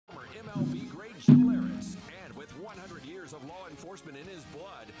MLB great Jim Leyritz. And with 100 years of law enforcement in his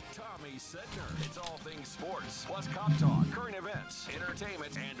blood, Tommy Cetnar. It's all things sports, plus cop talk, current events,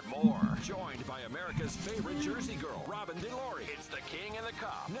 entertainment, and more. Joined by America's favorite Jersey girl, Robin DiLauri. It's the King and the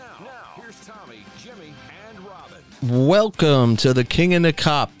Cop. Now, here's Tommy, Jimmy, and Robin. Welcome to the King and the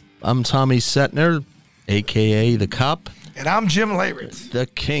Cop. I'm Tommy Cetnar, a.k.a. the Cop. And I'm Jim Leyritz. The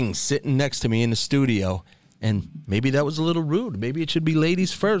King sitting next to me in the studio. And maybe that was a little rude. Maybe it should be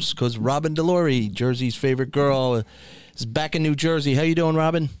ladies first, because Robin DiLauri, Jersey's favorite girl, is back in New Jersey. How you doing,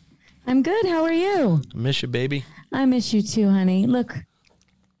 Robin? I'm good. How are you? I miss you, baby. I miss you too, honey. Look.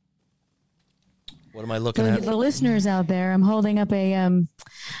 What am I looking For at? the listeners out there, I'm holding up a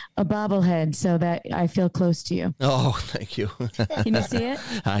bobblehead so that I feel close to you. Oh, thank you. Can you see it?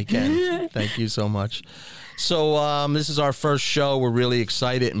 I can. Thank you so much. So this is our first show. We're really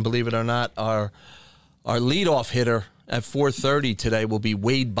excited, and believe it or not, our leadoff hitter at 4:30 today will be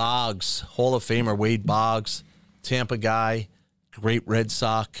Wade Boggs, Hall of Famer Wade Boggs, Tampa guy, great Red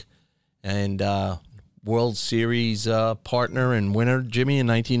Sox, and World Series partner and winner, Jimmy, in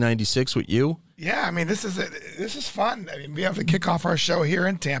 1996 with you. Yeah, I mean, this is fun. I mean, we have to kick off our show here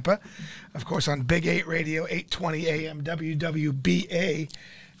in Tampa, of course, on Big 8 Radio, 820 AM WWBA.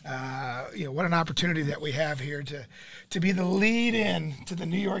 What an opportunity that we have here to be the lead-in to the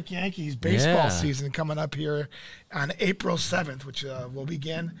New York Yankees baseball season coming up here on April 7th, which will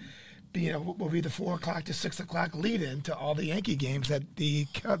begin. Will be the 4 o'clock to 6 o'clock lead-in to all the Yankee games that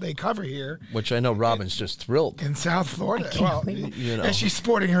they cover here. Which I know Robin's just thrilled. In South Florida. Well, and she's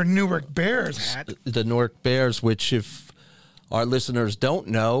sporting her Newark Bears hat. The Newark Bears, which, if our listeners don't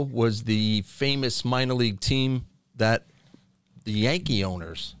know, was the famous minor league team that the Yankee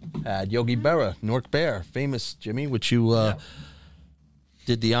owners had. Yogi Berra, Newark Bear, famous, Jimmy, which you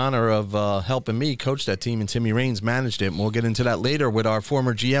did the honor of helping me coach that team, and Timmy Raines managed it. And we'll get into that later with our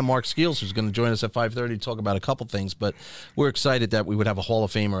former GM, Mark Skeels, who's going to join us at 5:30 to talk about a couple things. But we're excited that we would have a Hall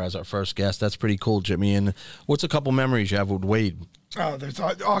of Famer as our first guest. That's pretty cool, Jimmy. And what's a couple memories you have with Wade? Oh, there's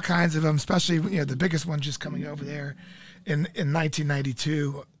all kinds of them, especially the biggest one just coming over there in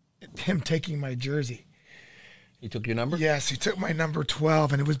 1992, him taking my jersey. He took your number? Yes, he took my number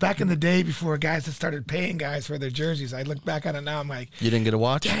 12, and it was back in the day before guys had started paying guys for their jerseys. I look back on it now, I'm like, you didn't get a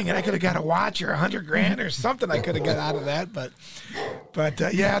watch? Dang it, I could have got a watch or $100,000 or something I could have got out of that.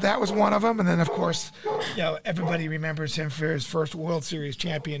 But yeah, that was one of them. And then, of course, everybody remembers him for his first World Series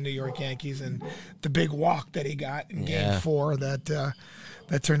champion New York Yankees and the big walk that he got in Game 4 that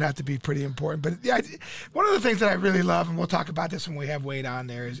turned out to be pretty important. But yeah, one of the things that I really love, and we'll talk about this when we have Wade on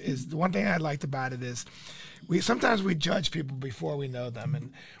there, is the one thing I liked about it is sometimes we judge people before we know them.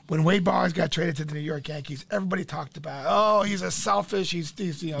 And when Wade Boggs got traded to the New York Yankees, everybody talked about, oh, he's a selfish, he's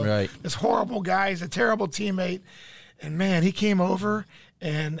right, this horrible guy, he's a terrible teammate. And man, he came over,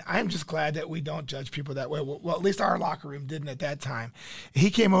 and I'm just glad that we don't judge people that way. Well, at least our locker room didn't at that time. He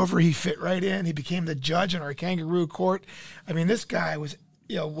came over, he fit right in, he became the judge in our kangaroo court. I mean, this guy was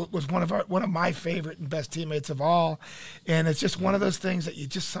one of my favorite and best teammates of all. And it's just one of those things that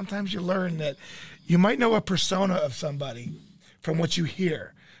sometimes you learn that you might know a persona of somebody from what you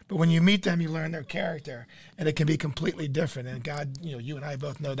hear, but when you meet them, you learn their character, and it can be completely different. And God, you and I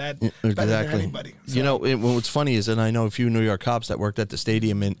both know that better than anybody. So. What's funny is, and I know a few New York cops that worked at the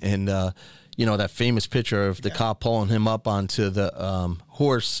stadium, and that famous picture of the cop pulling him up onto the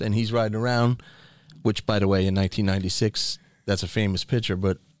horse, and he's riding around, which, by the way, in 1996, that's a famous picture,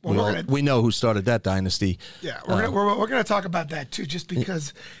 but we know who started that dynasty. Yeah, we're going to talk about that too, just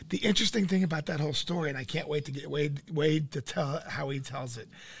because the interesting thing about that whole story, and I can't wait to get Wade to tell how he tells it,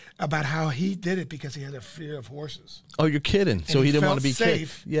 about how he did it because he had a fear of horses. Oh, you're kidding! And so he didn't want to be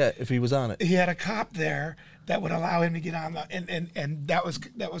safe. Yeah, if he was on it, he had a cop there that would allow him to get on and that was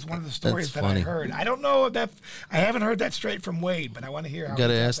one of the stories that I heard. I don't know if I haven't heard that straight from Wade, but I want to hear how he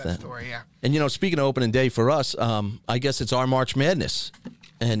tells that story. Yeah. And speaking of opening day for us, I guess it's our March Madness.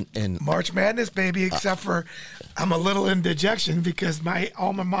 And March Madness, baby, except for I'm a little in dejection because my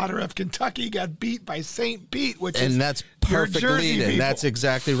alma mater of Kentucky got beat by St. Pete, and that's perfect lead-in. That's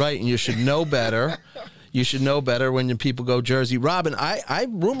exactly right, and you should know better. You should know better when people go Jersey. Robin, I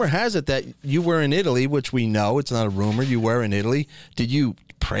rumor has it that you were in Italy, which we know. It's not a rumor. You were in Italy. Did you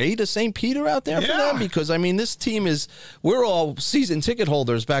pray to St. Peter out there for them? Because, I mean, this team we're all season ticket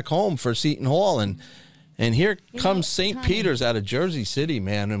holders back home for Seton Hall, and here comes St. Peter's out of Jersey City,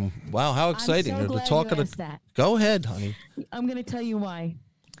 man. And wow, how exciting. I'm so glad you asked that. Go ahead, honey. I'm going to tell you why.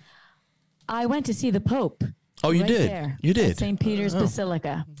 I went to see the Pope. Oh, you did? There, you did? St. Peter's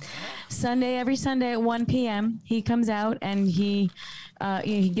Basilica. Every Sunday at 1 p.m., he comes out and he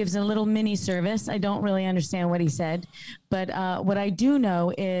gives a little mini service. I don't really understand what he said, but what I do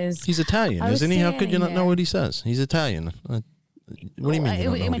know is he's Italian, isn't he? How could you not know what he says? He's Italian. What do you mean?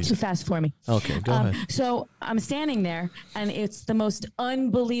 It went too fast for me. Okay, go ahead. So I'm standing there, and it's the most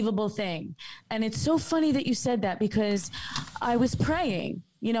unbelievable thing. And it's so funny that you said that, because I was praying.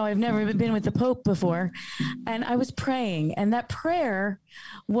 You know, I've never been with the Pope before, and I was praying. And that prayer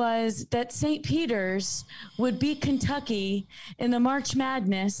was that St. Peter's would beat Kentucky in the March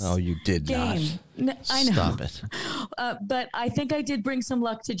Madness Oh, you did game. not. I know. Stop it. But I think I did bring some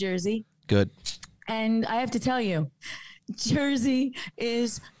luck to Jersey. Good. And I have to tell you, Jersey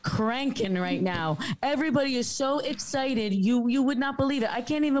is cranking right now. Everybody is so excited. You would not believe it. I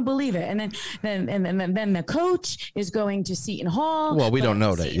can't even believe it. And then the coach is going to Seton Hall. Well, we don't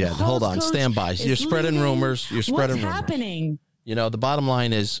know that yet. Hold on. Stand by. You're spreading rumors. You're spreading rumors. What's happening? You know, the bottom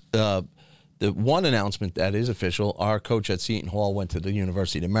line is the one announcement that is official. Our coach at Seton Hall went to the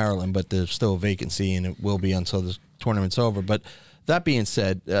University of Maryland, but there's still a vacancy, and it will be until the tournament's over. But that being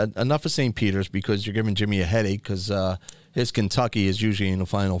said, enough of St. Peter's, because you're giving Jimmy a headache, because his Kentucky is usually in the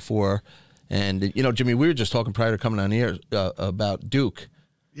Final Four. And, you know, Jimmy, we were just talking prior to coming on here about Duke.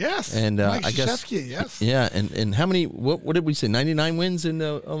 Yes. And Mike I guess, Krzyzewski, yes. Yeah, and how many, what did we say, 99 wins in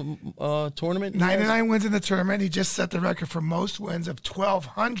the tournament? 99 wins in the tournament. He just set the record for most wins of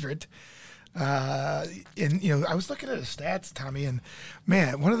 1,200. And, you know, I was looking at his stats, Tommy, and,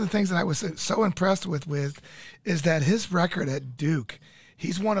 man, one of the things that I was so impressed with is that his record at Duke,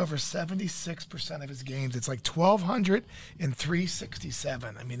 he's won over 76% of his games. It's like 1,200 and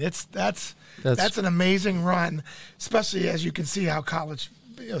 367. I mean, that's an amazing run, especially as you can see how college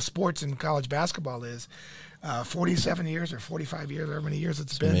sports and college basketball is. 47 years or 45 years, however many years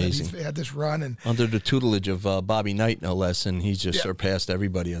it's been that he's had this run. And under the tutelage of Bobby Knight, no less, and he's just surpassed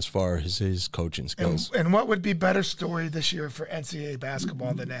everybody as far as his coaching skills. And what would be better story this year for NCAA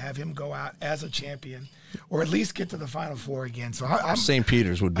basketball than to have him go out as a champion, or at least get to the Final Four again? So St.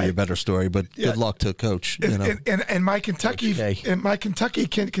 Peter's would be a better story, but good luck to Coach. And my Kentucky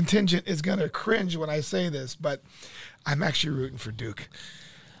contingent is going to cringe when I say this, but I'm actually rooting for Duke.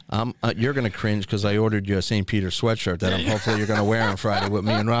 You're going to cringe because I ordered you a St. Peter's sweatshirt that hopefully you're going to wear on Friday with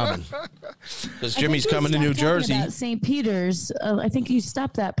me and Robin. Because Jimmy's coming to New Jersey. St. Peter's, I think you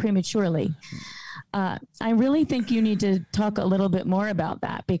stopped that prematurely. I really think you need to talk a little bit more about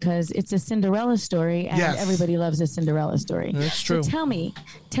that, because it's a Cinderella story, and everybody loves a Cinderella story. That's true. So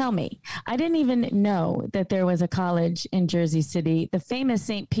tell me, I didn't even know that there was a college in Jersey City. The famous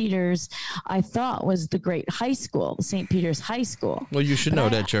St. Peter's, I thought, was the great high school, St. Peter's High School. Well, you should know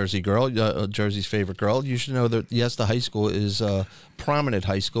that, Jersey girl, Jersey's favorite girl. You should know that, yes, the high school is a prominent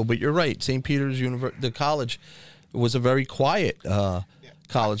high school, but you're right. St. Peter's the college was a very quiet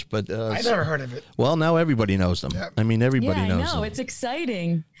college, but I never heard of it. Well, now everybody knows them. Yep. I mean, everybody knows them. I know. It's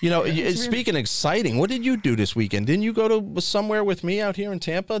exciting. You know, speaking of exciting, what did you do this weekend? Didn't you go to somewhere with me out here in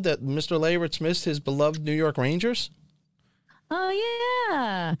Tampa that Mr. Leyritz missed, his beloved New York Rangers? Oh,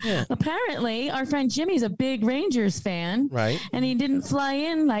 yeah. Apparently, our friend Jimmy's a big Rangers fan. Right. And he didn't fly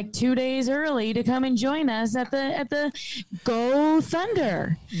in like 2 days early to come and join us at the Go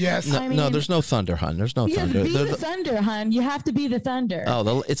Thunder. Yes. No, there's no Thunder, hon. There's no Thunder. Be the Thunder, hon. You have to be the Thunder.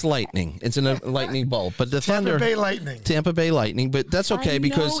 Oh, it's lightning. It's in a lightning bolt. But the Thunder. Tampa Bay Lightning. But that's okay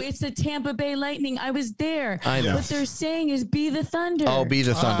because. No, it's the Tampa Bay Lightning. I was there. I know. What they're saying is be the Thunder. Oh, be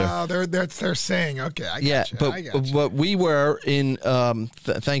the Thunder. Oh, that's they're saying. Okay, I got you. But we were in.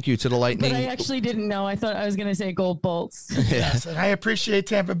 Thank you to the Lightning. But I actually didn't know. I thought I was going to say Gold Bolts. Yes, and I appreciate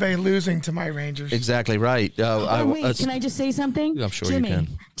Tampa Bay losing to my Rangers. Exactly right. Wait, can I just say something? I'm sure you can.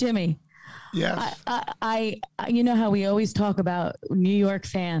 Jimmy. Yes. I you know how we always talk about New York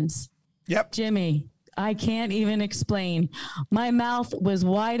fans. Yep. Jimmy, I can't even explain. My mouth was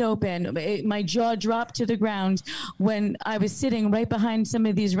wide open. My jaw dropped to the ground when I was sitting right behind some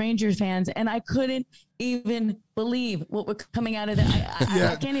of these Rangers fans, and I couldn't even believe what was coming out of that.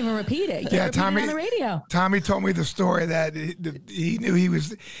 I can't even repeat it. Yeah, Tommy on the radio. Tommy told me the story that he knew he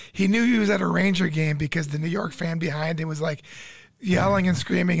was at a Ranger game because the New York fan behind him was like yelling and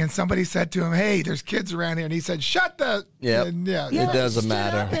screaming, and somebody said to him, "Hey, there's kids around here," and he said, "Shut the." Yeah, it doesn't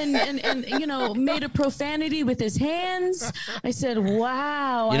matter. And you know, made a profanity with his hands. I said,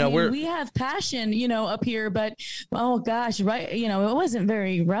 "Wow, we have passion, up here, but oh gosh, right, it wasn't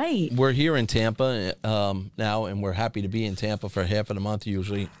very right." We're here in Tampa now, and we're happy to be in Tampa for half of the month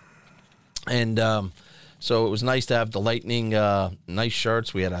usually, and so it was nice to have the Lightning nice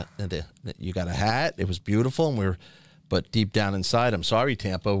shirts. We had you got a hat. It was beautiful, and we were But deep down inside, I'm sorry,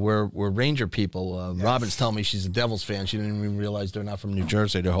 Tampa. We're Ranger people. Robin's telling me she's a Devils fan. She didn't even realize they're not from New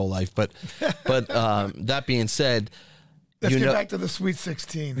Jersey their whole life. But that being said, let's get back to the Sweet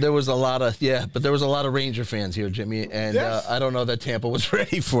 16. There was a lot of there was a lot of Ranger fans here, Jimmy, and I don't know that Tampa was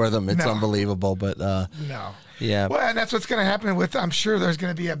ready for them. It's unbelievable, but no, yeah. Well, and that's what's going to happen with. I'm sure there's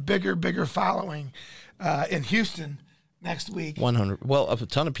going to be a bigger following in Houston next week. 100. Well, a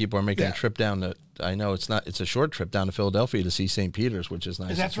ton of people are making a trip down to. I know it's a short trip down to Philadelphia to see St. Peter's, which is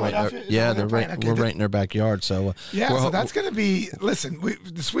nice. Is that right? They're right. We're right in their backyard. So so that's going to be. Listen,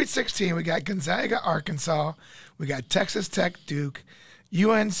 the Sweet 16. We got Gonzaga, Arkansas. We got Texas Tech, Duke,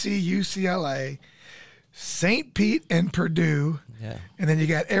 UNC, UCLA, St. Pete, and Purdue. Yeah. And then you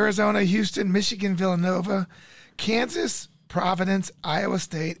got Arizona, Houston, Michigan, Villanova, Kansas, Providence, Iowa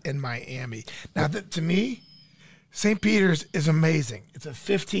State, and Miami. Now, to me, St. Peter's is amazing. It's a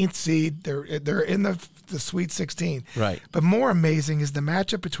 15th seed. They're in the Sweet 16. Right. But more amazing is the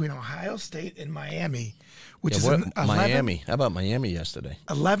matchup between Ohio State and Miami, which is an 11, Miami. How about Miami yesterday?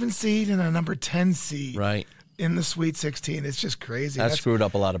 11 seed and a number 10 seed. Right. In the Sweet 16. It's just crazy. That screwed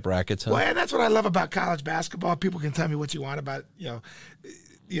up a lot of brackets, huh? Well, and that's what I love about college basketball. People can tell me what you want about,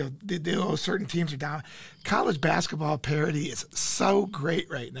 certain teams are down. College basketball parity is so great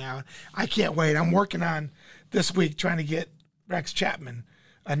right now. I can't wait. I'm working on this week trying to get Rex Chapman,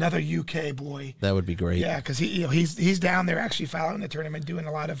 another UK boy. That would be great. Yeah, because he's down there actually following the tournament, doing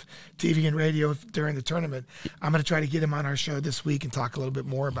a lot of TV and radio during the tournament. I'm going to try to get him on our show this week and talk a little bit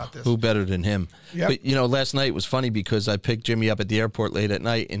more about this. Who better than him? Yep. But last night was funny because I picked Jimmy up at the airport late at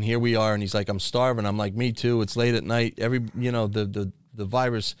night, and here we are, and he's like, "I'm starving." I'm like, "Me too." It's late at night. The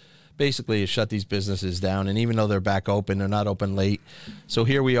virus basically has shut these businesses down, and even though they're back open, they're not open late. So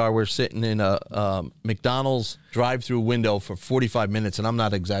here we are. We're sitting in a McDonald's drive-through window for 45 minutes, and I'm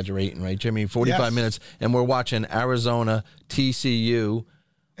not exaggerating, right, Jimmy? 45 minutes, and we're watching Arizona, TCU.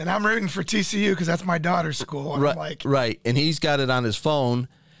 And I'm rooting for TCU because that's my daughter's school. And right. And he's got it on his phone,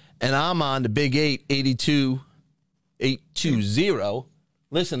 and I'm on the Big 820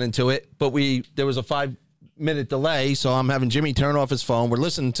 listening to it, but there was a 5-minute delay, so I'm having Jimmy turn off his phone. We're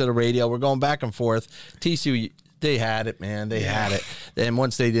listening to the radio. We're going back and forth. TCU, they had it, man. They had it. And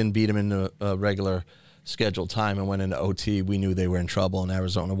once they didn't beat them in the regular scheduled time and went into OT, we knew they were in trouble, and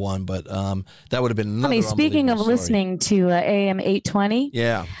Arizona won. But that would have been another speaking of story. Listening to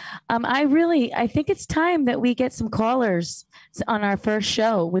AM820, I think it's time that we get some callers on our first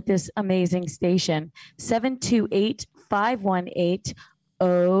show with this amazing station. 728-518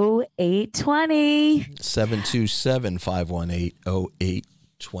 0820.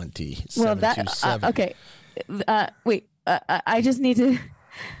 727-518-0820. Well, okay. Wait. I just need to.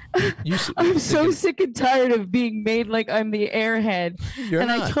 I'm so sick and tired of being made like I'm the airhead.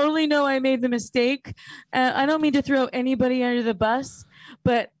 I totally know I made the mistake. I don't mean to throw anybody under the bus,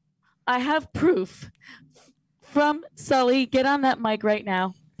 but I have proof from Sully. Get on that mic right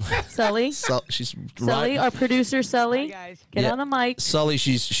now. Sully, Sully, our producer, Sully, get on the mic. Sully,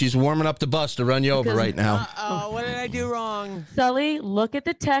 she's warming up the bus to run you over right now. Oh, what did I do wrong? Sully, look at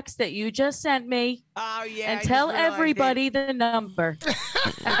the text that you just sent me. Oh yeah, and tell everybody the number.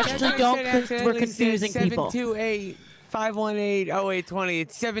 Actually, don't, because we're confusing people. 728-518-0820.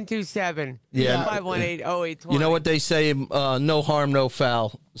 It's 727. Yeah. 518-0820. You know what they say? No harm, no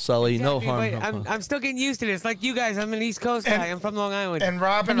foul, Sully. Exactly, no harm. But I'm still getting used to this. Like you guys, I'm an East Coast guy. I'm from Long Island. And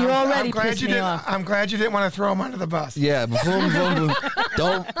Robin, I'm glad you didn't want to throw him under the bus. Yeah.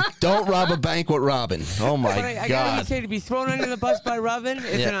 Don't rob a bank with Robin. Oh my God. I gotta say, to be thrown under the bus by Robin,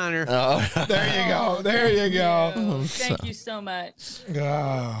 it's an honor. There you go. There you go. Thank you so much.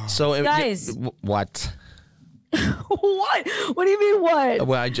 So guys, what? What? What do you mean what?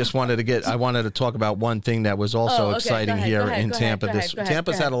 Well, I wanted to talk about one thing that was also exciting here in Tampa.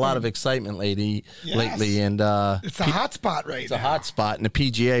 Tampa's had a lot of excitement lately, and it's a hot spot right now. It's a hot spot, and the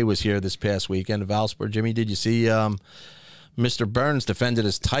PGA was here this past weekend of Valspar. Jimmy, did you see Mr. Burns defended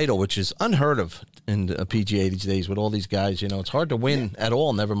his title, which is unheard of in a PGA these days with all these guys. It's hard to win at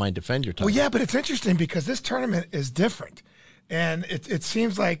all, never mind defend your title. Well, yeah, but it's interesting because this tournament is different. And it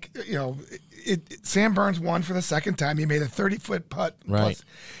seems like, Sam Burns won for the second time. He made a 30-foot putt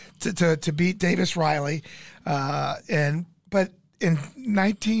to beat Davis Riley. But in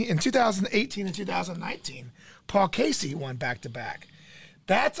 2018 and 2019, Paul Casey won back-to-back.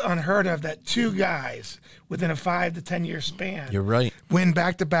 That's unheard of that two guys within a 5 to 10 year span You're right. win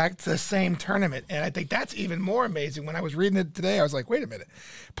back-to-back to the same tournament. And I think that's even more amazing. When I was reading it today, I was like, wait a minute.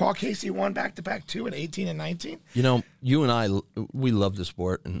 Paul Casey won back-to-back too in 18 and 19? You know, you and I, we love the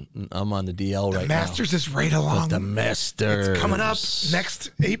sport, and I'm on the DL right now. The Masters is right along. The Masters. It's coming up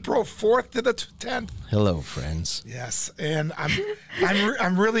next April 4th to the 10th. Hello, friends. Yes, and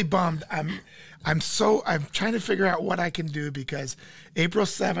I'm really bummed. I'm trying to figure out what I can do because April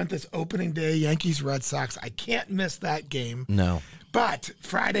 7th is opening day, Yankees Red Sox. I can't miss that game. No. But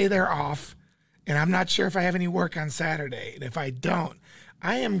Friday they're off, and I'm not sure if I have any work on Saturday. And if I don't,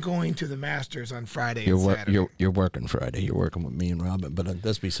 I am going to the Masters on Friday and Saturday. You're working Friday. You're working with me and Robin, but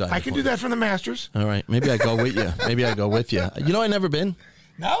that's beside the I can point. do that from the Masters. All right. Maybe I go with you. Maybe I go with you. You know, I never been.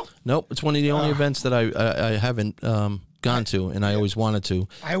 No? Nope. It's one of the only events that I haven't gone to, and I always wanted to.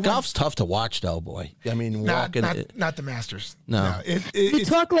 Golf's tough to watch, though, boy. I mean, not the Masters. No. You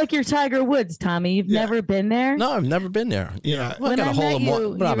talk like you're Tiger Woods, Tommy. You've never been there? No, I've never been there. Yeah. Well, I got a hole in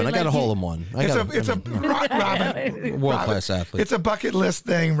one. Robin, I got a hole in one. Robin. World-class athlete. It's a bucket list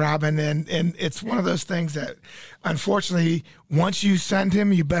thing, Robin, and it's one of those things that, unfortunately, once you send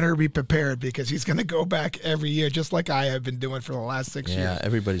him, you better be prepared because he's going to go back every year, just like I have been doing for the last 6 years. Yeah,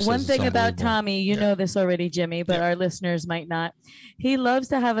 everybody says One it's thing about unbelievable. Tommy, you know this already, Jimmy, but our listeners might not. He loves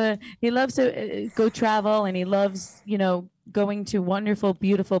to go travel, and he loves, going to wonderful,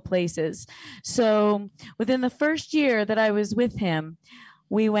 beautiful places. So within the first year that I was with him,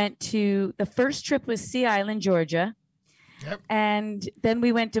 we went to, the first trip was Sea Island, Georgia. Yep. And then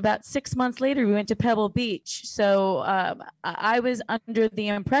we went about 6 months later, we went to Pebble Beach. So I was under the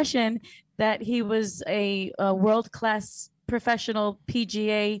impression that he was a world-class professional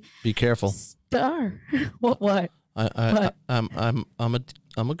PGA Be careful. star. What? I'm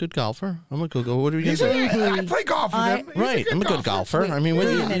a good golfer. I'm a good golfer. What are you I play golf with him. Right, I'm a good golfer. I mean, Wait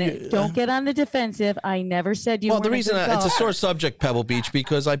a minute. Don't get on the defensive. I never said you. Well, the weren't a reason good it's a golfer. sore subject, Pebble Beach,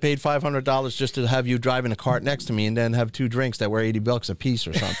 because I paid $500 just to have you drive in a cart next to me and then have two drinks that were $80 a piece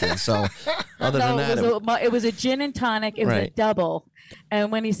or something. So, other than that, it was a gin and tonic. It was a Right. double.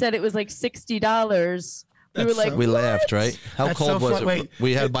 And when he said it was like $60, we were like, we laughed, right? How That's cold so was fun. it? Wait,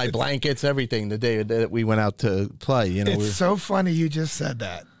 we had my blankets, everything the day that we went out to play. It's so funny you just said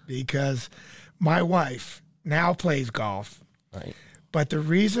that because my wife now plays golf. Right. But the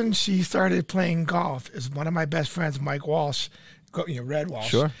reason she started playing golf is one of my best friends, Mike Walsh, Red Walsh.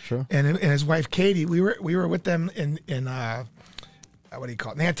 Sure. And his wife, Katie, we were with them in what do you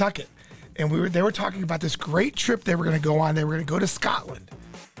call it, Nantucket. And they were talking about this great trip they were going to go on. They were going to go to Scotland.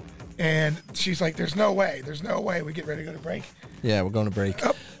 And she's like, there's no way. We get ready to go to break. Yeah, we're going to break.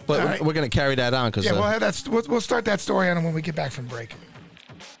 Oh, but right. we're going to carry that on because Yeah, we'll have that. We'll start that story on when we get back from break.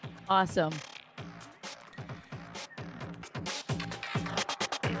 awesome.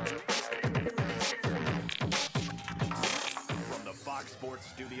 From the Fox Sports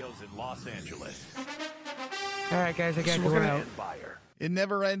Studios in Los Angeles. All right, guys, I got to we're go gonna- out. Fire. It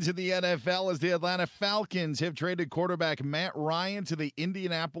never ends in the NFL as the Atlanta Falcons have traded quarterback Matt Ryan to the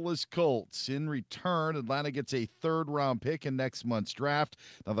Indianapolis Colts. In return, Atlanta gets a third-round pick in next month's draft.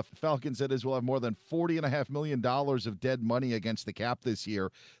 Now, the Falcons, that is, will have more than $40.5 million of dead money against the cap this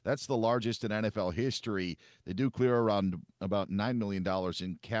year. That's the largest in NFL history. They do clear around about $9 million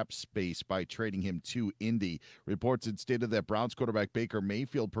in cap space by trading him to Indy. Reports had stated that Browns quarterback Baker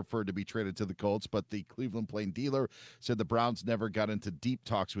Mayfield preferred to be traded to the Colts, but the Cleveland Plain Dealer said the Browns never got into deep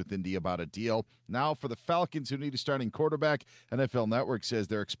talks with Indy about a deal. Now for the Falcons, who need a starting quarterback, NFL Network says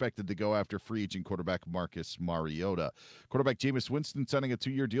they're expected to go after free agent quarterback Marcus Mariota. Quarterback Jameis Winston signing a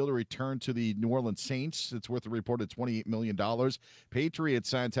 2-year deal to return to the New Orleans Saints. It's worth a reported $28 million. Patriots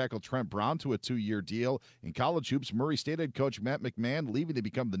signed tackle Trent Brown to a 2-year deal. In college hoops, Murray State head coach Matt McMahon leaving to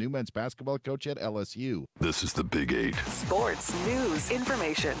become the new men's basketball coach at LSU. This is the Big 8. Sports, news,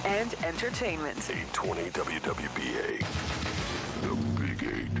 information, and entertainment. 820 WWBA. The Big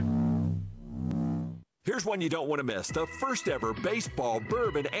 8. Here's one you don't want to miss. The first ever baseball,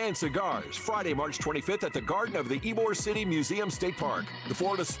 bourbon, and cigars. Friday, March 25th at the Garden of the Ybor City Museum State Park. The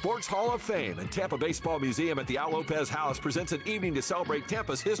Florida Sports Hall of Fame and Tampa Baseball Museum at the Al Lopez House presents an evening to celebrate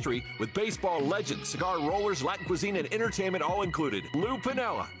Tampa's history with baseball legends, cigar rollers, Latin cuisine, and entertainment all included. Lou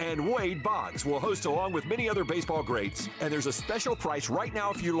Piniella and Wade Boggs will host along with many other baseball greats. And there's a special price right now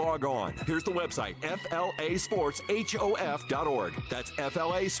if you log on. Here's the website, FLASportsHOF.org. That's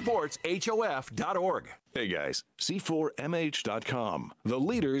FLASportsHOF.org. Hey guys, C4MH.com, the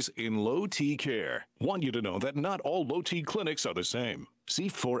leaders in low T care. Want you to know that not all low T clinics are the same.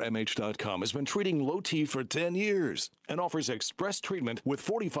 C4MH.com has been treating low T for 10 years and offers express treatment with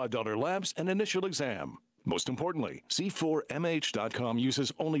 $45 labs and initial exam. Most importantly, C4MH.com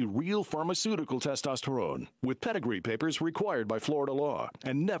uses only real pharmaceutical testosterone with pedigree papers required by Florida law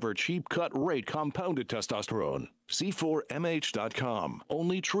and never cheap cut rate compounded testosterone. C4MH.com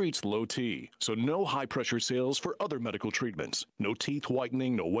only treats low T, so no high-pressure sales for other medical treatments. No teeth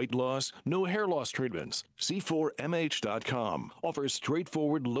whitening, no weight loss, no hair loss treatments. C4MH.com offers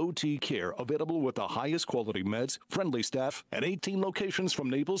straightforward low T care available with the highest quality meds, friendly staff, and 18 locations from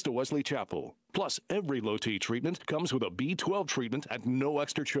Naples to Wesley Chapel. Plus, every low T treatment comes with a B12 treatment at no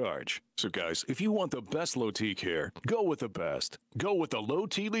extra charge. So guys, if you want the best low T care, go with the best. Go with the low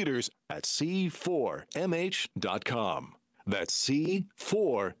T leaders at C4MH.com. That's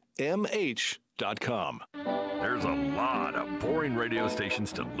C4MH.com. There's a lot of boring radio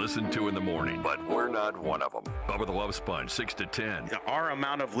stations to listen to in the morning, but we're not one of them. Bubba the Love Sponge, 6 to 10. Our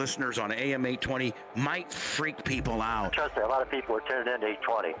amount of listeners on AM820 might freak people out. Trust me, a lot of people are tuning in to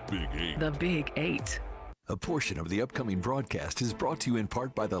 820. Big 8. The Big 8. A portion of the upcoming broadcast is brought to you in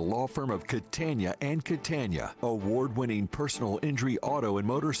part by the law firm of Catania and Catania, award-winning personal injury, auto, and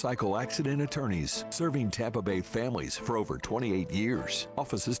motorcycle accident attorneys, serving Tampa Bay families for over 28 years.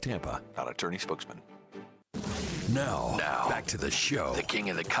 Offices Tampa, not attorney spokesman. Now, back to the show. The King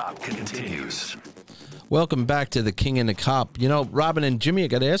and the Cop continues. Welcome back to the King and the Cop. You know, Robin and Jimmy, I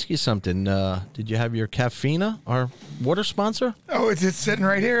got to ask you something. Did you have your Caffeina, our water sponsor? Oh, it's sitting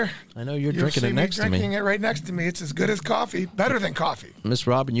right here. I know you're drinking it next to me. Drinking it right next to me. It's as good as coffee, better than coffee. Miss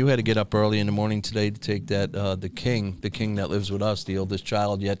Robin, you had to get up early in the morning today to take that the king that lives with us, the oldest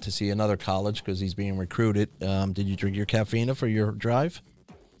child yet to see another college because he's being recruited. Did you drink your Caffeina for your drive?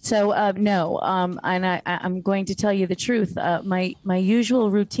 So no, and I'm going to tell you the truth. My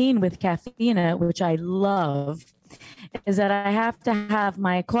usual routine with Caffeina, which I love, is that I have to have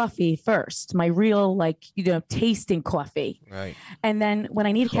my coffee first, my real, tasting coffee. Right. And then when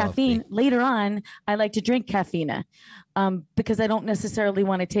I need caffeine later on, I like to drink Caffeina because I don't necessarily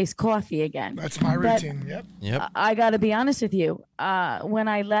want to taste coffee again. That's my routine. Yep. I got to be honest with you. When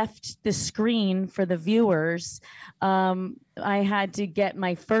I left the screen for the viewers, I had to get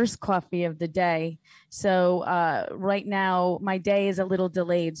my first coffee of the day. So right now my day is a little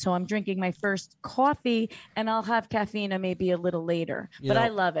delayed. So I'm drinking my first coffee and I'll have Caffeina maybe a little later. But I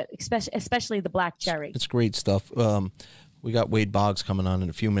love it, especially the black cherry. It's great stuff. We got Wade Boggs coming on in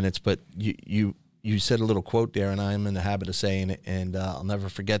a few minutes, but you said a little quote there, and I'm in the habit of saying it, and I'll never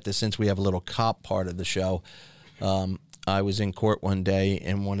forget this since we have a little cop part of the show. I was in court one day,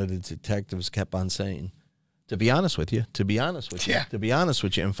 and one of the detectives kept on saying, to be honest with you, to be honest with you, to be honest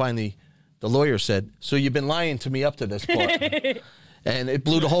with you. And finally, the lawyer said, so you've been lying to me up to this point. And it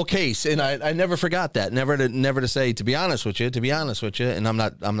blew the whole case. And I never forgot that. Never to say, to be honest with you, and I'm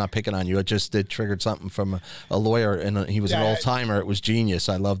not picking on you. It triggered something from a lawyer, and he was an old-timer. It was genius.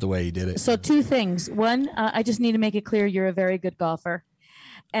 I love the way he did it. So two things. One, I just need to make it clear you're a very good golfer.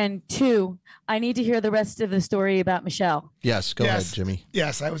 And two, I need to hear the rest of the story about Michelle. Yes, go ahead, Jimmy.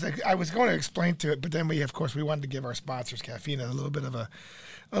 Yes, I was going to explain to it, but then we wanted to give our sponsors, Caffeina, a little bit of a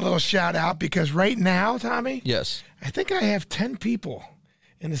little shout out, because right now, Tommy, yes, I think I have 10 people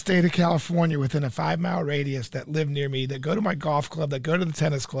in the state of California within a 5-mile radius that live near me, that go to my golf club, that go to the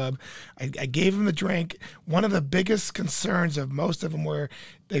tennis club. I gave them the drink. One of the biggest concerns of most of them were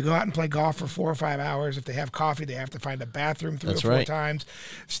they go out and play golf for 4 or 5 hours. If they have coffee, they have to find a bathroom 3 or 4 times.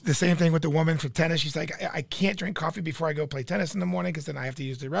 The same thing with the woman for tennis. She's like, I can't drink coffee before I go play tennis in the morning because then I have to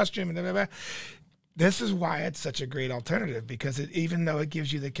use the restroom and blah, blah, blah. This is why it's such a great alternative, because even though it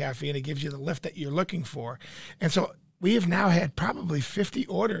gives you the caffeine, it gives you the lift that you're looking for. And so we have now had probably 50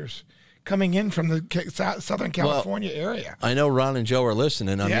 orders coming in from the Southern California area. I know Ron and Joe are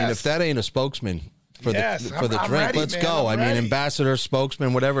listening. I mean, if that ain't a spokesman for the drink, ready, let's man, go. I'm I mean, ready. ambassador,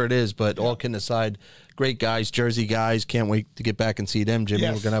 spokesman, whatever it is, but all kidding aside, great guys, Jersey guys. Can't wait to get back and see them, Jimmy. We're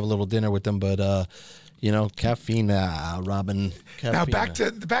going to have a little dinner with them, but caffeine, Robin. Caffeine. Now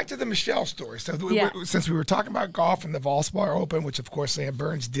back to the Michelle story. So since we were talking about golf and the Valspar Open, which of course Sam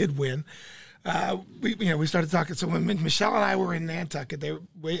Burns did win, we started talking. So when Michelle and I were in Nantucket,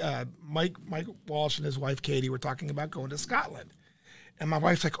 Mike Walsh and his wife Katie were talking about going to Scotland. And my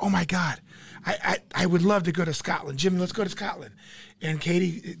wife's like, oh, my God, I would love to go to Scotland. Jimmy, let's go to Scotland. And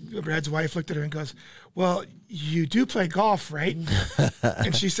Katie, Brad's wife, looked at her and goes, well, you do play golf, right?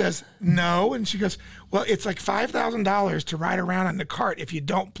 And she says, no. And she goes, well, it's like $5,000 to ride around on the cart if you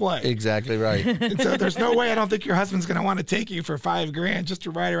don't play. Exactly right. And so there's no way I don't think your husband's going to want to take you for $5,000 just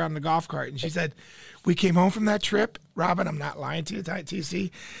to ride around the golf cart. And she said, we came home from that trip. Robin, I'm not lying to you, TC.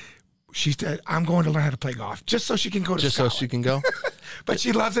 she said, I'm going to learn how to play golf just so she can go to Scotland. So she can go? But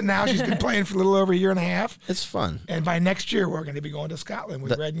she loves it now. She's been playing for a little over a year and a half. It's fun. And by next year, we're going to be going to Scotland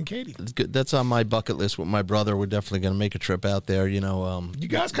with Red and Katie. That's on my bucket list with my brother. We're definitely going to make a trip out there. You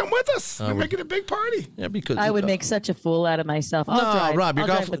guys come with us. We're making a big party. Yeah, because I would make such a fool out of myself. I'll drive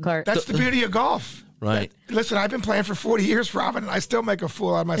the cart. That's the beauty of golf. Right. Listen, I've been playing for 40 years, Robin, and I still make a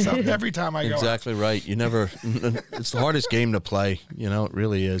fool out of myself every time I go. Exactly right. You never. It's the hardest game to play. It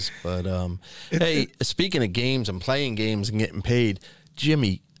really is. But hey, speaking of games and playing games and getting paid,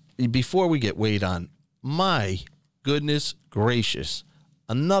 Jimmy, before we get Wade on, my goodness gracious,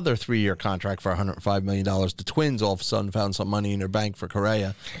 another 3-year contract for $105 million. The Twins all of a sudden found some money in their bank for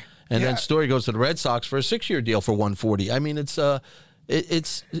Correa, and then story goes to the Red Sox for a 6-year deal for $140. I mean, it's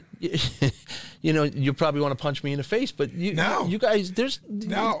you probably want to punch me in the face, but you guys,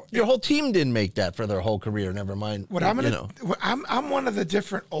 your whole team didn't make that for their whole career. Never mind. I'm one of the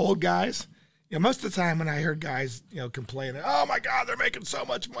different old guys. Most of the time when I heard guys, complain, oh my God, they're making so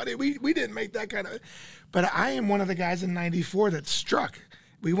much money. We didn't make that kind of. But I am one of the guys in '94 that struck.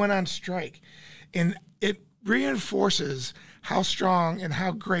 We went on strike, and it reinforces how strong and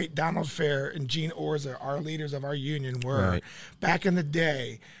how great Donald Fair and Gene Orza, our leaders of our union, were back in the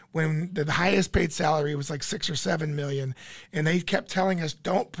day when the highest paid salary was like $6 or $7 million, and they kept telling us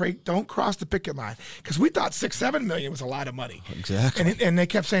don't cross the picket line, because we thought $6-7 million was a lot of money. Exactly. And they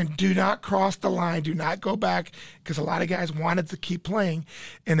kept saying, do not cross the line, do not go back, because a lot of guys wanted to keep playing,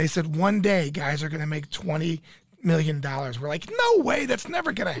 and they said one day guys are going to make $20 million. We're like, no way, that's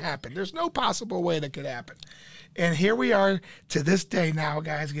never going to happen. There's no possible way that could happen. And here we are to this day now,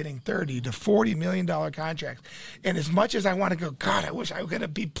 guys getting $30 to $40 million contracts. And as much as I want to go, God, I wish I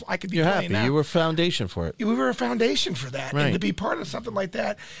could be You're playing happy. now. You were a foundation for it. We were a foundation for that. Right. And to be part of something like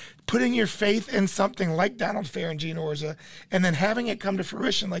that, putting your faith in something like Donald Fair and Gene Orza, and then having it come to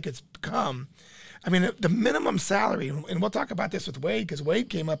fruition like it's come. I mean, the minimum salary, and we'll talk about this with Wade, because Wade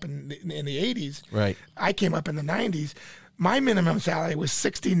came up in the 80s. Right. I came up in the 90s. My minimum salary was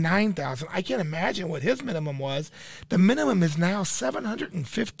 $69,000. I can't imagine what his minimum was. The minimum is now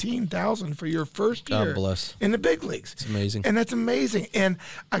 $715,000 for your first year in the big leagues. It's amazing. And that's amazing. And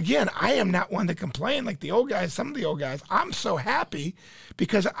again, I am not one to complain like the old guys, some of the old guys. I'm so happy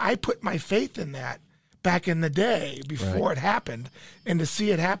because I put my faith in that back in the day before it happened, and to see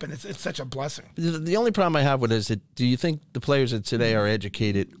it happen, it's such a blessing. The only problem I have with it is that, do you think the players of today are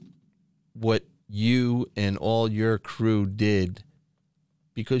educated what you and all your crew did,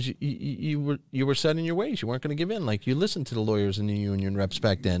 because you were set in your ways? You weren't going to give in. Like, you listened to the lawyers and the union reps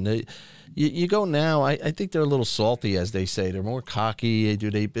back then. You go now, I think they're a little salty, as they say. They're more cocky.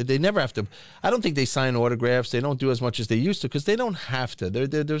 They never have to. I don't think they sign autographs. They don't do as much as they used to, because they don't have to.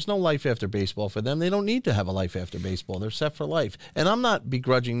 There's no life after baseball for them. They don't need to have a life after baseball. They're set for life. And I'm not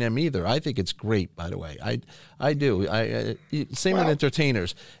begrudging them either. I think it's great, by the way. I do. Same with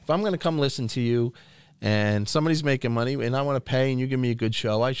entertainers. If I'm going to come listen to you, and somebody's making money, and I want to pay, and you give me a good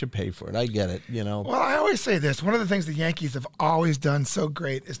show, I should pay for it. I get it, Well, I always say this. One of the things the Yankees have always done so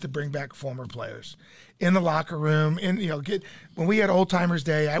great is to bring back former players in the locker room. And when we had Old Timers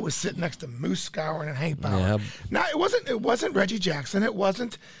Day, I was sitting next to Moose Skowron and Hank Bauer. Yeah. Now, it wasn't Reggie Jackson. It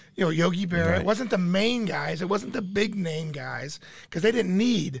wasn't Yogi Berra. It wasn't the main guys. It wasn't the big name guys, because they didn't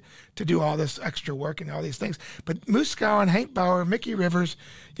need to do all this extra work and all these things. But Moose Skowron, Hank Bauer, Mickey Rivers,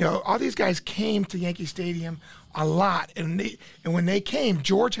 all these guys came to Yankee Stadium a lot. And when they came,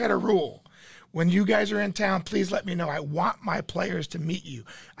 George had a rule. When you guys are in town, please let me know. I want my players to meet you.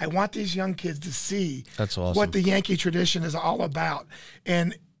 I want these young kids to see That's awesome. what the Yankee tradition is all about.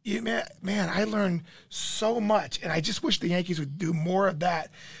 And man, I learned so much, and I just wish the Yankees would do more of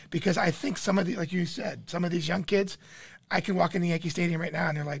that, because I think some of the, like you said, some of these young kids, I can walk in the Yankee Stadium right now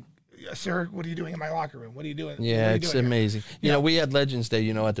and they're like, sir, what are you doing in my locker room? What are you doing? Yeah, it's amazing. We had Legends Day,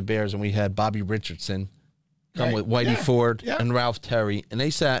 at the Bears, and we had Bobby Richardson come with Whitey Ford and Ralph Terry, and they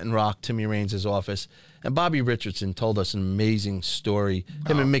sat and rocked Timmy Raines' office. And Bobby Richardson told us an amazing story.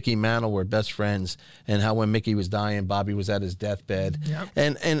 Him and Mickey Mantle were best friends, and how when Mickey was dying, Bobby was at his deathbed. Yep.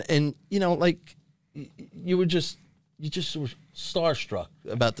 And like, you were just were starstruck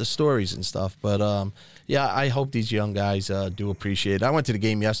about the stories and stuff. But I hope these young guys do appreciate it. I went to the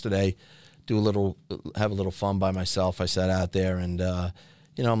game yesterday, have a little fun by myself. I sat out there, and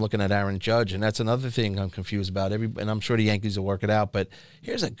I'm looking at Aaron Judge, and that's another thing I'm confused about. And I'm sure the Yankees will work it out, but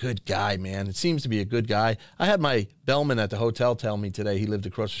here's a good guy, man. It seems to be a good guy. I had my bellman at the hotel tell me today, he lived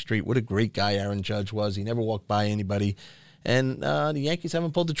across the street, what a great guy Aaron Judge was. He never walked by anybody. And the Yankees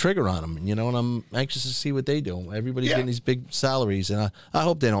haven't pulled the trigger on him, and I'm anxious to see what they do. Everybody's getting these big salaries, and I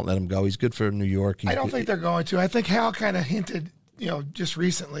hope they don't let him go. He's good for New York. I don't think they're going to. I think Hal kind of hinted, just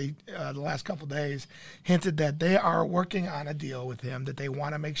recently, the last couple of days, hinted that they are working on a deal with him, that they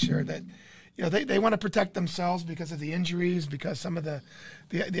want to make sure that, they want to protect themselves because of the injuries, because some of the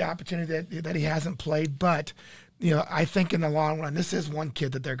opportunity that he hasn't played. But, I think in the long run, this is one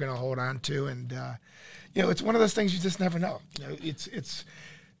kid that they're going to hold on to. And, it's one of those things you just never know. It's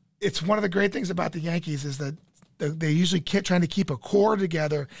one of the great things about the Yankees is that they usually trying to keep a core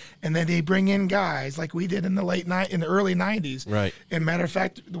together, and then they bring in guys like we did in the early 90s. Right. And matter of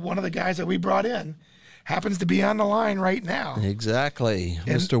fact, one of the guys that we brought in happens to be on the line right now. Exactly.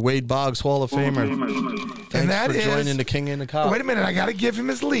 Mr. Wade Boggs, Hall of Famer. Thanks for joining the Kingandthecop. Wait a minute. I got to give him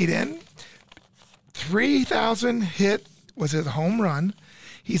his lead in. 3,000 hit was his home run.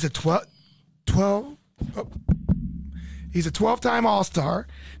 He's a 12-time All-Star,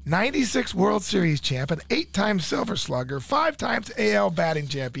 96 World Series champ, an 8-time Silver Slugger, 5 times AL batting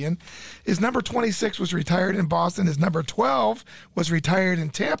champion. His number 26 was retired in Boston. His number 12 was retired in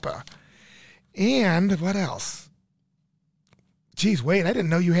Tampa. And what else? Geez, Wade, I didn't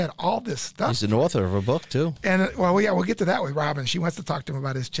know you had all this stuff. He's an author of a book, too. And, we'll get to that with Robin. She wants to talk to him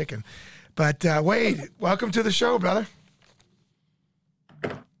about his chicken. But, Wade, welcome to the show, brother.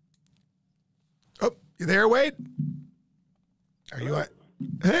 Oh, you there, Wade? Are you?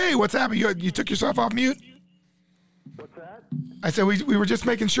 Hey, what's happening? You took yourself off mute? What's that? I said we were just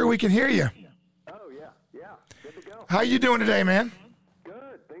making sure we can hear you. Oh, yeah. Good to go. How you doing today, man?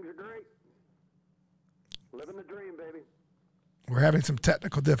 Good. Things are great. Living the dream, baby. We're having some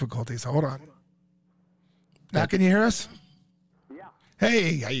technical difficulties. Hold on. Now, can you hear us? Yeah.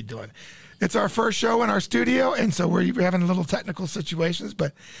 Hey, how you doing? It's our first show in our studio, and so we're having a little technical situations,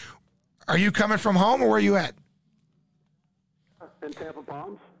 but are you coming from home, or where are you at? In Tampa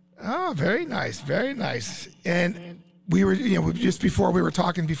Palms. Oh, very nice, very nice. And we were, just before we were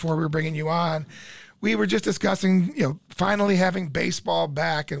talking, before we were bringing you on, we were just discussing, finally having baseball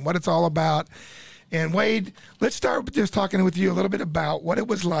back and what it's all about. And Wade, let's start with just talking with you a little bit about what it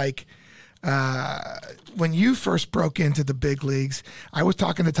was like when you first broke into the big leagues. I was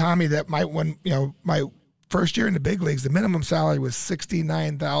talking to Tommy that my first year in the big leagues, the minimum salary was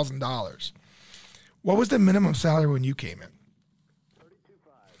 $69,000. What was the minimum salary when you came in?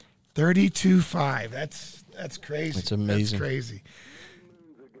 $32,500. That's crazy. It's amazing. That's crazy.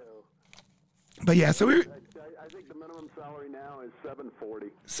 But yeah, so I think the minimum salary now is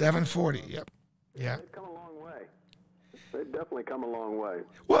 $740. $740. Yep. Yeah. They've come a long way. They've definitely come a long way.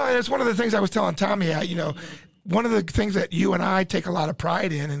 Well, it's one of the things I was telling Tommy. One of the things that you and I take a lot of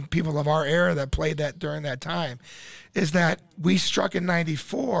pride in, and people of our era that played that during that time, is that we struck in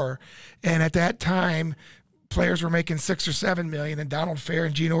 '94, and at that time, players were making $6 or $7 million, and Donald Fair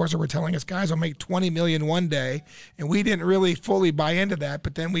and Gene Orza were telling us guys will make $20 million one day, and we didn't really fully buy into that,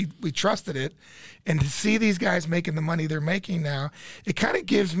 but then we trusted it. And to see these guys making the money they're making now, it kind of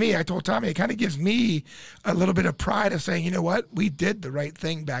gives me, I told Tommy, it kind of gives me a little bit of pride of saying, you know what, we did the right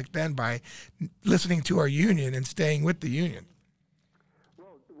thing back then by listening to our union and staying with the union.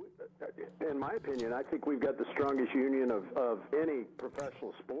 Well, in my opinion, I think we've got the strongest union of any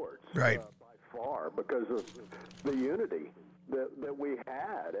professional sports. Right. Far, because of the unity that we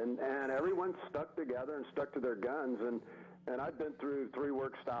had, and everyone stuck together and stuck to their guns, and I've been through 3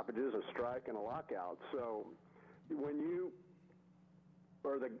 work stoppages, a strike, and a lockout. So when you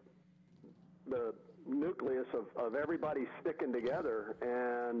are the nucleus of everybody sticking together,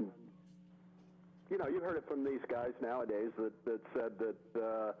 and you heard it from these guys nowadays that said that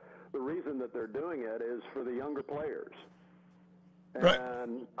the reason that they're doing it is for the younger players. Right.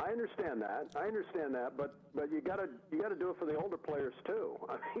 And I understand that, but you gotta do it for the older players too.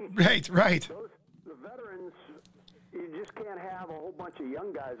 I mean, right. The veterans, you just can't have a whole bunch of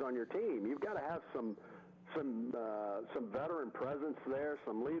young guys on your team. You've got to have some veteran presence there,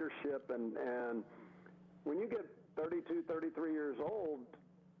 some leadership, and when you get 32, 33 years old,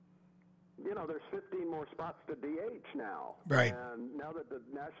 there's 15 more spots to DH now. Right. And now that the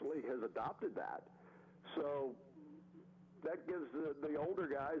National League has adopted that, so that gives the older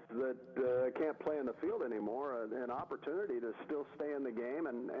guys that can't play in the field anymore an opportunity to still stay in the game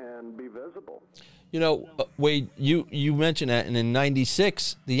and be visible. Wade, you mentioned that, and in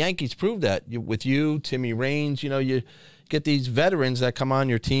 '96, the Yankees proved that with you, Timmy Raines. You get these veterans that come on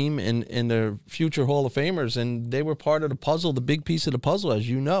your team and they're future Hall of Famers, and they were part of the puzzle, the big piece of the puzzle, as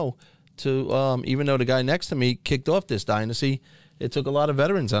you know. To even though the guy next to me kicked off this dynasty, it took a lot of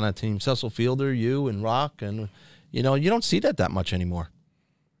veterans on that team. Cecil Fielder, you, and Rock, and you don't see that much anymore.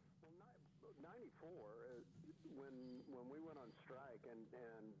 Well, 94, when we went on strike, and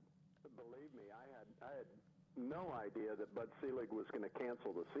believe me, I had no idea that that Bud Selig was going to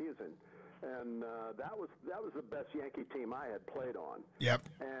cancel the season. And that was the best Yankee team I had played on. Yep.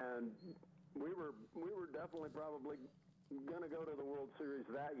 And we were definitely probably going to go to the World Series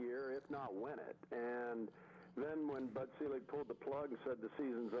that year, if not win it. And then when Bud Selig pulled the plug and said the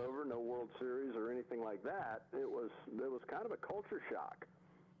season's over, no World Series or anything like that, it was kind of a culture shock.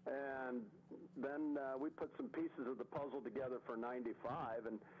 And then we put some pieces of the puzzle together for '95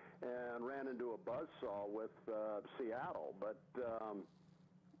 and ran into a buzzsaw with Seattle. But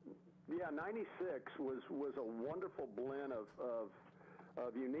yeah, '96 was a wonderful blend of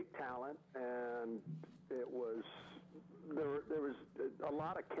unique talent, and there was a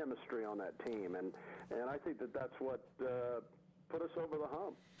lot of chemistry on that team, and I think that's what put us over the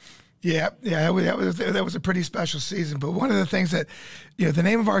hump. Yeah, that was a pretty special season. But one of the things that, the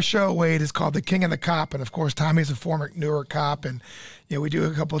name of our show, Wade, is called The Kingandthecop, and of course, Tommy's a former Newark cop, and we do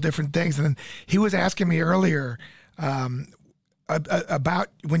a couple of different things. And then he was asking me earlier about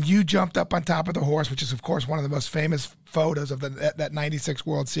when you jumped up on top of the horse, which is of course one of the most famous photos of that '96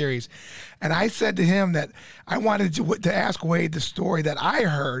 World Series. And I said to him that I wanted to ask Wade the story that I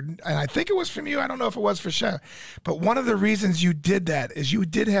heard, and I think it was from you. I don't know if it was for sure, but one of the reasons you did that is you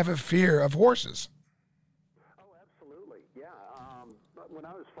did have a fear of horses. Oh, absolutely, yeah. When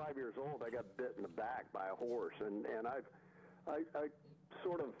I was 5 years old, I got bit in the back by a horse, and I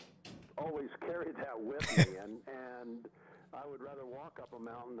sort of always carried that with me, and I would rather walk up a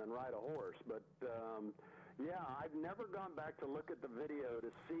mountain than ride a horse. But, yeah, I've never gone back to look at the video to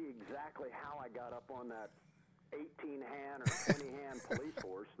see exactly how I got up on that 18-hand or 20-hand police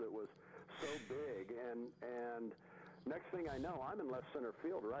horse that was so big. And next thing I know, I'm in left center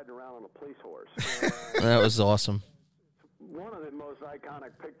field riding around on a police horse. That was awesome. One of the most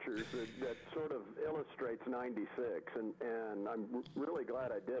iconic pictures that sort of illustrates '96, and I'm really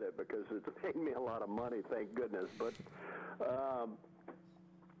glad I did it because it's made me a lot of money, thank goodness. But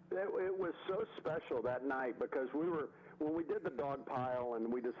it was so special that night because when we did the dog pile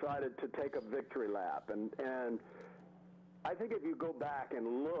and we decided to take a victory lap, and I think if you go back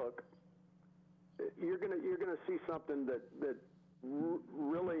and look, you're gonna see something that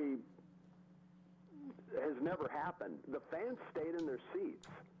really has never happened. The fans stayed in their seats.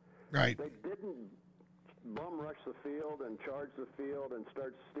 Right. They didn't bum rush the field and charge the field and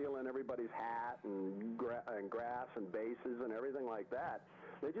start stealing everybody's hat and grass and bases and everything like that.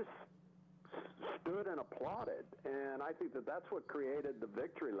 They just stood and applauded, and I think that's what created the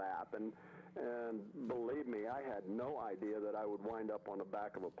victory lap. And believe me, I had no idea that I would wind up on the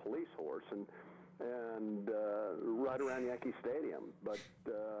back of a police horse and ride around Yankee Stadium. But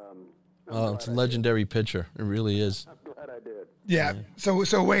oh, it's a legendary picture. It really is. I'm glad I did. Yeah.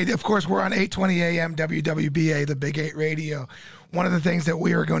 So Wade, of course, we're on 820 AM WWBA, the Big 8 Radio. One of the things that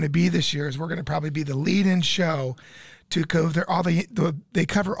we are going to be this year is we're going to probably be the lead-in show to cover they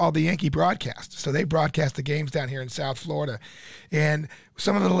cover all the Yankee broadcasts. So they broadcast the games down here in South Florida. And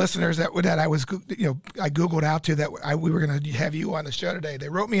some of the listeners that I was, I Googled out to that we were going to have you on the show today. They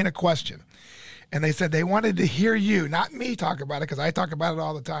wrote me in a question. And they said they wanted to hear you, not me talk about it, because I talk about it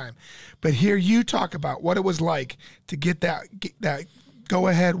all the time, but hear you talk about what it was like to get that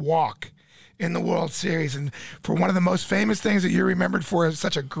go-ahead walk in the World Series. And for one of the most famous things that you're remembered for as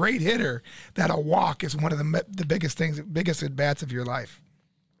such a great hitter, that a walk is one of the biggest at-bats of your life.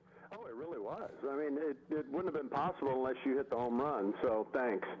 Oh, it really was. I mean, it wouldn't have been possible unless you hit the home run, so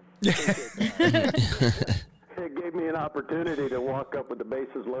thanks. It gave me an opportunity to walk up with the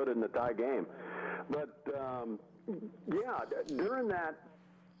bases loaded in the tie game. But, yeah, during that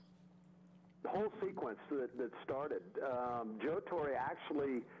whole sequence that started, Joe Torre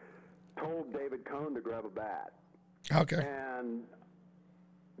actually told David Cohn to grab a bat. Okay. And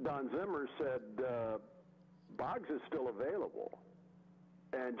Don Zimmer said, Boggs is still available.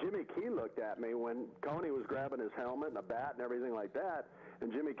 And Jimmy Key looked at me when Coney was grabbing his helmet and a bat and everything like that,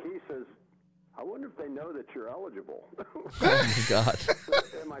 and Jimmy Key says, I wonder if they know that you're eligible. Oh, my God.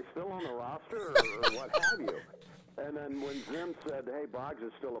 Am I still on the roster or what have you? And then when Zim said, hey, Boggs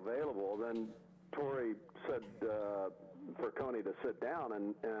is still available, then Torre said for Coney to sit down,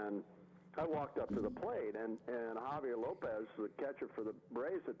 and I walked up to the plate, and Javier Lopez, the catcher for the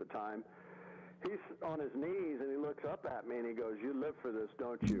Braves at the time, he's on his knees, and he looks up at me, and he goes, you live for this,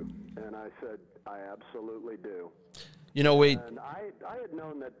 don't you? And I said, I absolutely do. Wade. And I had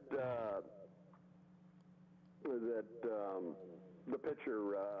known that the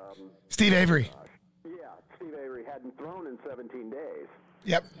pitcher Steve Avery. Steve Avery hadn't thrown in 17 days.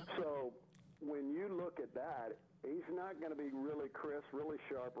 Yep. So when you look at that, he's not going to be really crisp, really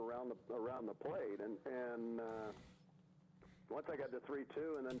sharp around the plate. And once I got to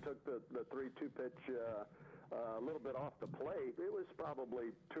 3-2 and then took the 3-2 pitch a little bit off the plate. It was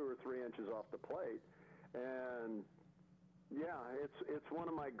probably 2 or 3 inches off the plate. And, yeah, it's one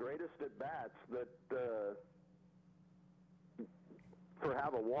of my greatest at-bats that for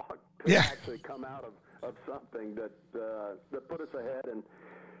have a walk could actually come out of something that put us ahead and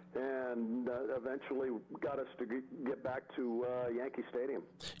eventually got us to get back to Yankee Stadium.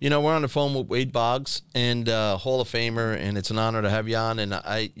 You know, we're on the phone with Wade Boggs, and Hall of Famer, and it's an honor to have you on. And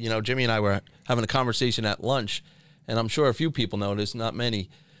Jimmy and I were having a conversation at lunch, and I'm sure a few people know this, not many.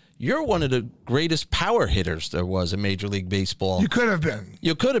 You're one of the greatest power hitters there was in Major League Baseball. You could have been.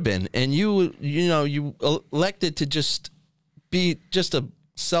 You could have been, and you elected to just be just a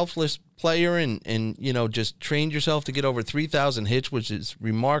selfless player and just trained yourself to get over 3,000 hits, which is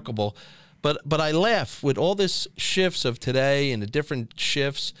remarkable. But I laugh with all this shifts of today and the different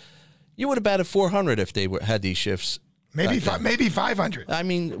shifts. You would have batted 400 if they had these shifts. Maybe 500. I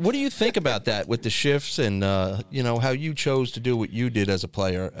mean, what do you think about that with the shifts and how you chose to do what you did as a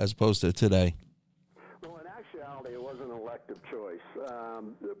player as opposed to today? Well, in actuality, it wasn't an elective choice.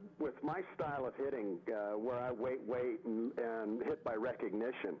 With my style of hitting, where I wait and hit by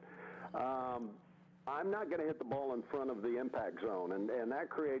recognition, I'm not going to hit the ball in front of the impact zone, and that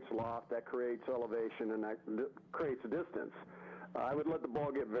creates loft, that creates elevation, and that creates distance. I would let the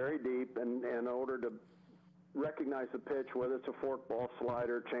ball get very deep in order to recognize the pitch, whether it's a forkball,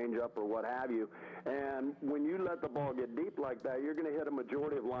 slider, changeup, or what have you. And when you let the ball get deep like that, you're going to hit a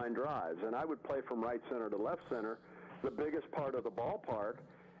majority of line drives. And I would play from right center to left center, the biggest part of the ballpark.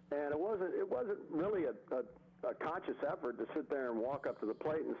 And it wasn't really a conscious effort to sit there and walk up to the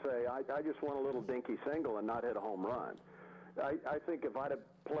plate and say, I just want a little dinky single and not hit a home run. I think if I'd have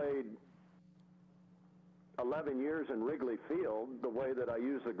played 11 years in Wrigley Field, the way that I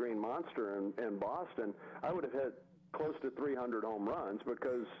used the Green Monster in Boston, I would have hit close to 300 home runs,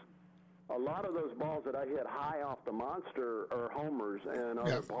 because a lot of those balls that I hit high off the Monster are homers in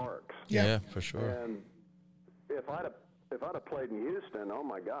other parks. Yeah, for sure. And if I'd have played in Houston, oh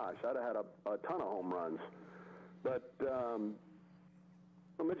my gosh, I'd have had a ton of home runs. But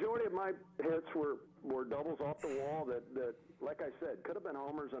the majority of my hits were doubles off the wall that, like I said, could have been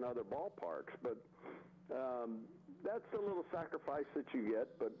homers in other ballparks, but that's a little sacrifice that you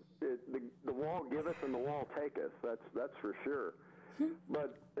get, but the wall giveth and the wall taketh. That's for sure.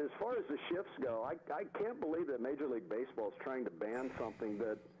 But as far as the shifts go, I can't believe that Major League Baseball is trying to ban something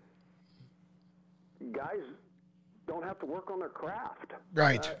that guys don't have to work on their craft.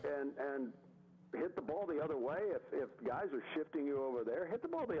 Right. And hit the ball the other way. If guys are shifting you over there, hit the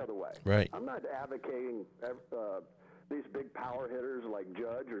ball the other way. Right. I'm not advocating these big power hitters like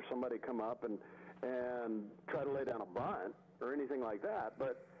Judge or somebody come up and try to lay down a bunt or anything like that,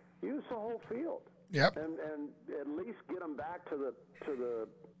 but use the whole field. Yep. And at least get them back to the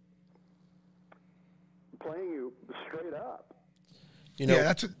playing you straight up.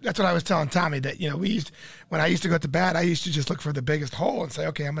 Yeah, that's what I was telling Tommy, that when I used to go to bat, I used to just look for the biggest hole and say,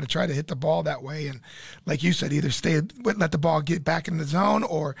 okay, I'm going to try to hit the ball that way, and like you said, either let the ball get back in the zone,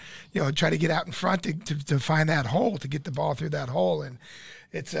 or try to get out in front to find that hole, to get the ball through that hole. And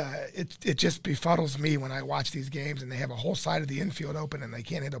it just befuddles me when I watch these games and they have a whole side of the infield open and they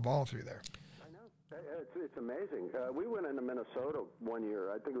can't hit a ball through there. I know. It's amazing. We went into Minnesota one year.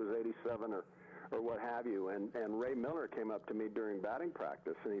 I think it was 87 or what have you, and Ray Miller came up to me during batting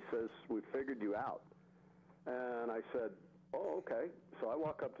practice, and he says, we figured you out. And I said, oh, okay. So I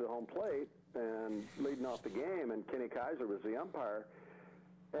walk up to the home plate, and leading off the game, and Kenny Kaiser was the umpire,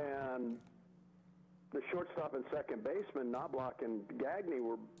 and the shortstop and second baseman, Knobloch and Gagne,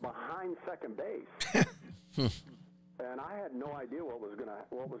 were behind second base. And I had no idea what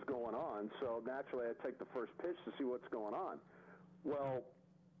was going on, so naturally I take the first pitch to see what's going on. Well,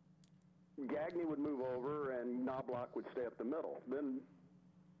 Gagne would move over and Knobloch would stay up the middle. Then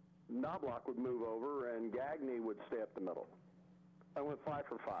Knobloch would move over and Gagne would stay up the middle. I went 5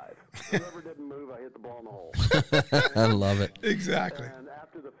 for 5. Whoever didn't move, I hit the ball in the hole. I love it. Exactly. And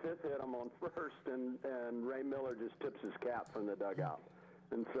after the 5th hit, I'm on first, and Ray Miller just tips his cap from the dugout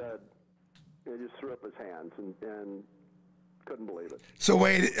and said, he just threw up his hands and couldn't believe it. So,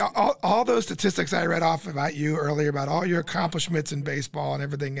 Wade, all those statistics I read off about you earlier, about all your accomplishments in baseball and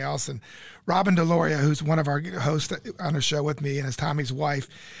everything else, and Robin DiLauri, who's one of our hosts on the show with me and is Tommy's wife,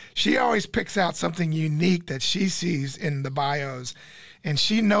 she always picks out something unique that she sees in the bios, and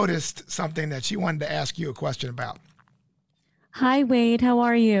she noticed something that she wanted to ask you a question about. Hi, Wade. How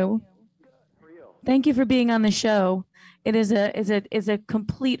are you? Good. How are you? Thank you for being on the show. It is a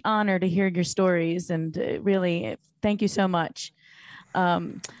complete honor to hear your stories, and really, thank you so much.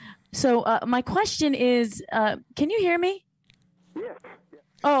 So my question is, can you hear me? Yes.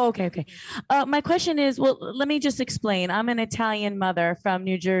 Oh, okay. My question is, well, let me just explain. I'm an Italian mother from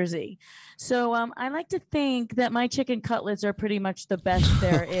New Jersey. So I like to think that my chicken cutlets are pretty much the best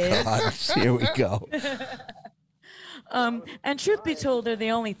there is. God, here we go. And truth be told, they're the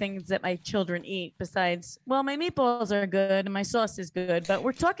only things that my children eat besides, well, my meatballs are good and my sauce is good, but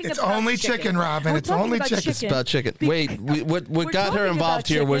we're talking It's about only chicken, Robin. It's only chicken. It's about chicken. Wait, what got her involved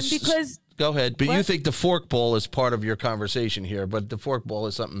here was... Because go ahead. But you think the fork bowl is part of your conversation here, but the fork bowl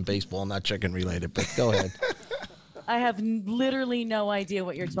is something baseball, not chicken related. But go ahead. I have literally no idea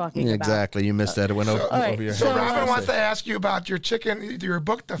what you're talking about. Exactly. You missed that. It went over your head. So Robin wants to ask you about your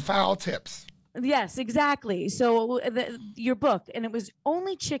book, The Foul Tips. Yes, exactly. So your book, and it was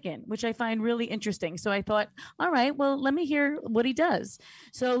only chicken, which I find really interesting. So I thought, all right, well, let me hear what he does.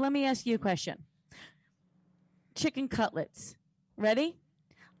 So let me ask you a question. Chicken cutlets. Ready?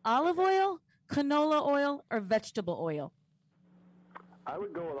 Olive oil, canola oil, or vegetable oil? I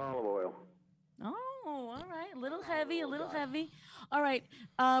would go with olive oil. Oh, all right. A little heavy, All right.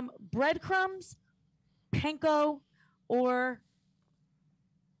 Breadcrumbs, panko, or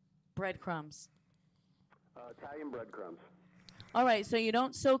breadcrumbs? Italian breadcrumbs. All right. So you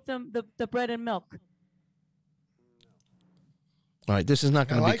don't soak the bread in milk. All right. This is not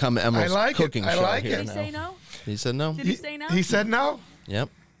going to become Emma's cooking show here. Did he say no? He said no. Did he say no? He said no. Yep.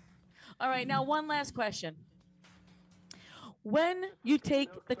 All right, now one last question. When you take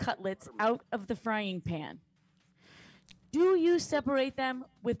the cutlets out of the frying pan, do you separate them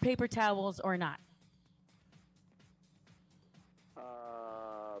with paper towels or not?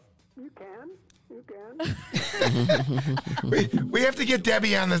 You can. we have to get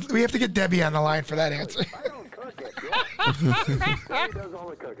Debbie on the. We have to get Debbie on the line for that answer. I don't cook it. Debbie does all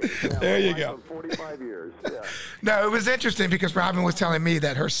the cooking. Yeah, there you go. 45 years. Yeah. No, it was interesting because Robin was telling me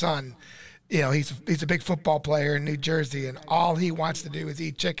that her son, he's a big football player in New Jersey, and all he wants to do is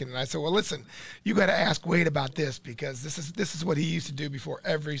eat chicken. And I said, well, listen, you got to ask Wade about this because this is what he used to do before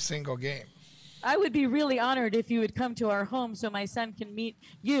every single game. I would be really honored if you would come to our home so my son can meet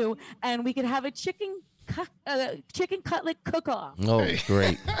you and we could have a chicken cutlet cook-off. Oh,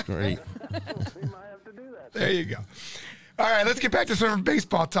 great. We might have to do that. There you go. All right, let's get back to some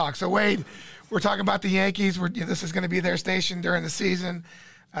baseball talk. So, Wade, we're talking about the Yankees. This is going to be their station during the season.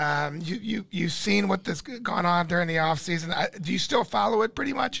 You've seen what's gone on during the offseason. Do you still follow it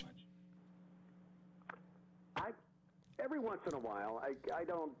pretty much? Every once in a while. I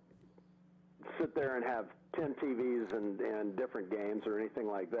don't sit there and have 10 TVs and different games or anything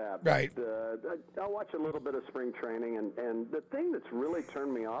like that. Right. But, I'll watch a little bit of spring training, and the thing that's really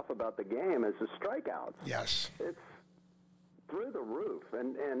turned me off about the game is the strikeouts. Yes. It's through the roof,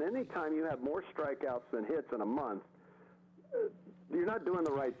 and anytime you have more strikeouts than hits in a month, you're not doing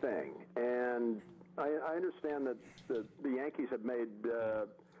the right thing. And I understand that the Yankees have made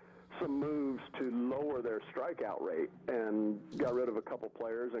some moves to lower their strikeout rate and got rid of a couple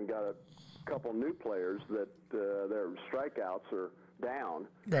players and got a couple new players that their strikeouts are down.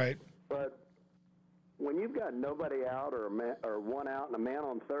 Right. But when you've got nobody out or one out and a man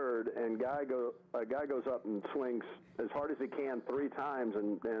on third, and a guy goes up and swings as hard as he can 3 times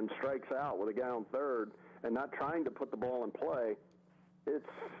and strikes out with a guy on third and not trying to put the ball in play,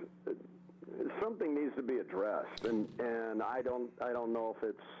 something needs to be addressed. And I don't know if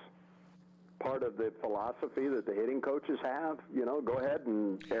it's part of the philosophy that the hitting coaches have. Go ahead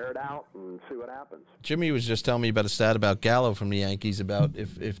and air it out and see what happens. Jimmy was just telling me about a stat about Gallo from the Yankees about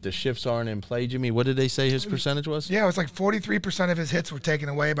if the shifts aren't in play. Jimmy, what did they say his percentage was? Yeah, it was like 43% of his hits were taken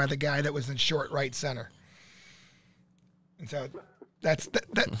away by the guy that was in short right center. And so that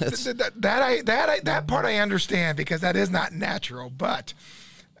part I understand because that is not natural, but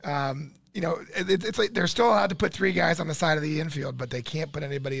it's like they're still allowed to put 3 guys on the side of the infield, but they can't put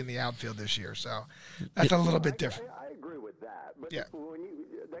anybody in the outfield this year. So that's a little bit different. I agree with that, but yeah.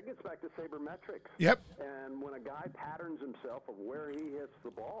 That gets back to sabermetrics. Yep. And when a guy patterns himself of where he hits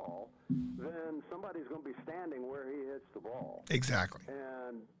the ball, then somebody's going to be standing where he hits the ball. Exactly.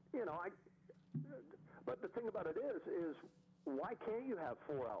 And but the thing about it is why can't you have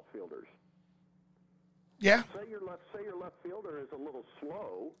 4 outfielders? Yeah. Say your left fielder is a little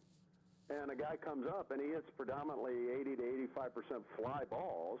slow, and a guy comes up and he hits predominantly 80 to 85% fly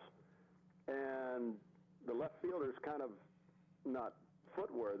balls, and the left fielder's kind of not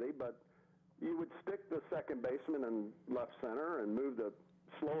footworthy, but you would stick the second baseman in left center and move the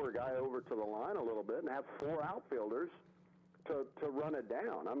slower guy over to the line a little bit and have 4 outfielders to run it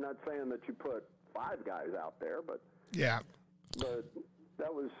down. I'm not saying that you put 5 guys out there, but yeah. But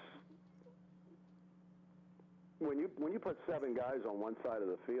that was when you put 7 guys on one side of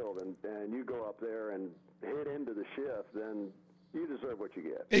the field and you go up there and hit into the shift, then you deserve what you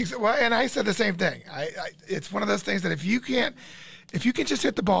get. Well, and I said the same thing. It's one of those things that if you can just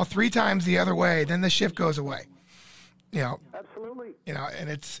hit the ball 3 times the other way, then the shift goes away. Absolutely. And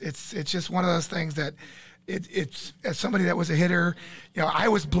it's just one of those things that it's as somebody that was a hitter, I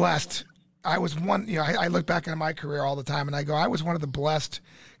was blessed. I was one. I look back on my career all the time, and I go, I was one of the blessed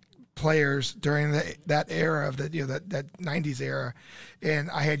players during that era of that 90s era. And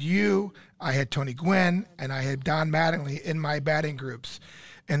I had you, I had Tony Gwynn, and I had Don Mattingly in my batting groups.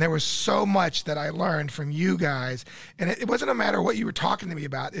 And there was so much that I learned from you guys. And it wasn't a matter of what you were talking to me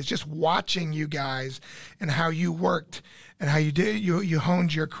about. It's just watching you guys and how you worked and how you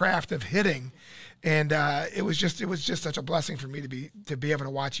honed your craft of hitting. And it was just such a blessing for me to be able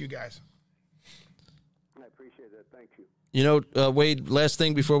to watch you guys. I appreciate that. Thank you. Wade, last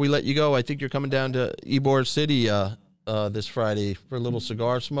thing before we let you go, I think you're coming down to Ybor City this Friday for a little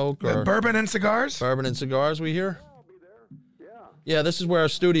cigar smoke. Bourbon and cigars? Bourbon and cigars, we hear? I'll be there. Yeah, this is where our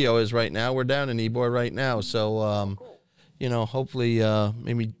studio is right now. We're down in Ybor right now. So, hopefully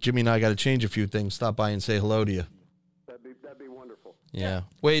maybe Jimmy and I got to change a few things. Stop by and say hello to you. That'd be wonderful. Yeah.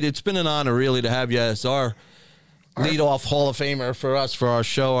 Wade, it's been an honor really to have you as our leadoff Hall of Famer for us, for our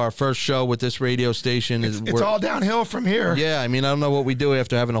show, our first show with this radio station. It's all downhill from here. Yeah, I mean, I don't know what we do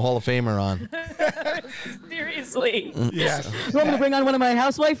after having a Hall of Famer on. Seriously. Yeah. You want me to bring on one of my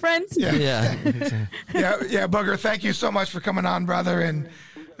housewife friends? Yeah. Yeah, Booger, thank you so much for coming on, brother, and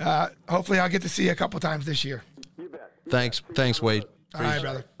hopefully I'll get to see you a couple times this year. You bet. Thanks, Wade. All right,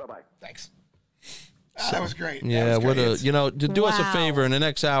 brother. Bye-bye. Thanks. That was great. Yeah, to do us a favor in the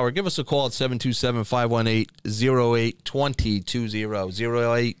next hour, give us a call at 727-518-0820,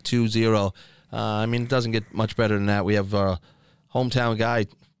 0820. I mean, it doesn't get much better than that. We have our hometown guy,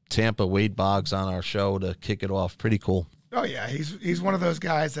 Tampa, Wade Boggs, on our show to kick it off. Pretty cool. Oh, yeah. He's one of those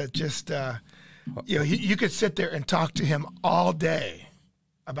guys that just, you could sit there and talk to him all day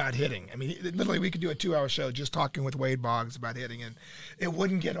about hitting. I mean, literally, we could do a 2-hour show just talking with Wade Boggs about hitting, and it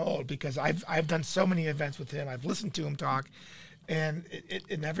wouldn't get old because I've done so many events with him. I've listened to him talk, and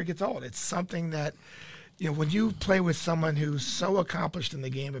it never gets old. It's something that, when you play with someone who's so accomplished in the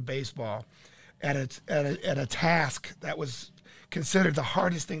game of baseball, at a task that was considered the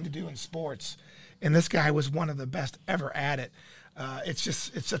hardest thing to do in sports, and this guy was one of the best ever at it. It's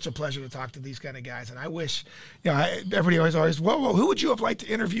such a pleasure to talk to these kind of guys, and I wish, everybody always, whoa, who would you have liked to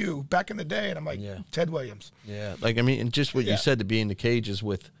interview back in the day? And I'm like, Ted Williams. Yeah, and just what you said, to be in the cages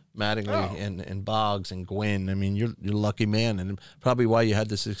with Mattingly and Boggs and Gwynn. I mean, you're a lucky man, and probably why you had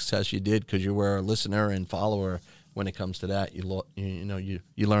the success you did, because you were a listener and follower. When it comes to that, you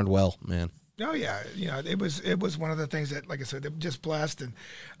learned well, man. Oh yeah, it was one of the things that, like I said, just blessed, and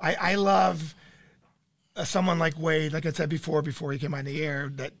I love. Someone like Wade, like I said before he came on the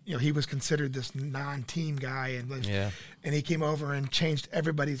air, that he was considered this non-team guy, and he came over and changed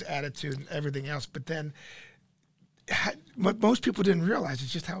everybody's attitude and everything else. But then, what most people didn't realize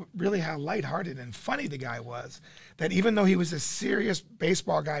is just how lighthearted and funny the guy was. That even though he was a serious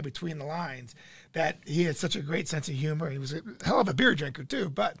baseball guy between the lines, that he had such a great sense of humor. He was a hell of a beer drinker too,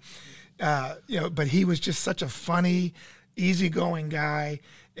 but but he was just such a funny, easygoing guy.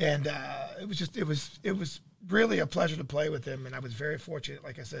 And it was really a pleasure to play with him, and I was very fortunate,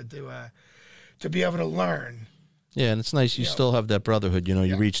 like I said, to be able to learn. Yeah, and it's nice you still have that brotherhood.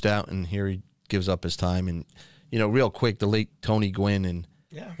 You reached out, and here he gives up his time, and real quick, the late Tony Gwynn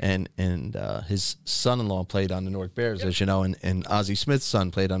and his son-in-law played on the Newark Bears, as you know, and Ozzie Smith's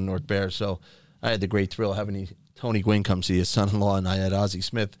son played on the Newark Bears. So I had the great thrill of having Tony Gwynn come see his son-in-law, and I had Ozzie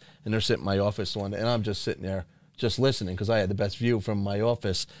Smith, and they're sitting in my office one day, and I'm just sitting there. Just listening, because I had the best view from my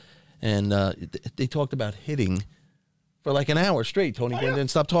office, and they talked about hitting for like an hour straight. Tony Gwynn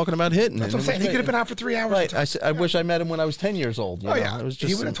didn't stop talking about hitting. That's what I'm saying. He could have been out for 3 hours. Right. I wish I met him when I was 10 years old. It was just,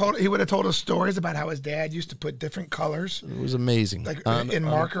 he would have told us stories about how his dad used to put different colors. It was amazing. Like in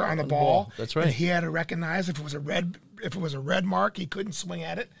marker on the ball. That's right. And he had to recognize if it was a red mark, he couldn't swing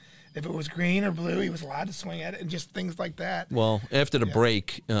at it. If it was green or blue, he was allowed to swing at it, and just things like that. Well, after the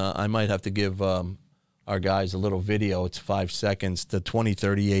break, I might have to give our guys a little video. It's 5 seconds. The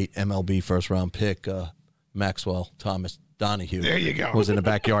 2038 MLB first-round pick, Maxwell Thomas Donahue. There you go. Was in the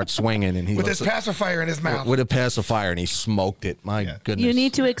backyard swinging, and he with his pacifier in his mouth. With a pacifier, and he smoked it. My goodness. You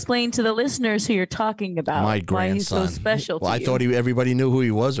need to explain to the listeners who you're talking about. My grandson. Why he's so special. Well, I thought everybody knew who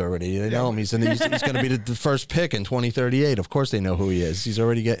he was already. They know him. He's going to be the first pick in 2038. Of course, they know who he is. He's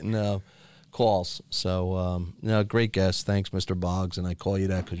already getting calls. So, great guest. Thanks, Mr. Boggs. And I call you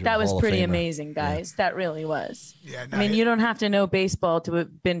that because you're that a was Hall of pretty Famer. amazing, guys. Yeah. That really was. Yeah, I mean, you don't have to know baseball to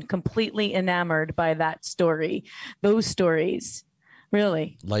have been completely enamored by that story. Those stories.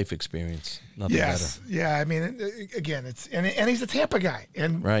 Really. Life experience. Nothing Yes. better. Yeah. I mean, again, and he's a Tampa guy,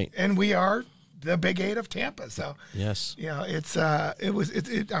 and Right. and we are the Big 8 of Tampa. So Yes.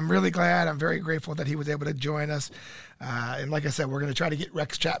 I'm really glad. I'm very grateful that he was able to join us. And like I said, we're going to try to get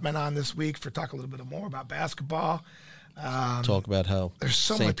Rex Chapman on this week for talk a little bit more about basketball. Talk about how there's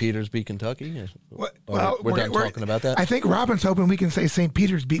so St. much- Peter's beat Kentucky. Well, we're done talking about that. I think Robin's hoping we can say St.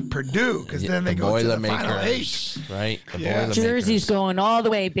 Peter's beat Purdue because then they go to the Final 8. Right. The Yeah. Jersey's going all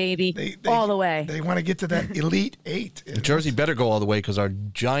the way, baby. All the way. They want to get to that Elite 8. Jersey better go all the way because our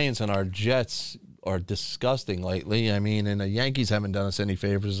Giants and our Jets are disgusting lately. I mean, and the Yankees haven't done us any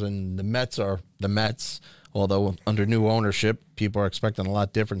favors, and the Mets are the Mets. Although under new ownership, people are expecting a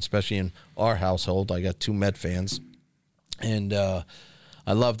lot different, especially in our household. I got 2 Met fans. And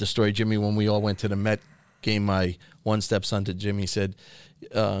I love the story, Jimmy, when we all went to the Met game. My one stepson to Jimmy said,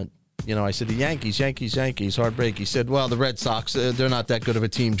 I said, the Yankees, heartbreak. He said, well, the Red Sox, they're not that good of a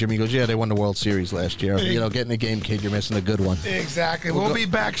team. Jimmy goes, yeah, they won the World Series last year. Get in the game, kid, you're missing a good one. Exactly. We'll be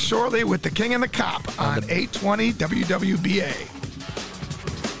back shortly with the King and the Cop on 820 WWBA.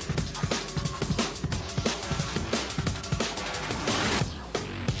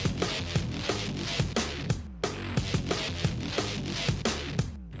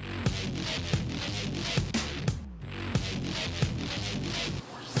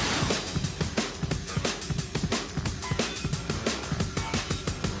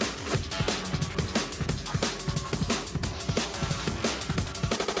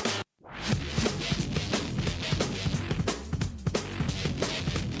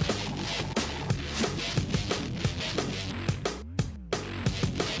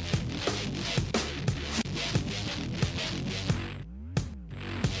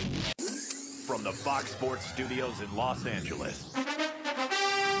 From the Fox Sports Studios in Los Angeles,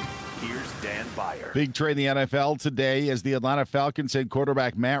 here's Dan Byer. Big trade in the NFL today as the Atlanta Falcons send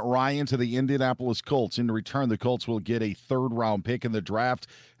quarterback Matt Ryan to the Indianapolis Colts. In return, the Colts will get a third-round pick in the draft.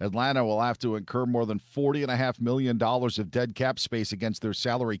 Atlanta will have to incur more than $40.5 million of dead cap space against their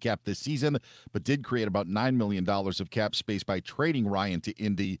salary cap this season, but did create about $9 million of cap space by trading Ryan to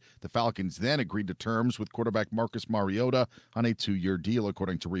Indy. The Falcons then agreed to terms with quarterback Marcus Mariota on a 2-year deal,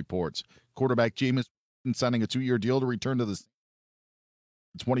 according to reports. Quarterback Jameis signing a 2-year deal to return to the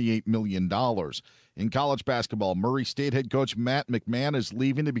 $28 million. In college basketball, Murray State head coach Matt McMahon is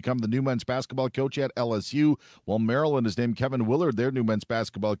leaving to become the new men's basketball coach at LSU, while Maryland has named Kevin Willard their new men's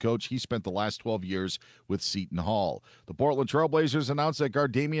basketball coach. He spent the last 12 years with Seton Hall. The Portland Trail Blazers announced that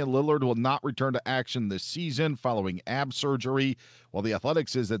guard Damian Lillard will not return to action this season following ab surgery, while the Athletic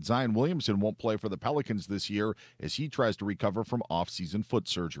says that Zion Williamson won't play for the Pelicans this year as he tries to recover from off-season foot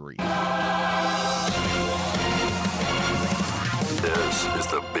surgery. This is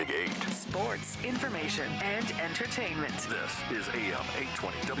the Big 8. Sports, information, and entertainment. This is AM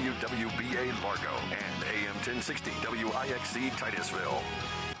 820 WWBA Largo and AM 1060 WIXC Titusville.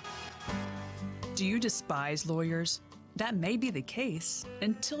 Do you despise lawyers? That may be the case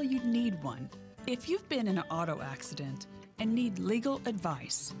until you need one. If you've been in an auto accident and need legal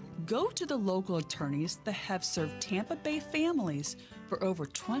advice, go to the local attorneys that have served Tampa Bay families for over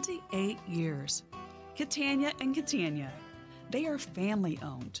 28 years. Catania and Catania. They are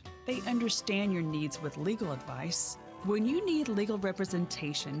family-owned. They understand your needs with legal advice. When you need legal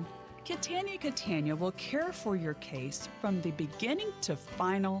representation, Catania will care for your case from the beginning to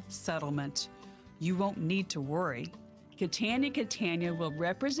final settlement. You won't need to worry. Catania will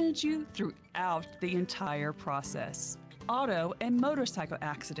represent you throughout the entire process. Auto and motorcycle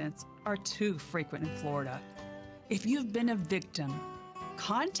accidents are too frequent in Florida. If you've been a victim,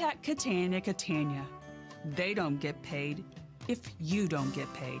 contact Catania. They don't get paid if you don't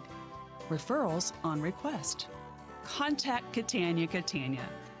get paid. Referrals on request. Contact Catania,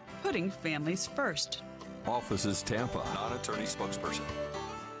 putting families first. Offices Tampa, non-attorney spokesperson.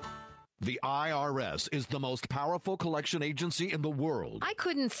 The IRS is the most powerful collection agency in the world. I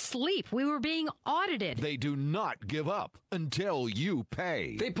couldn't sleep. We were being audited. They do not give up until you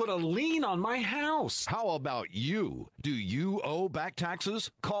pay. They put a lien on my house. How about you? Do you owe back taxes?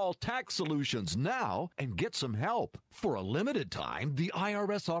 Call Tax Solutions now and get some help. For a limited time, the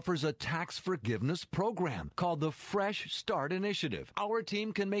IRS offers a tax forgiveness program called the Fresh Start Initiative. Our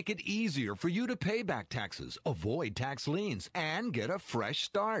team can make it easier for you to pay back taxes, avoid tax liens, and get a fresh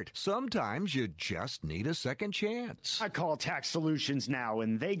start. Sometimes you just need a second chance. I call Tax Solutions Now,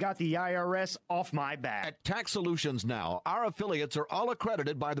 and they got the IRS off my back. At Tax Solutions Now, our affiliates are all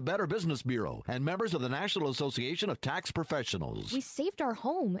accredited by the Better Business Bureau and members of the National Association of Tax Professionals. We saved our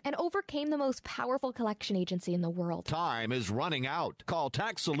home and overcame the most powerful collection agency in the world. now. Time is running out. Call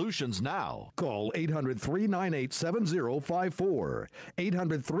Tax Solutions now. Call 800-398-7054.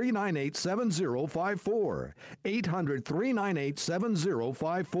 800-398-7054.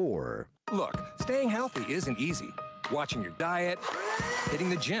 800-398-7054. Look, staying healthy isn't easy. Watching your diet, hitting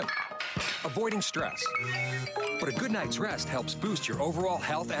the gym, avoiding stress. But a good night's rest helps boost your overall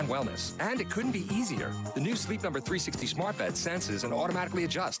health and wellness. And it couldn't be easier. The new Sleep Number 360 smart bed senses and automatically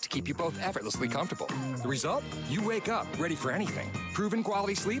adjusts to keep you both effortlessly comfortable. The result? You wake up ready for anything. Proven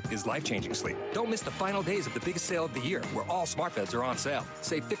quality sleep is life-changing sleep. Don't miss the final days of the biggest sale of the year, where all smart beds are on sale.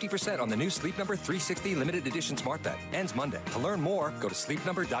 Save 50% on the new Sleep Number 360 limited edition smart bed. Ends Monday. To learn more, go to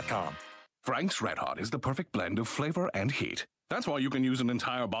sleepnumber.com. Frank's Red Hot is the perfect blend of flavor and heat. That's why you can use an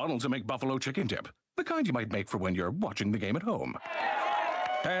entire bottle to make buffalo chicken dip. The kind you might make for when you're watching the game at home.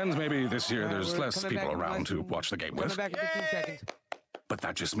 And maybe this year there's less people around to watch the game with. Back in 15 seconds. But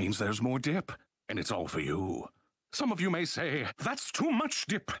that just means there's more dip, and it's all for you. Some of you may say, that's too much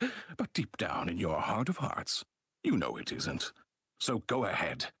dip. But deep down in your heart of hearts, you know it isn't. So go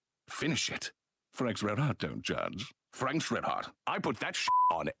ahead. Finish it. Frank's Red Hot don't judge. Frank's Red Hot. I put that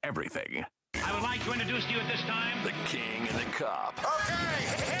on everything. I would like to introduce to you at this time The King and the Cop.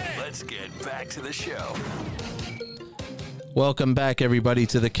 Okay, let's get back to the show. Welcome back, everybody,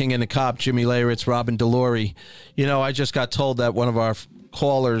 to the King and the Cop. Jimmy Leyritz, Robin DiLauri. You know, I just got told that one of our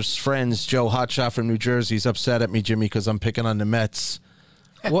callers' friends, Joe Hotshot from New Jersey, is upset at me, Jimmy, because I'm picking on the Mets.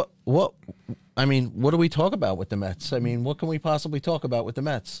 What do we talk about with the Mets? I mean, what can we possibly talk about with the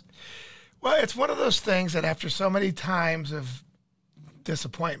Mets? Well, it's one of those things that after so many times of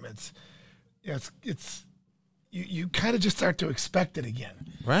disappointments, you kind of just start to expect it again.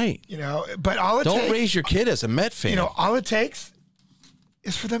 Right. You know, but all it Don't takes, raise your kid as a Met fan. You know, all it takes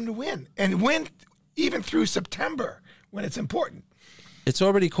is for them to win, and win even through September when it's important. It's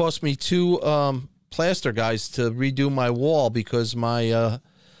already cost me 2 plaster guys to redo my wall because my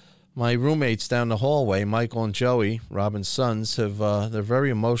roommates down the hallway, Michael and Joey, Robin's sons, have they're very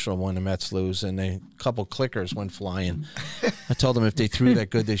emotional when the Mets lose, and a couple clickers went flying. I told them if they threw that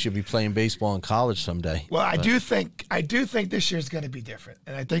good, they should be playing baseball in college someday. Well, I do think this year's going to be different,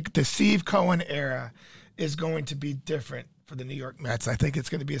 and I think the Steve Cohen era is going to be different for the New York Mets. I think it's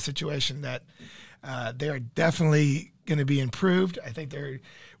going to be a situation that they're definitely going to be improved. I think they're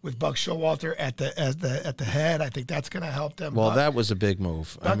with Buck Showalter at the head. I think that's going to help them. Well, that was a big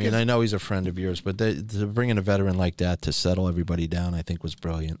move. I mean, I know he's a friend of yours, but to bring in a veteran like that to settle everybody down, I think was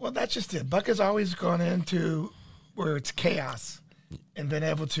brilliant. Well, that's just it. Buck has always gone into where it's chaos and been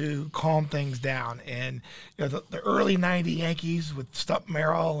able to calm things down. And you know, the early '90 Yankees with Stump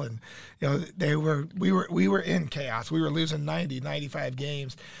Merrill, and you know, we were in chaos. We were losing 95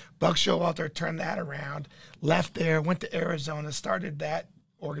 games. Buck Showalter turned that around, left there, went to Arizona, started that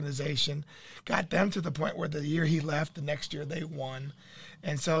organization, got them to the point where the year he left, the next year they won.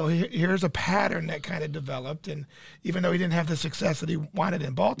 And so here's a pattern that kind of developed. And even though he didn't have the success that he wanted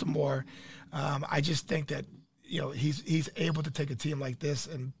in Baltimore, I just think that, you know, he's able to take a team like this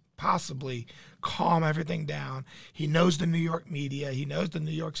and possibly calm everything down. He knows the New York media. He knows the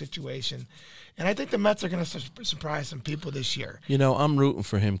New York situation. And I think the Mets are going to surprise some people this year. You know, I'm rooting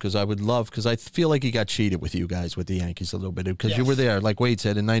for him because I feel like he got cheated with you guys, with the Yankees a little bit, because you were there. Like Wade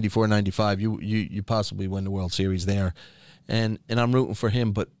said, in 94, 95, you possibly win the World Series there. And I'm rooting for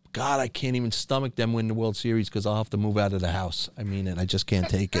him, but God, I can't even stomach them win the World Series because I'll have to move out of the house. I mean it. I just can't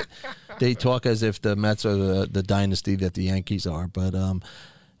take it. They talk as if the Mets are the dynasty that the Yankees are, but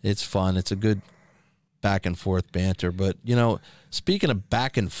it's fun. It's a good back and forth banter. But, you know, speaking of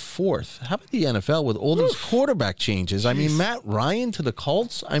back and forth, how about the NFL with all these quarterback changes? I mean, Matt Ryan to the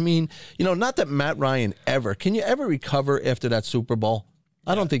Colts. I mean, you know, not that Matt Ryan can you ever recover after that Super Bowl?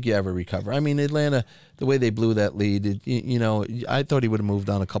 I don't think you ever recover. I mean, Atlanta, the way they blew that lead, you know, I thought he would have moved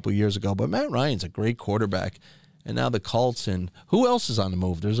on a couple of years ago. But Matt Ryan's a great quarterback. And now the Colts, and who else is on the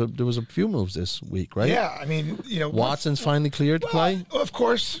move? There was a few moves this week, right? Yeah, I mean, you know, Watson's finally cleared to play. Of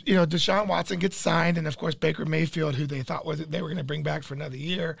course, you know, Deshaun Watson gets signed, and of course Baker Mayfield, who they thought they were going to bring back for another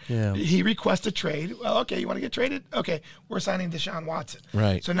year. Yeah. He requests a trade. Well, okay, you want to get traded? Okay, we're signing Deshaun Watson.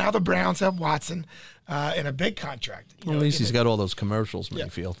 Right. So now the Browns have Watson in a big contract. Well, at least he's got all those commercials,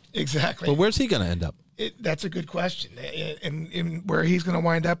 Mayfield. Exactly. But where's he going to end up? That's a good question, and where he's going to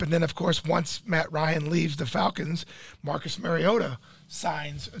wind up. And then, of course, once Matt Ryan leaves the Falcons, Marcus Mariota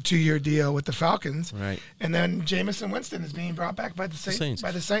signs a 2-year deal with the Falcons. Right. And then Jameson Winston is being brought back by the Saints.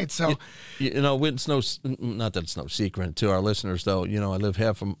 So, you know, it's not that it's no secret to our listeners, though. You know, I live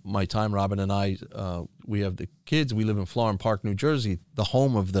half of my time, Robin and I, we have the kids. We live in Florham Park, New Jersey, the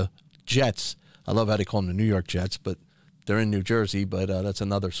home of the Jets. I love how they call them the New York Jets, but they're in New Jersey, but that's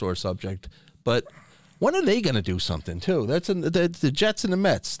another sore subject. But When are they going to do something too? That's the Jets and the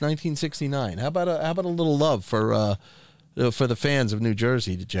Mets, 1969. How about a little love for the fans of New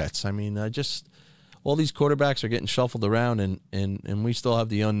Jersey, the Jets? I mean, all these quarterbacks are getting shuffled around, and we still have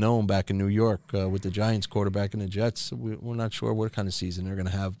the unknown back in New York with the Giants quarterback and the Jets. We're not sure what kind of season they're going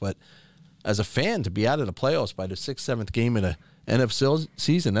to have, but as a fan, to be out of the playoffs by the 6th, 7th game of the NFL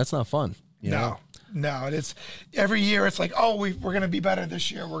season, that's not fun. You know? No, it's every year. It's like, oh, we're going to be better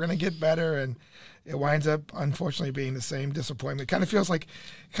this year. We're going to get better, and it winds up, unfortunately, being the same disappointment. Kind of feels like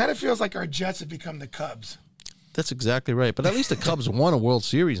our Jets have become the Cubs. That's exactly right. But at least the Cubs won a World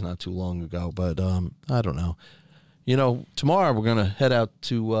Series not too long ago. But I don't know. You know, tomorrow we're going to head out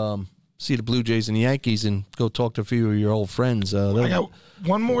to see the Blue Jays and the Yankees and go talk to a few of your old friends. I got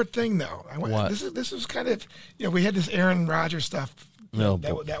one more thing, though. What? This is kind of, we had this Aaron Rodgers stuff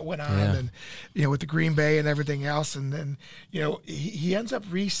that went on, and with the Green Bay and everything else, and then he ends up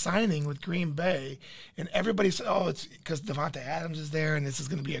re-signing with Green Bay, and everybody said, "Oh, it's because Davante Adams is there, and this is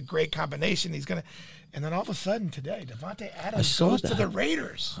going to be a great combination." And then all of a sudden today, Davante Adams goes to the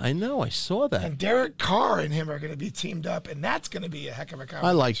Raiders. I know, I saw that. And Derek Carr and him are going to be teamed up, and that's going to be a heck of a combination.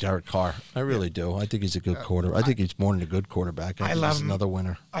 I like Derek Carr. I really do. I think he's a good quarterback. I think he's more than a good quarterback. I think he's another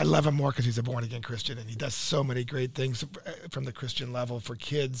winner. I love him more because he's a born-again Christian, and he does so many great things from the Christian level for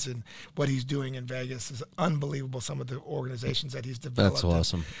kids, and what he's doing in Vegas is unbelievable, some of the organizations that he's developed. That's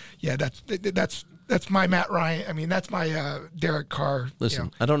awesome. Yeah, that's my Matt Ryan. I mean, that's my Derek Carr.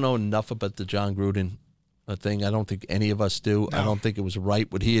 Listen, I don't know enough about the John Gruden thing. I don't think any of us do. No. I don't think it was right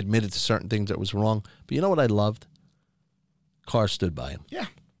what he admitted to certain things that was wrong. But you know what I loved? Carr stood by him. Yeah.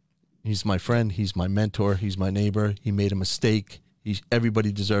 He's my friend. He's my mentor. He's my neighbor. He made a mistake.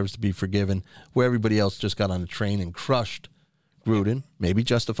 Everybody deserves to be forgiven. Where everybody else just got on a train and crushed Gruden, maybe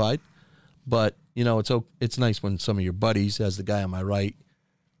justified. But, it's nice when some of your buddies, as the guy on my right,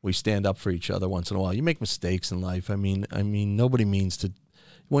 we stand up for each other once in a while. You make mistakes in life. I mean, nobody means to.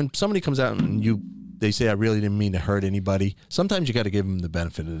 When somebody comes out and they say, I really didn't mean to hurt anybody, sometimes you got to give them the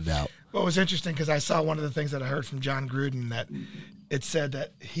benefit of the doubt. Well, it was interesting because I saw one of the things that I heard from John Gruden, that it said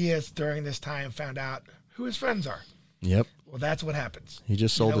that he has, during this time, found out who his friends are. Yep. Well, that's what happens. He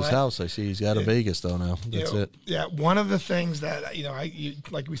just sold his house. I see he's out of Vegas, though, now. That's it. Yeah, one of the things that,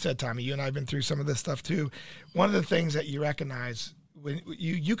 like we said, Tommy, you and I have been through some of this stuff, too. One of the things that you recognize, when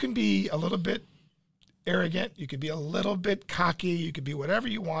you can be a little bit arrogant, you could be a little bit cocky, you could be whatever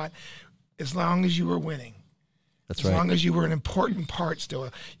you want, as long as you were winning. That's right. As long as you were an important part still,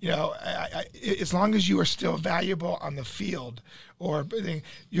 as long as you are still valuable on the field, or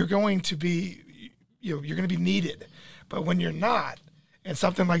you're going to be, you're going to be needed. But when you're not, and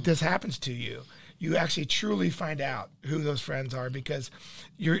something like this happens to you, you actually truly find out who those friends are, because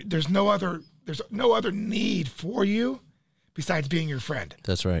there's no other need for you besides being your friend.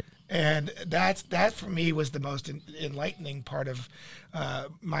 That's right. And that for me was the most enlightening part of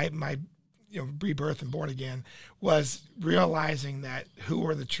my rebirth and born again, was realizing that who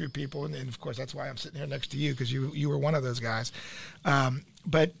were the true people. And of course, that's why I'm sitting here next to you, because you were one of those guys.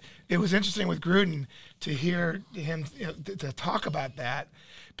 But it was interesting with Gruden to hear him to talk about that,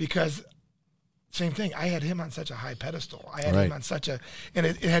 because same thing, I had him on such a high pedestal. I had him on such a, and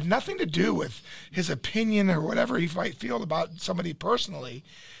it had nothing to do with his opinion or whatever he might feel about somebody personally.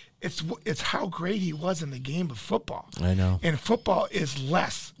 It's how great he was in the game of football. I know. And football is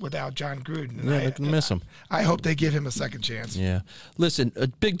less without John Gruden. And I can miss him. I hope they give him a second chance. Yeah. Listen,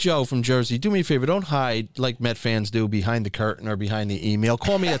 Big Joe from Jersey, do me a favor. Don't hide like Met fans do behind the curtain or behind the email.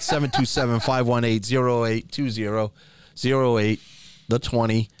 Call me at 727-518-0820,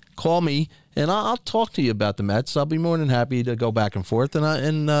 08-20. Call me, and I'll talk to you about the Mets. I'll be more than happy to go back and forth.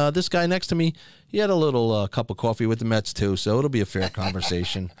 And this guy next to me, he had a little cup of coffee with the Mets too, so it'll be a fair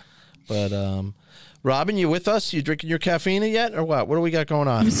conversation. But, Robin, you with us? You drinking your caffeine yet, or what? What do we got going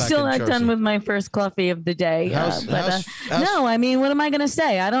on? I'm still not done with my first coffee of the day. No, I mean, what am I going to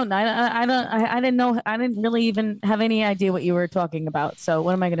say? I didn't know. I didn't really even have any idea what you were talking about. So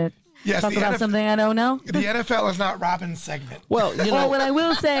what am I going to talk about? Something I don't know? The NFL is not Robin's segment. Well, what I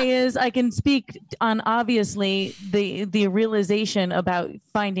will say is I can speak on, obviously, the realization about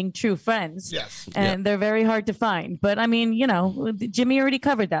finding true friends. Yes. And they're very hard to find. But I mean, Jimmy already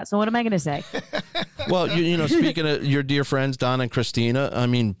covered that. So what am I going to say? Well, speaking of your dear friends, Donna and Christina, I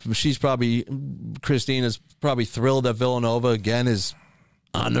mean, Christina's probably thrilled that Villanova again is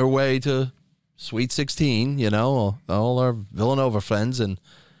on their way to Sweet 16, all our Villanova friends. And,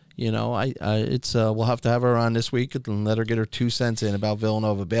 we'll have to have her on this week and let her get her 2 cents in about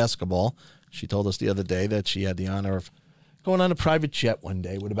Villanova basketball. She told us the other day that she had the honor of going on a private jet one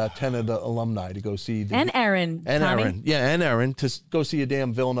day with about 10 of the alumni to go see the And Aaron. Tommy. and Aaron to go see a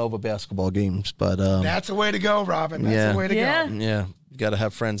damn Villanova basketball games. But that's the way to go, Robin. That's the way to go. Yeah, you got to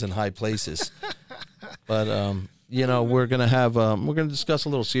have friends in high places. But we're gonna discuss a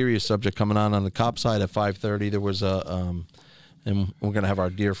little serious subject coming on the cop side at 5:30. There was and we're gonna have our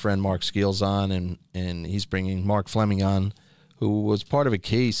dear friend Mark Skeels on, and he's bringing Mark Fleming on, who was part of a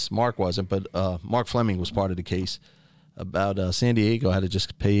case. Mark wasn't, but Mark Fleming was part of the case about San Diego had to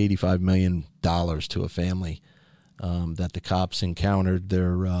just pay $85 million to a family that the cops encountered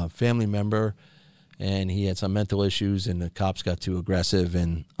their family member, and he had some mental issues, and the cops got too aggressive,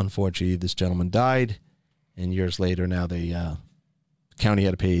 and unfortunately this gentleman died, and years later now the county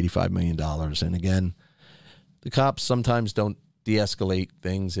had to pay $85 million. And again, the cops sometimes don't de-escalate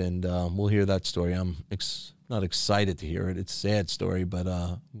things, and we'll hear that story. I'm not excited to hear it. It's a sad story, but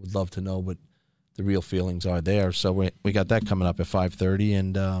would love to know what the real feelings are there. So we got that coming up at 5:30,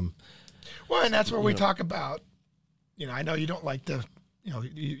 and well, and that's where we talk about. I know you don't like the,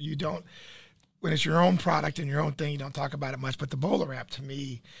 you don't, when it's your own product and your own thing, you don't talk about it much. But the bowler app to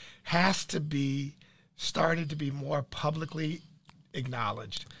me has to be started to be more publicly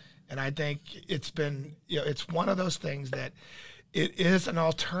acknowledged, and I think it's been, it's one of those things that it is an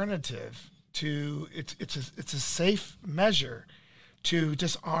alternative to it's a safe measure to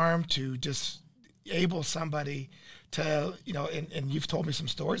disarm, to able somebody to, and you've told me some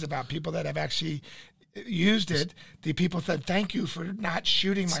stories about people that have actually used it. The people said, thank you for not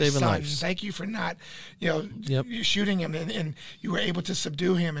shooting my Saving son. lives. Thank you for not, shooting him. And you were able to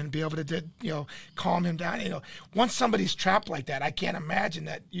subdue him and be able to, calm him down. Once somebody's trapped like that, I can't imagine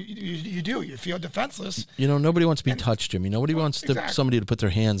that you feel defenseless. Nobody wants to be touched, Jimmy. Nobody wants somebody to put their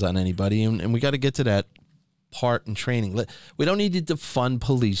hands on anybody. And we got to get to that part in training. We don't need to defund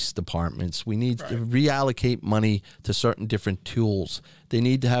police departments. We need to reallocate money to certain different tools. They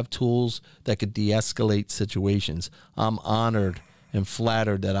need to have tools that could de-escalate situations. I'm honored and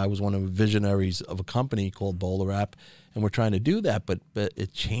flattered that I was one of the visionaries of a company called Bowler App, and we're trying to do that, but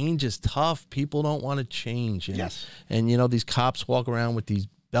change is tough. People don't want to change. And these cops walk around with these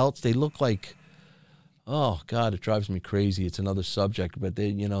belts. They look like, oh God, it drives me crazy. It's another subject, but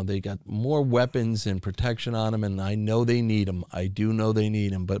they got more weapons and protection on them, and I know they need them. I do know they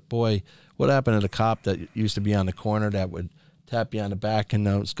need them. But boy, what happened to the cop that used to be on the corner that would tap you on the back and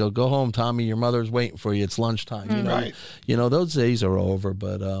go home, Tommy, your mother's waiting for you. It's lunchtime. Those days are over.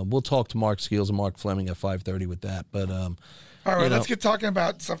 But we'll talk to Mark Skeels and Mark Fleming at 5:30 with that. But all right, let's get talking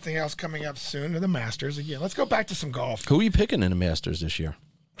about something else coming up soon, the Masters again. Let's go back to some golf. Who are you picking in the Masters this year?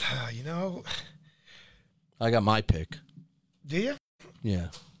 I got my pick. Do you? Yeah.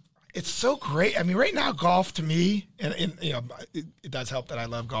 It's so great. I mean, right now, golf to me, and it does help that I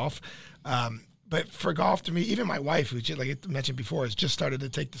love golf. But for golf to me, even my wife, who, like I mentioned before, has just started to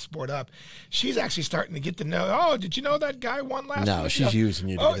take the sport up. She's actually starting to get to know, oh, did you know that guy won last week? No, she's using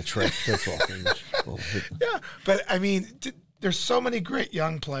you to get a trick. That's all. Yeah, but I mean, there's so many great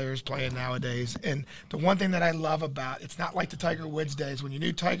young players playing nowadays. And the one thing that I love about it's not like the Tiger Woods days when you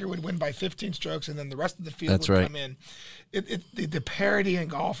knew Tiger would win by 15 strokes and then the rest of the field would come in. The parity in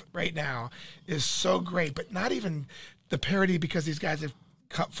golf right now is so great, but not even the parity because these guys have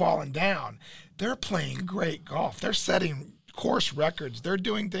fallen down. They're playing great golf. They're setting course records. They're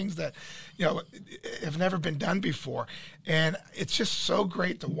doing things that, have never been done before. And it's just so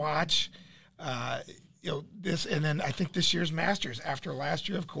great to watch. This, and then I think this year's Masters, after last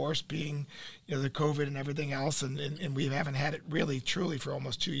year, of course, being, the COVID and everything else, and we haven't had it really, truly for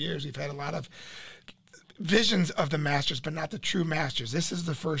almost 2 years. We've had a lot of visions of the Masters, but not the true Masters. This is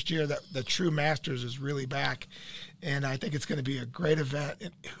the first year that the true Masters is really back, and I think it's going to be a great event.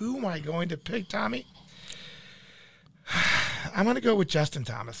 And who am I going to pick, Tommy? I'm going to go with Justin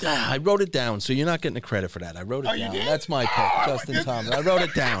Thomas. I wrote it down, so you're not getting the credit for that. I wrote it down. You did? That's my pick, Justin Thomas. I wrote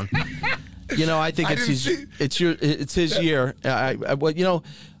it down. I think it's his year.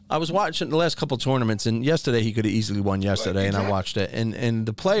 I was watching the last couple of tournaments, and yesterday he could have easily won yesterday, and I watched it. And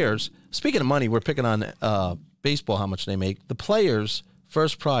the players, speaking of money, we're picking on baseball, how much they make. The players'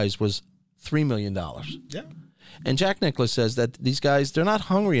 first prize was $3 million. Yeah. And Jack Nicklaus says that these guys, they're not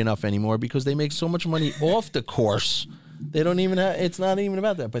hungry enough anymore because they make so much money off the course. They don't even have, it's not even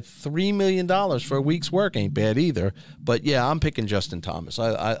about that. But $3 million for a week's work ain't bad either. But yeah, I'm picking Justin Thomas.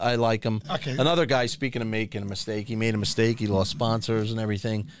 I like him. Okay. Another guy, speaking of making a mistake, he made a mistake. He lost sponsors and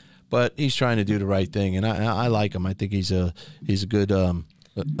everything. But he's trying to do the right thing. And I like him. I think he's a good, a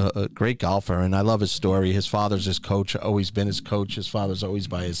great golfer. And I love his story. His father's his coach, always been his coach. His father's always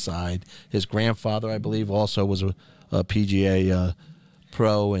by his side. His grandfather, I believe, also was a PGA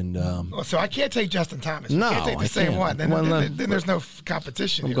pro. And so I can't take Justin Thomas. No, I can't take the same one. Then there's no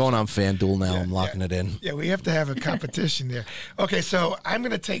competition. I'm going on FanDuel now. I'm locking it in. Yeah, we have to have a competition there. Okay, so I'm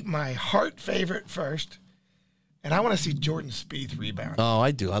going to take my heart favorite first, and I want to see Jordan Spieth rebound. Oh,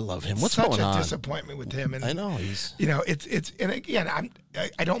 I do. I love him. What's going on? Such a disappointment with him. And I know he's. It's and again,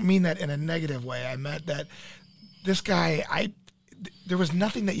 I don't mean that in a negative way. I meant that this guy, there was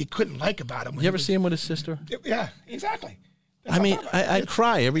nothing that you couldn't like about him. You ever see him with his sister? Yeah, exactly. I mean, I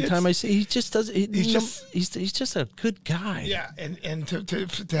cry every time I see. He just does. He's just a good guy. Yeah, and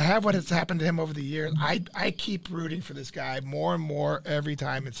to have what has happened to him over the years, I keep rooting for this guy more and more every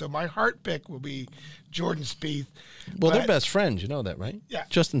time. And so my heart pick will be Jordan Spieth. Well, they're best friends. You know that, right? Yeah.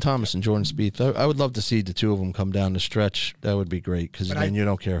 Justin Thomas and Jordan Spieth. I would love to see the two of them come down the stretch. That would be great because then you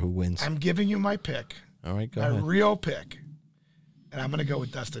don't care who wins. I'm giving you my pick. All right, go ahead. My real pick. And I'm going to go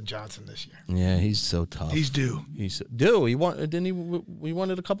with Dustin Johnson this year. Yeah, he's so tough. He's due. He's due. He won. Didn't he? We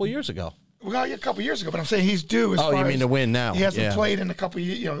won it a couple years ago. Well, yeah, a couple years ago, but I'm saying he's due. Oh, you mean to win now? He hasn't played in a couple of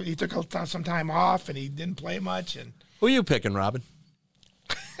years. He took some time off, and he didn't play much. And who are you picking, Robin?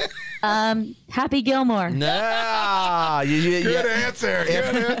 Happy Gilmore. Nah, good answer.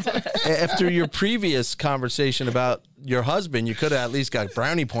 Good answer. After your previous conversation about your husband, you could have at least got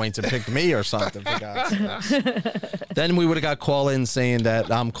brownie points and picked me or something. For God's sakes. Then we would have got call-in saying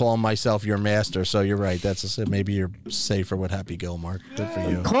that I'm calling myself your master. So you're right. Maybe you're safer with Happy Gilmore. Good for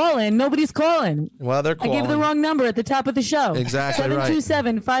you. Calling. Nobody's calling. Well, they're calling. I gave the wrong number at the top of the show. Exactly right.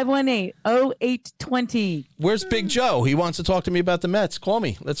 727-518-0820. Where's Big Joe? He wants to talk to me about the Mets. Call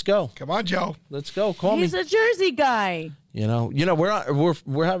me. Let's go. Come on, Joe. Let's go. Call me. He's a Jersey guy. We have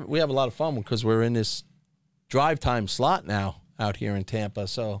a lot of fun because we're in this drive time slot now out here in Tampa.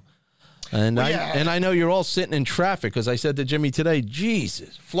 So, I know you're all sitting in traffic because I said to Jimmy today,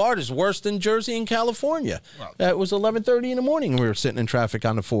 Jesus, Florida's worse than Jersey and California. Well, it was 11:30 in the morning. We were sitting in traffic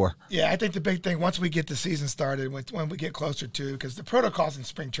on the 4. Yeah, I think the big thing once we get the season started, when we get closer to, because the protocols in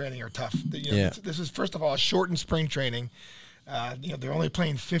spring training are tough. This is first of all a shortened spring training. They're only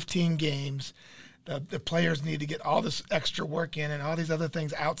playing 15 games. The players need to get all this extra work in and all these other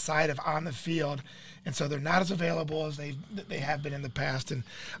things outside of on the field. And so they're not as available as they have been in the past. And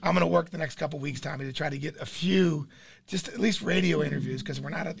I'm going to work the next couple of weeks, Tommy, to try to get a few, just at least radio interviews, because we're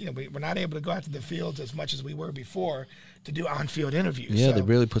not able to go out to the fields as much as we were before to do on-field interviews. Yeah, they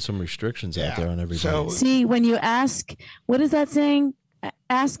really put some restrictions out there on everybody. So, see, when you ask, what is that saying?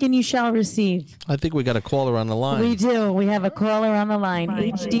 Ask and you shall receive. I think we got a caller on the line. We do. We have a caller on the line.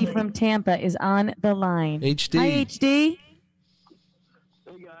 HD from Tampa is on the line. HD. Hi, HD.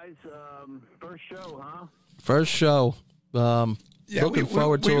 Hey, guys. First show, huh? First show. Looking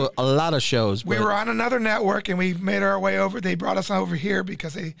forward to a lot of shows. We were on another network, and we made our way over. They brought us over here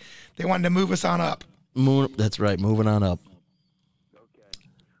because they wanted to move us on up. That's right. Moving on up. Okay.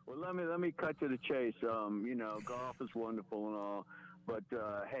 Well, let me cut to the chase. Golf is wonderful and all. But,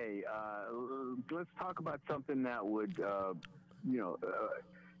 hey, let's talk about something that would,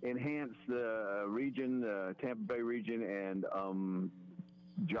 enhance the region, the Tampa Bay region, and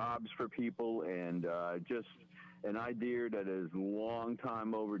jobs for people, and just an idea that is long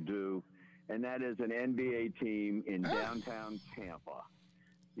time overdue, and that is an NBA team in downtown Tampa.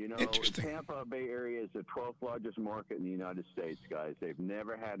 Tampa Bay Area is the 12th largest market in the United States, guys. They've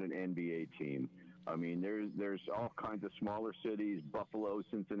never had an NBA team. I mean, there's all kinds of smaller cities: Buffalo,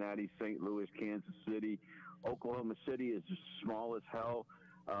 Cincinnati, St. Louis, Kansas City. Oklahoma City is small as hell,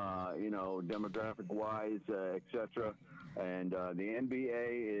 demographic-wise, etc. And the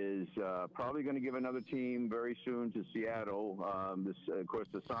NBA is probably going to give another team very soon to Seattle. Of course,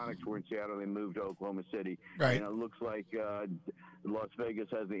 the Sonics were in Seattle. They moved to Oklahoma City. Right. And it looks like Las Vegas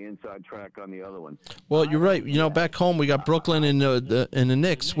has the inside track on the other one. Well, you're right. Back home we got Brooklyn and the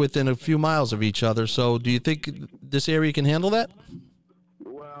Knicks within a few miles of each other. So do you think this area can handle that?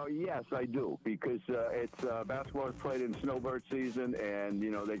 Well, yes, I do, because it's basketball is played in snowbird season, and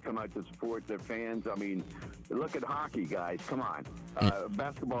they come out to support their fans. I mean, look at hockey, guys. Come on,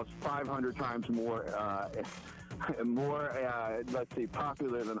 basketball is 500 times more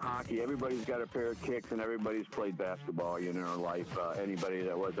popular than hockey. Everybody's got a pair of kicks, and everybody's played basketball in their life. Anybody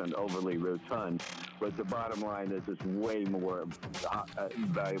that wasn't overly rotund, but the bottom line is it's way more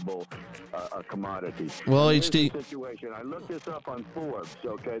valuable a commodity. Well, HD situation. I looked this up on Forbes.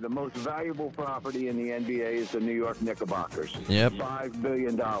 Okay, the most valuable property in the NBA is the New York Knickerbockers. Yep, $5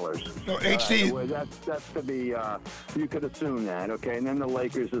 billion. So HD, that's to be. You could assume that. Okay, and then the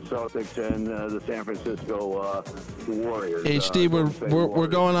Lakers, the Celtics, and the San Francisco Warriors. HD, we're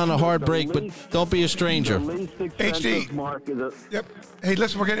going on a hard break, but don't be a stranger. HD. Yep. Hey,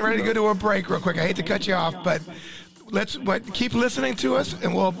 listen, we're getting ready to go to a break real quick. I hate to cut you off, but keep listening to us,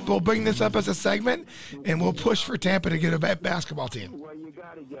 and we'll bring this up as a segment, and we'll push for Tampa to get a basketball team. Well, you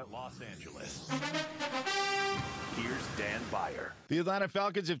got to get Los Angeles. Here's Dan Byer. The Atlanta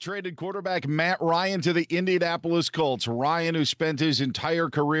Falcons have traded quarterback Matt Ryan to the Indianapolis Colts. Ryan, who spent his entire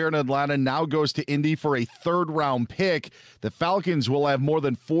career in Atlanta, now goes to Indy for a third-round pick. The Falcons will have more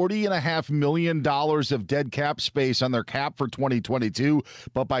than $40.5 million of dead cap space on their cap for 2022,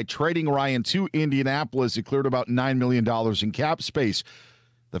 but by trading Ryan to Indianapolis, it cleared about $9 million in cap space.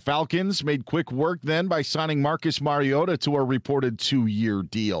 The Falcons made quick work then by signing Marcus Mariota to a reported 2-year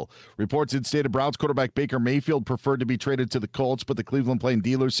deal. Reports had stated Browns quarterback Baker Mayfield preferred to be traded to the Colts, but the Cleveland Plain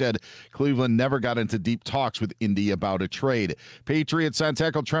Dealer said Cleveland never got into deep talks with Indy about a trade. Patriots signed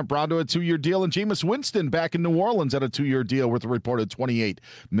tackle Trent Brown to a 2-year deal, and Jameis Winston back in New Orleans at a 2-year deal with a reported $28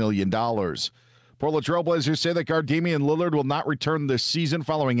 million. Portland Trailblazers say that guard Damian Lillard will not return this season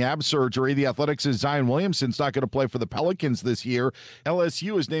following ab surgery. The Athletics' Zion Williamson's not going to play for the Pelicans this year.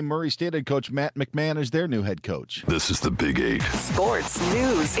 LSU has named Murray State head coach Matt McMahon as their new head coach. This is the Big 8. Sports,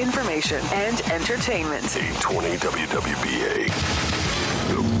 news, information, and entertainment. 820 WWBA.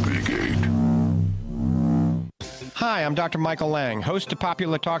 The Big 8. Hi, I'm Dr. Michael Lang, host of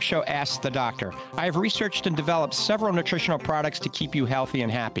popular talk show Ask the Doctor. I have researched and developed several nutritional products to keep you healthy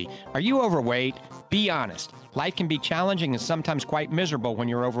and happy. Are you overweight? Be honest. Life can be challenging and sometimes quite miserable when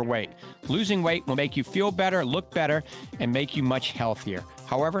you're overweight. Losing weight will make you feel better, look better, and make you much healthier.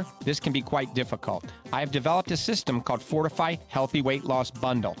 However, this can be quite difficult. I have developed a system called Fortify Healthy Weight Loss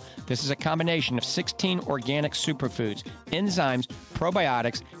Bundle. This is a combination of 16 organic superfoods, enzymes,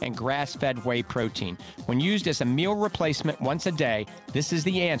 probiotics, and grass-fed whey protein. When used as a meal replacement once a day, this is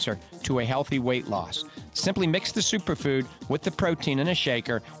the answer to a healthy weight loss. Simply mix the superfood with the protein in a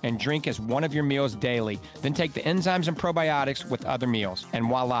shaker and drink as one of your meals daily. Then take the enzymes and probiotics with other meals. And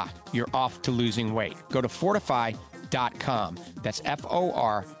voila, you're off to losing weight. Go to fortify.com. That's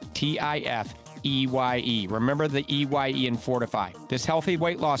FORTIFEYE. Remember the EYE in Fortify. This healthy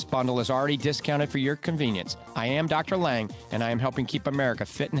weight loss bundle is already discounted for your convenience. I am Dr. Lang, and I am helping keep America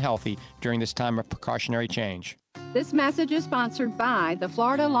fit and healthy during this time of precautionary change. This message is sponsored by the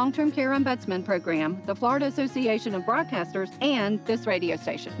Florida Long-Term Care Ombudsman Program, the Florida Association of Broadcasters, and this radio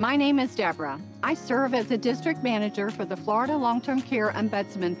station. My name is Deborah. I serve as a district manager for the Florida Long-Term Care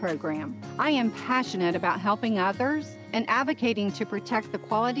Ombudsman Program. I am passionate about helping others and advocating to protect the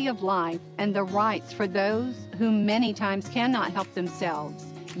quality of life and the rights for those who many times cannot help themselves.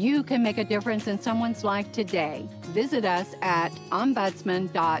 You can make a difference in someone's life today. Visit us at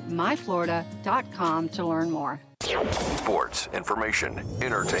ombudsman.myflorida.com to learn more. Sports, information,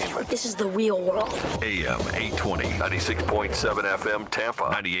 entertainment. This is the real world. AM 820, 96.7 FM Tampa,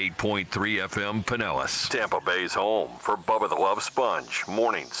 98.3 FM Pinellas. Tampa Bay's home for Bubba the Love Sponge.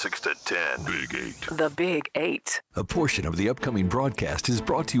 Morning 6 to 10. Big 8. The Big 8. A portion of the upcoming broadcast is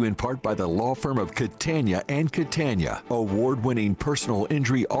brought to you in part by the law firm of Catania and Catania, award-winning personal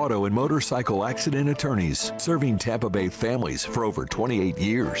injury, auto, and motorcycle accident attorneys, serving Tampa Bay families for over 28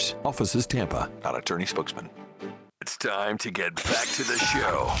 years. Offices Tampa, not attorney spokesman. It's time to get back to the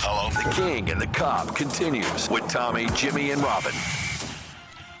show. Hello. The King and the Cop continues with Tommy, Jimmy, and Robin.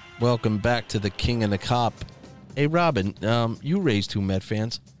 Welcome back to the King and the Cop. Hey, Robin, you raised 2 Met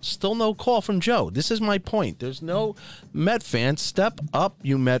fans. Still no call from Joe. This is my point. There's no Met fans. Step up,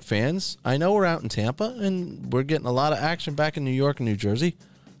 you Met fans. I know we're out in Tampa, and we're getting a lot of action back in New York and New Jersey.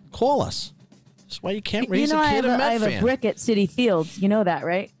 Call us. That's why you can't raise a kid a Met fan. I have a brick at City Fields. You know that,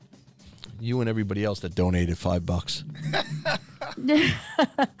 right? You and everybody else that donated $5.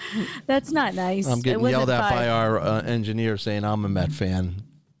 That's not nice. I'm getting yelled at by our engineer saying I'm a Met fan.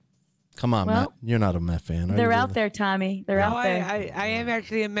 Come on, Matt. You're not a Met fan. They're out there, Tommy. They're out there. I am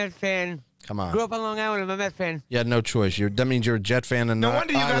actually a Met fan. Come on. Grew up on Long Island. I'm a Met fan. You had no choice. That means you're a Jet fan and no not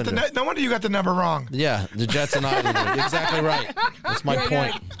wonder you Islander. no wonder you got the number wrong. Yeah, the Jets and Islanders. Exactly right. That's my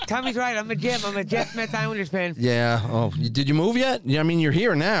point. Tommy's right. I'm a Jets, Mets, Islanders fan. Yeah. Oh, did you move yet? Yeah, I mean, you're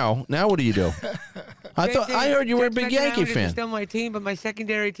here now. Now what do you do? I heard you were a big Yankee fan. Still my team, but my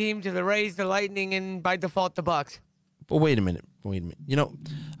secondary team to the Rays, the Lightning, and by default the Bucks. But wait a minute. You know,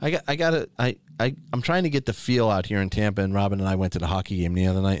 I'm trying to get the feel out here in Tampa, and Robin and I went to the hockey game the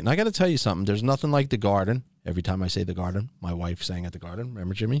other night, and I got to tell you something. There's nothing like the Garden. Every time I say the Garden, my wife sang at the Garden.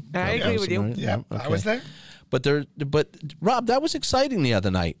 Remember, Jimmy? I agree with you. Yeah, okay. I was there. But Rob, that was exciting the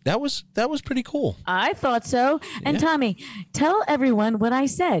other night. That was pretty cool. I thought so. And Tommy, tell everyone what I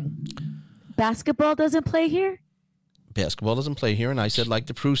said. Basketball doesn't play here? Basketball doesn't play here, and I said, like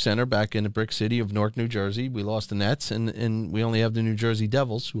the Prue Center back in the brick city of Newark, New Jersey, we lost the Nets, and we only have the New Jersey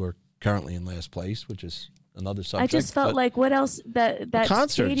Devils, who are currently in last place, which is another subject. I just felt like what else that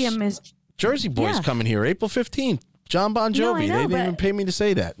concerts. Stadium is. Jersey Boys coming here April 15th. John Bon Jovi. No, I know, they didn't but- even pay me to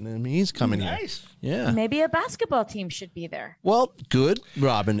say that. I mean, he's coming Nice. here. Yeah. Maybe a basketball team should be there. Well, good,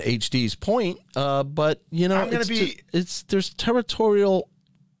 Robin. HD's point. But you know, I'm gonna there's territorial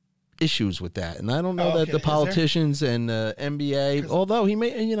issues with that, and I don't know that okay. the Is there? politicians and NBA. Although he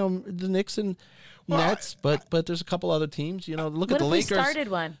may, the Knicks and Nets, but there's a couple other teams. You know, look What at the if we Lakers. started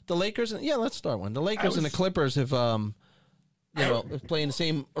one? The Lakers, and let's start one. The Lakers and the Clippers have, play in the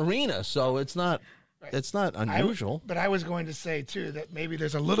same arena, so it's not unusual. But I was going to say too that maybe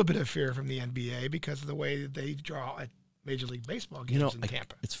there's a little bit of fear from the NBA because of the way that they draw at Major League Baseball games in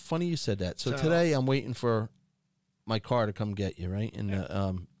Tampa. It's funny you said that. So today I'm waiting for my car to come get you, right? And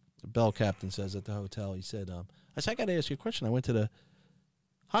the bell captain says at the hotel, he said, I said, I got to ask you a question. I went to the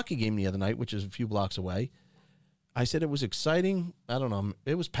hockey game the other night, which is a few blocks away. I said it was exciting. I don't know.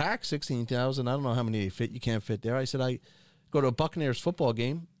 It was packed, 16,000. I don't know how many they fit. You can't fit there. I said, I go to a Buccaneers football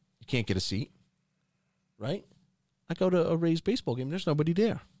game. You can't get a seat, right? I go to a Rays baseball game. There's nobody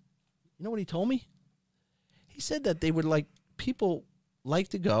there. You know what he told me? He said that they would people like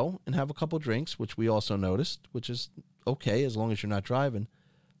to go and have a couple drinks, which we also noticed, which is okay as long as you're not driving.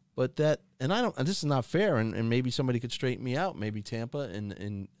 But and this is not fair, and maybe somebody could straighten me out, maybe Tampa,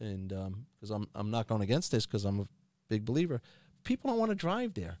 and because I'm not going against this because I'm a big believer. People don't want to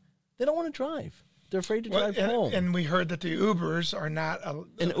drive there. They don't want to drive. They're afraid to drive home. And we heard that the Ubers are not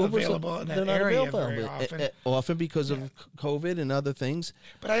available in that area very often. Often because of COVID and other things.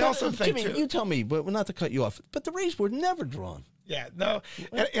 But I also think, Jimmy, you tell me, but not to cut you off, but the Rays were never drawn. Yeah, no,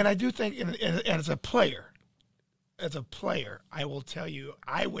 and I do think, and as a player, I will tell you,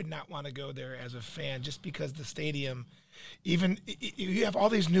 I would not want to go there as a fan just because the stadium, even you have all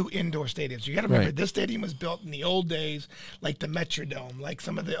these new indoor stadiums. You got to remember, this stadium was built in the old days, like the Metrodome, like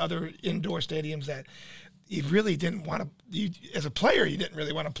some of the other indoor stadiums that you really didn't want to. As a player, you didn't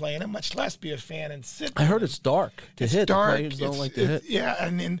really want to play in it, much less be a fan and sit. I heard it's dark to hit. Dark. The players don't like to hit. Yeah,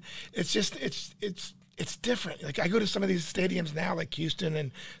 and then it's just it's different. Like I go to some of these stadiums now, like Houston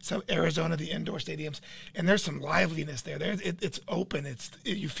and some Arizona, the indoor stadiums, and there's some liveliness there. It's open.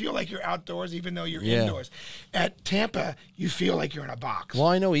 You feel like you're outdoors, even though you're indoors. At Tampa, you feel like you're in a box. Well,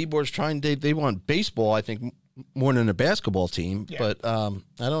 I know Ebor's trying. They want baseball, I think, more than a basketball team. Yeah. But I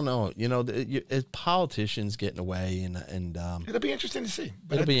don't know. You know, politicians getting away, and it'll be interesting to see.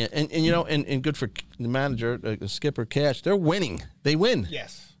 But it'll be and good for the manager, Skipper Cash. They're winning. They win.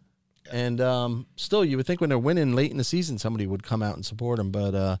 Yes. And still, you would think when they're winning late in the season, somebody would come out and support them.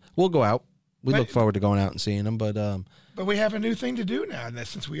 But we'll go out. We look forward to going out and seeing them. But we have a new thing to do now. And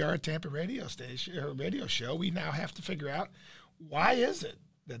since we are a Tampa radio station or radio show, we now have to figure out why is it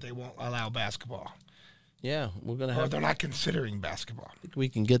that they won't allow basketball. Yeah, we're gonna have. Or they're not considering basketball. I think we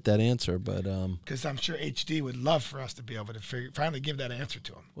can get that answer, but because I'm sure HD would love for us to be able to finally give that answer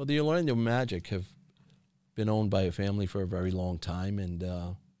to them. Well, the Orlando Magic have been owned by a family for a very long time,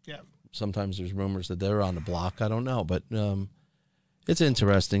 and sometimes there's rumors that they're on the block. I don't know, but it's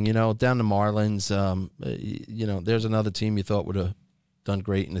interesting. You know, down the Marlins, there's another team you thought would have done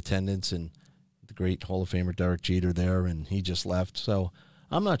great in attendance, and the great Hall of Famer Derek Jeter there, and he just left. So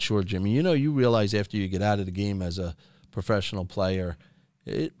I'm not sure, Jimmy. You know, you realize after you get out of the game as a professional player,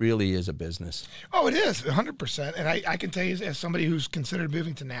 it really is a business. Oh, it is, 100%. And I can tell you as somebody who's considered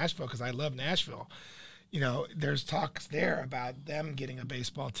moving to Nashville, because I love Nashville, you know, there's talks there about them getting a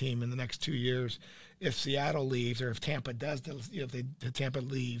baseball team in the next 2 years. If Seattle leaves, or if Tampa does, if Tampa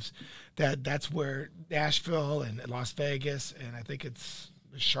leaves, that's where Nashville and Las Vegas, and I think it's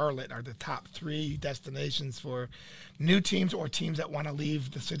Charlotte are the top 3 destinations for new teams or teams that want to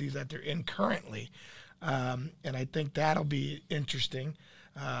leave the cities that they're in currently. And I think that'll be interesting.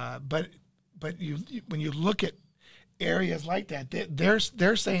 But when you look at areas like that,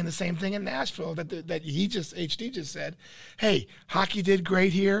 they're saying the same thing in Nashville that HD just said. Hey, hockey did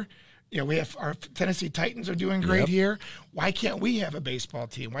great here. You know, we have our Tennessee Titans are doing great here. Why can't we have a baseball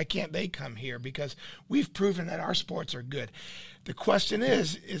team? Why can't they come here? Because we've proven that our sports are good. The question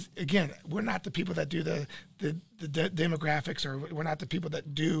is again, we're not the people that do the demographics, or we're not the people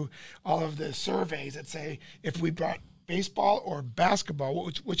that do all of the surveys that say if we brought baseball or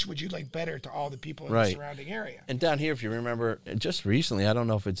basketball, which would you like better to all the people in the surrounding area? And down here, if you remember, just recently, I don't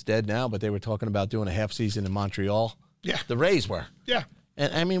know if it's dead now, but they were talking about doing a half season in Montreal. Yeah. The Rays were. Yeah.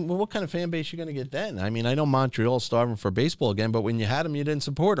 And I mean, well, what kind of fan base are you going to get then? I mean, I know Montreal's starving for baseball again, but when you had them, you didn't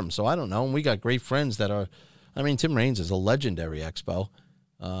support them. So I don't know. And we got great friends that are, I mean, Tim Raines is a legendary Expo.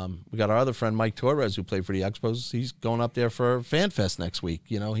 We got our other friend, Mike Torres, who played for the Expos. He's going up there for Fan Fest next week.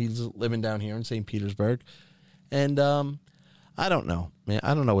 You know, he's living down here in St. Petersburg. And I don't know, man.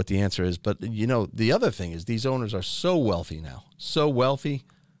 I don't know what the answer is. But, you know, the other thing is these owners are so wealthy now. So wealthy,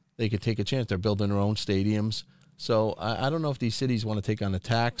 they could take a chance. They're building their own stadiums. So I don't know if these cities want to take on the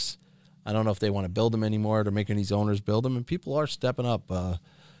tax. I don't know if they want to build them anymore. They're making these owners build them, and people are stepping up.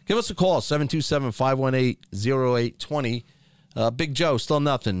 Give us a call, 727-518-0820. Big Joe, still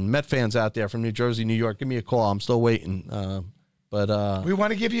nothing. Met fans out there from New Jersey, New York, give me a call. I'm still waiting. But we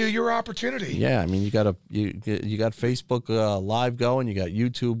want to give you your opportunity. Yeah, I mean, you got Facebook Live going, you got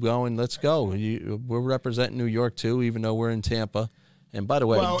YouTube going. Let's go. We're representing New York too, even though we're in Tampa. And by the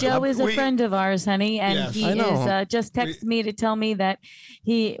way, Joe is a friend of ours, honey, and he is just texted me to tell me that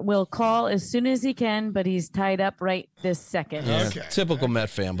he will call as soon as he can, but he's tied up right this second. Yeah, typical Met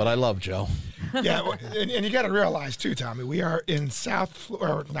fan, but I love Joe. Yeah, and you got to realize too, Tommy, we are in not South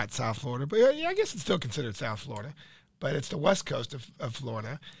Florida, but I guess it's still considered South Florida, but it's the west coast of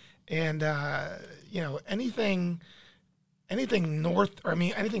Florida, and anything north, or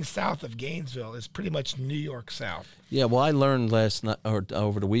anything south of Gainesville is pretty much New York South. Yeah, well, I learned last night or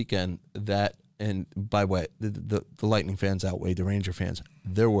over the weekend that, and by the way, the Lightning fans outweighed the Ranger fans.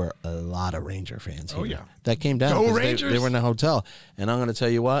 There were a lot of Ranger fans here. Oh, yeah. That came down. Go 'cause Rangers! They were in the hotel. And I'm going to tell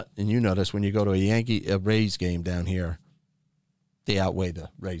you what, and you know this when you go to a Rays game down here, they outweigh the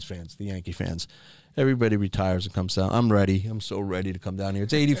Rays fans, the Yankee fans. Everybody retires and comes down. I'm ready. I'm so ready to come down here.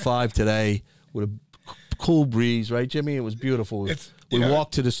 It's 85 today with a cool breeze, right, Jimmy? It was beautiful. We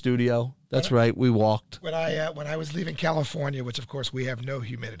walked to the studio. That's right. We walked. When I was leaving California, which of course we have no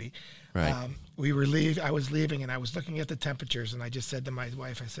humidity, right? I was leaving and I was looking at the temperatures, and I just said to my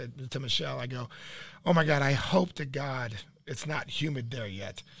wife, I said to Michelle, I go, "Oh my God, I hope to God it's not humid there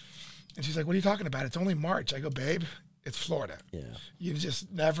yet." And she's like, "What are you talking about? It's only March." I go, "Babe, it's Florida. Yeah, you just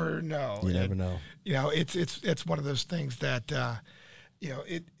never know. You never know. It's one of those things that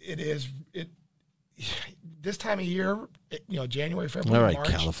it is. This time of year, January, February, All right, March.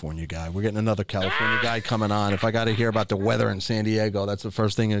 California guy. We're getting another California guy coming on. If I got to hear about the weather in San Diego, that's the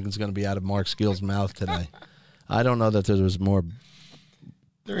first thing that's going to be out of Mark Skill's mouth today. I don't know that there was more.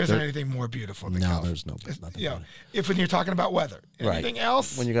 There isn't anything more beautiful than California. There's nothing. If when you're talking about weather, anything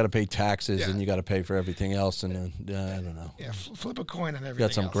else, when you got to pay taxes and you got to pay for everything else, and then I don't know. Yeah, flip a coin on everything. You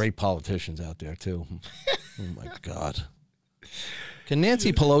got some great politicians out there too. Oh my God. Can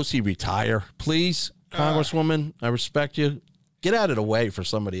Nancy Pelosi retire, please? Congresswoman, I respect you. Get out of the way for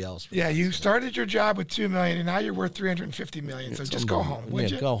somebody else. Yeah, you started your job with $2 million, and now you're worth $350 million. So just go home,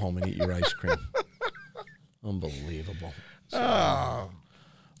 would you? Go home and eat your ice cream. Unbelievable.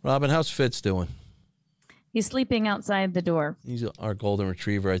 Robin, how's Fitz doing? He's sleeping outside the door. He's our golden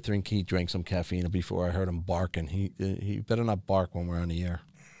retriever. I think he drank some caffeine before I heard him barking. He better not bark when we're on the air.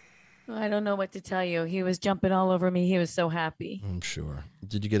 I don't know what to tell you. He was jumping all over me. He was so happy. I'm sure.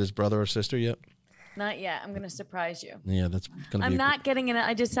 Did you get his brother or sister yet? Not yet. I'm going to surprise you. Yeah, that's going to be. I'm not getting it.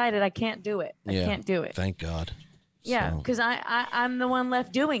 I decided I can't do it. I can't do it. Thank God. Yeah, because I'm the one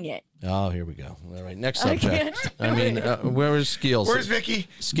left doing it. Oh, here we go. All right, next subject. Where is Skills? Where's Vicky?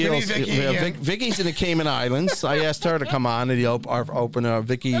 Skills. Vicky's in the Cayman Islands. I asked her to come on and open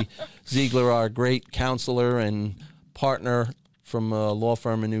Vicky Ziegler, our great counselor and partner from a law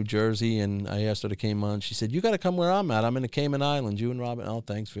firm in New Jersey, and I asked her to come on. She said, "You got to come where I'm at. I'm in the Cayman Islands. You and Robin." Oh,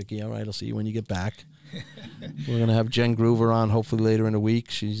 thanks, Vicky. All right, I'll see you when you get back. We're gonna have Jen Groover on hopefully later in the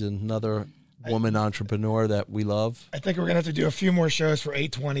week. She's another woman entrepreneur that we love. I think we're gonna have to do a few more shows for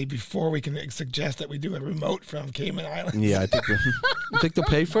 820 before we can suggest that we do a remote from Cayman Islands. Yeah, I think they'll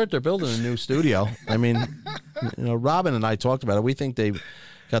pay for it. They're building a new studio. I mean, Robin and I talked about it. We think they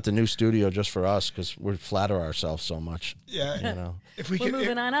got the new studio just for us because we flatter ourselves so much. Yeah, we're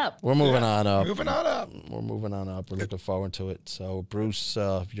moving on up. We're moving on up. Moving on up. We're moving on up. We're looking forward to it. So, Bruce,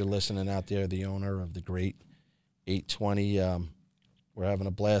 if you're listening out there, the owner of the great 820, we're having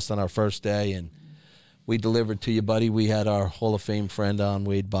a blast on our first day, and we delivered to you, buddy. We had our Hall of Fame friend on,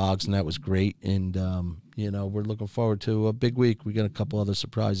 Wade Boggs, and that was great. And we're looking forward to a big week. We got a couple other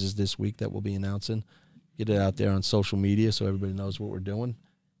surprises this week that we'll be announcing. Get it out there on social media so everybody knows what we're doing.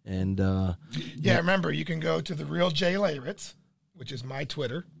 And remember, you can go to the Real Jay Leyritz, which is my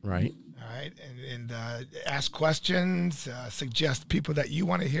Twitter. Right. All right, and ask questions, suggest people that you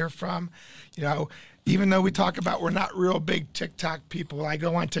want to hear from. Even though we talk about we're not real big TikTok people, I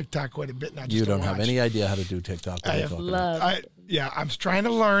go on TikTok quite a bit. Not just you don't have any idea how to do TikTok. I'm trying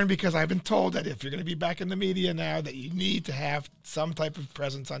to learn because I've been told that if you're going to be back in the media now, that you need to have some type of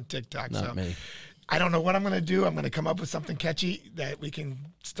presence on TikTok. Not me. I don't know what I'm going to do. I'm going to come up with something catchy that we can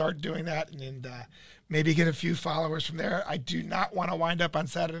start doing that and maybe get a few followers from there. I do not want to wind up on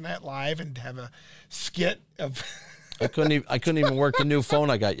Saturday Night Live and have a skit of. I couldn't even work the new phone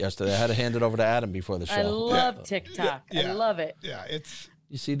I got yesterday. I had to hand it over to Adam before the show. I love TikTok. Yeah. I love it. Yeah,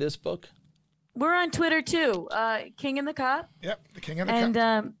 You see this book? We're on Twitter too. King and the Cop. Yep, the King and the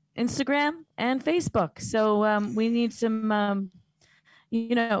Cop. Instagram and Facebook. So we need some,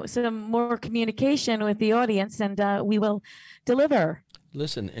 some more communication with the audience, and we will deliver.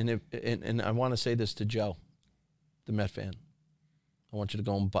 Listen, and I want to say this to Joe, the Met fan. I want you to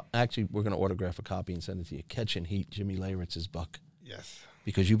go and actually, we're going to autograph a copy and send it to you. Catching Heat, Jimmy Leyritz's book. Yes.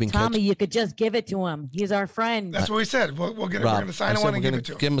 Because you've been Tommy, you could just give it to him. He's our friend. That's what we said. We're going to sign one and give it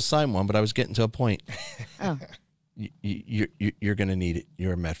to him. Give him a signed one, but I was getting to a point. Oh. You're going to need it.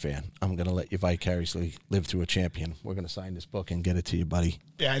 You're a Met fan. I'm going to let you vicariously live through a champion. We're going to sign this book and get it to you, buddy.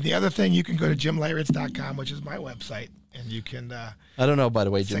 Yeah, the other thing, you can go to jimleyritz.com, which is my website, and you can I don't know, by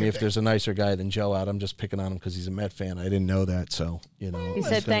the way, Jimmy, if there's a nicer guy than Joe out. I'm just picking on him because he's a Met fan. I didn't know that, so, He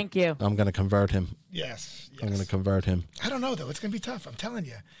said thank you. I'm going to convert him. Yes. I'm going to convert him. I don't know, though. It's going to be tough. I'm telling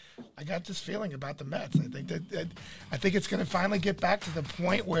you. I got this feeling about the Mets. I think it's going to finally get back to the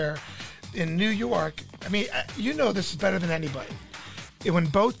point where in New York, I mean, this is better than anybody. When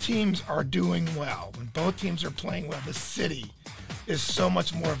both teams are doing well, when both teams are playing well, the city is so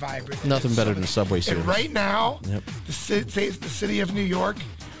much more vibrant. Nothing better than Subway Series. And right now, the city of New York,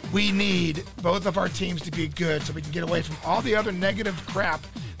 we need both of our teams to be good so we can get away from all the other negative crap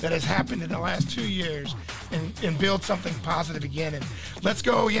that has happened in the last 2 years and build something positive again. And let's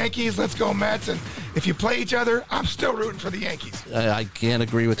go Yankees, let's go Mets. And if you play each other, I'm still rooting for the Yankees. I can't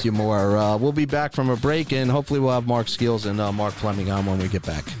agree with you more. We'll be back from a break, and hopefully we'll have Mark Skills and Mark Fleming on when we get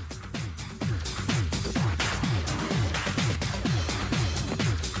back.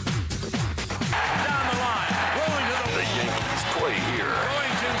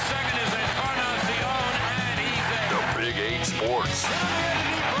 Sports.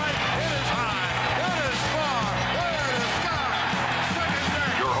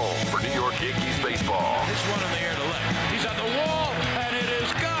 Your home for New York Yankees baseball. This one in the air to left. He's at the wall, and it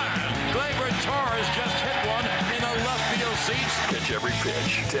is gone. Gleyber Torres just hit one in the left field seats. Catch every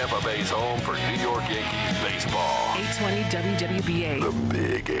pitch. Tampa Bay's home for New York Yankees baseball. 820 WWBA. The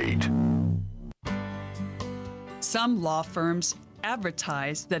Big 8. Some law firms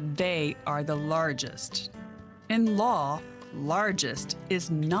advertise that they are the largest. In law, largest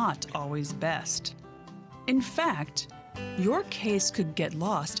is not always best. In fact, your case could get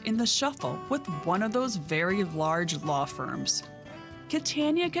lost in the shuffle with one of those very large law firms.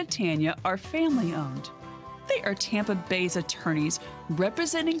 Cetnar are family-owned. They are Tampa Bay's attorneys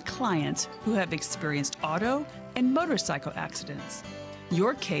representing clients who have experienced auto and motorcycle accidents.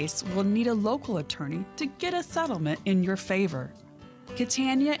 Your case will need a local attorney to get a settlement in your favor.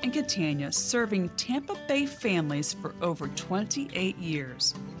 Cetnar serving Tampa Bay families for over 28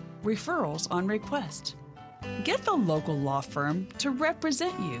 years. Referrals on request. Get the local law firm to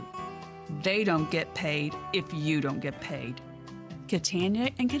represent you. They don't get paid if you don't get paid.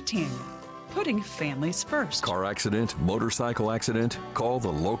 Cetnar, putting families first. Car accident, motorcycle accident? Call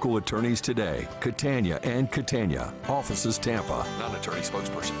the local attorneys today. Cetnar, offices Tampa. Non-attorney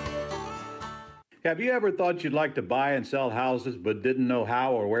spokesperson. Have you ever thought you'd like to buy and sell houses but didn't know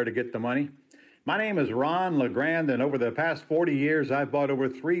how or where to get the money? My name is Ron LeGrand, and over the past 40 years, I've bought over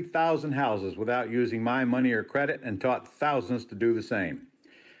 3,000 houses without using my money or credit and taught thousands to do the same.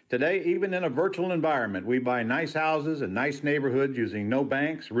 Today, even in a virtual environment, we buy nice houses in nice neighborhoods using no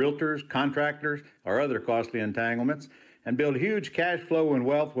banks, realtors, contractors, or other costly entanglements, and build huge cash flow and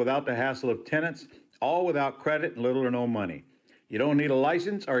wealth without the hassle of tenants, all without credit and little or no money. You don't need a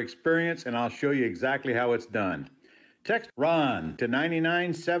license or experience, and I'll show you exactly how it's done. Text RON to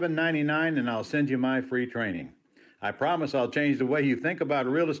 99799 and I'll send you my free training. I promise I'll change the way you think about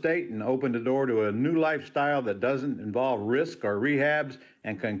real estate and open the door to a new lifestyle that doesn't involve risk or rehabs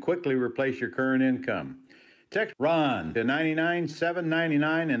and can quickly replace your current income. Text RON to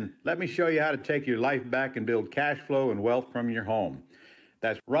 99799 and let me show you how to take your life back and build cash flow and wealth from your home.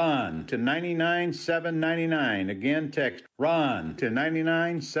 That's RON to 99799. Again, text RON to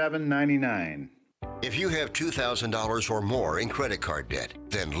 99799. If you have $2,000 or more in credit card debt,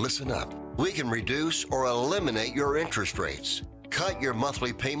 then listen up. We can reduce or eliminate your interest rates. Cut your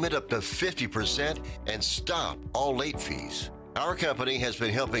monthly payment up to 50% and stop all late fees. Our company has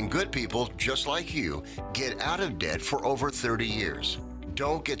been helping good people just like you get out of debt for over 30 years.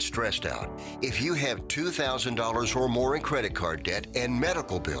 Don't get stressed out. If you have $2,000 or more in credit card debt and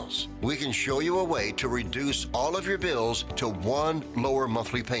medical bills, we can show you a way to reduce all of your bills to one lower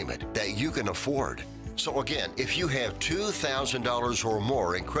monthly payment that you can afford. So again, if you have $2,000 or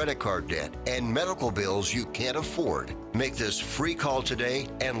more in credit card debt and medical bills you can't afford, make this free call today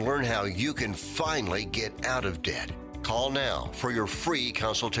and learn how you can finally get out of debt. Call now for your free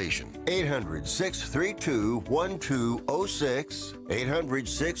consultation. 800-632-1206.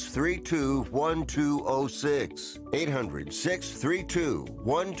 800-632-1206.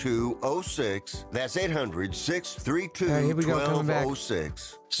 800-632-1206. That's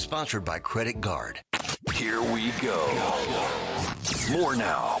 800-632-1206. Sponsored by Credit Guard. Here we go. More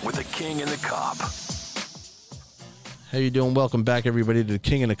now with the King and the Cop. How you doing? Welcome back, everybody, to the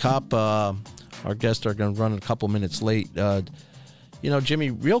King and the Cop. Our guests are going to run a couple minutes late.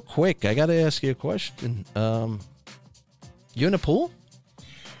 Jimmy, real quick, I got to ask you a question. You in the pool?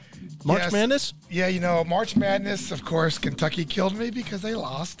 March Madness? Yeah, March Madness, of course, Kentucky killed me because they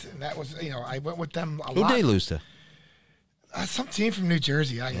lost. And that was, I went with them a lot. Who'd they lose to? Some team from New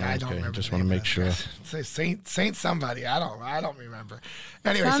Jersey. I don't remember. Just want to make sure. Say Saint somebody. I don't remember.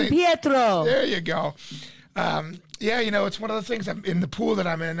 Anyway, San Pietro. There you go. It's one of the things. I'm in the pool that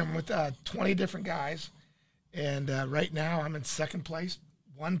I'm in. I'm with 20 different guys, and right now I'm in second place,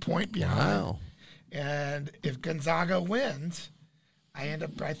 1 point behind. Wow. And if Gonzaga wins, I end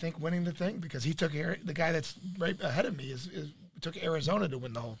up, I think, winning the thing because he took the guy that's right ahead of me took Arizona to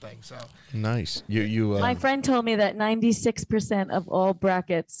win the whole thing. So nice. My friend told me that 96% of all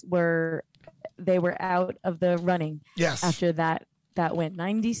brackets were out of the running. Yes. After that win,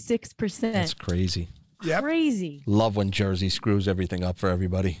 96%. That's crazy. Yep. Crazy. Love when Jersey screws everything up for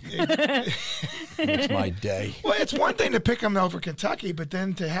everybody. It's my day. Well, it's one thing to pick them over Kentucky, but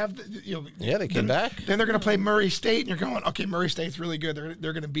then to have they came back. Then they're going to play Murray State, and you're going, okay, Murray State's really good.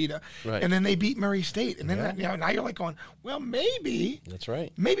 They're going to beat us, right. And then they beat Murray State, and then now you're like going, well, maybe that's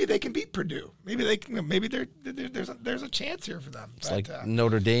right. Maybe they can beat Purdue. Maybe they can. Maybe there's a chance here for them. It's like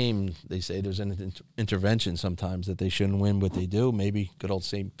Notre Dame. They say there's an intervention sometimes that they shouldn't win, but they do. Maybe good old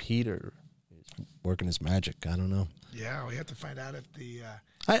St. Peter working his magic. I don't know. Yeah, we have to find out if the.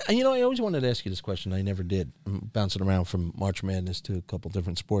 I always wanted to ask you this question. I never did. I'm bouncing around from March Madness to a couple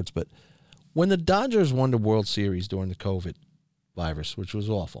different sports, but when the Dodgers won the World Series during the COVID virus, which was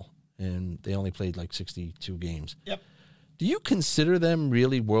awful, and they only played like 62 games. Yep. Do you consider them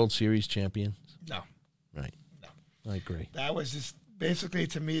really World Series champions? No. Right. No. I agree. That was just basically,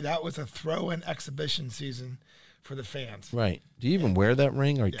 to me, that was a throw-in exhibition season for the fans. Right. Do you even wear that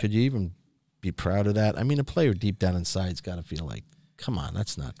ring, or could you even be proud of that? I mean, a player deep down inside's got to feel like, come on,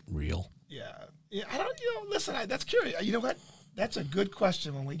 that's not real. Yeah. I don't. Listen, that's curious. You know what? That's a good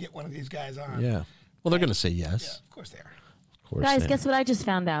question when we get one of these guys on. Yeah. Well, they're going to say yes. Yeah, of course they are. Of course. Guys, guess what I just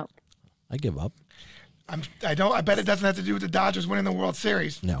found out? I give up. I bet it doesn't have to do with the Dodgers winning the World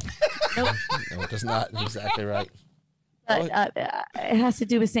Series. No. Nope. No, it does not. Exactly right. It has to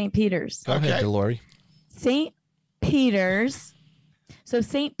do with St. Peter's. Go ahead, DiLauri. St. Peter's. So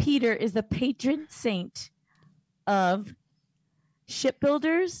St. Peter is the patron saint of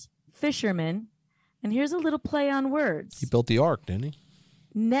shipbuilders, fishermen, and here's a little play on words. He built the ark, didn't he?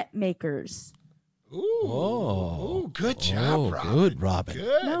 Net makers. Ooh, good job, Robin. Good, Robin.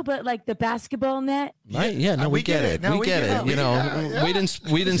 Good. No, but like the basketball net. Right? Yeah, no, we get it. No, we get it. We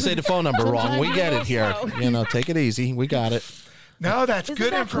didn't say the phone number wrong. We get it here. Take it easy. We got it. No, that's Isn't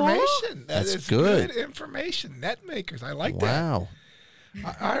good that information. cool? That's good information. Net makers. I like that. Wow.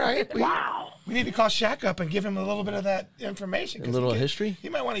 All right. We need to call Shaq up and give him a little bit of that information. A little history? He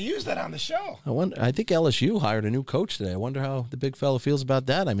might want to use that on the show. I think LSU hired a new coach today. I wonder how the big fella feels about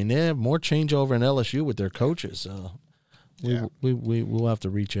that. I mean, they have more changeover in LSU with their coaches. We'll have to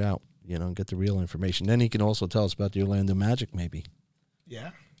reach out, and get the real information. Then he can also tell us about the Orlando Magic, maybe.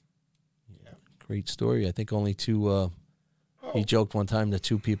 Yeah. Great story. I think only two. He joked one time that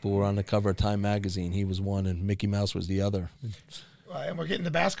two people were on the cover of Time magazine. He was one, and Mickey Mouse was the other. And we're getting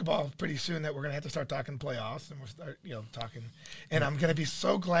to basketball pretty soon that we're going to have to start talking playoffs, and we'll start, talking. And I'm going to be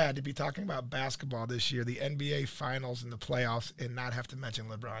so glad to be talking about basketball this year, the NBA Finals and the playoffs, and not have to mention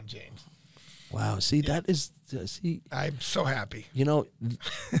LeBron James. Wow. See, that is, I'm so happy.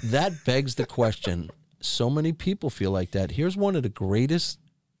 That begs the question. So many people feel like that. Here's one of the greatest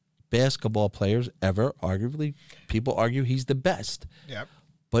basketball players ever. Arguably, people argue he's the best. Yep.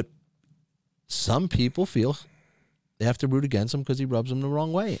 But some people feel they have to root against him because he rubs them the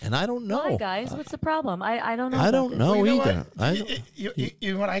wrong way. And I don't know. Why, guys? What's the problem? I don't know. I don't know either.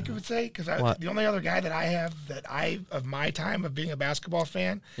 You know what I could say? Because the only other guy that I have of my time of being a basketball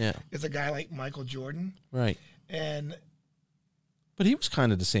fan is a guy like Michael Jordan. Right. But he was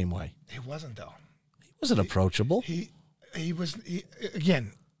kind of the same way. He wasn't, though. He wasn't approachable. He was,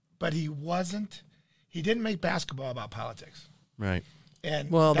 but he wasn't. He didn't make basketball about politics. Right.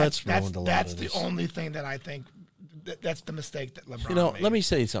 And that's ruined a lot That's of the this. only thing that I think that's the mistake that LeBron made. Let me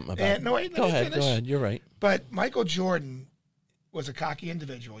say something about it. No, wait, go ahead. Go ahead. You're right. But Michael Jordan, was a cocky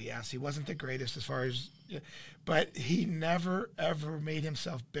individual. Yes, he wasn't the greatest as far as, but he never ever made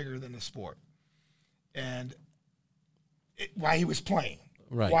himself bigger than the sport. And while he was playing,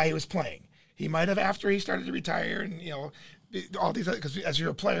 he might have after he started to retire, and all these other, because as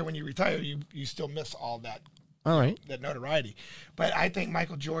you're a player, when you retire, you still miss all that. All right. That notoriety. But I think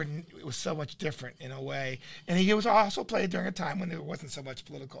Michael Jordan was so much different in a way. And he was also played during a time when there wasn't so much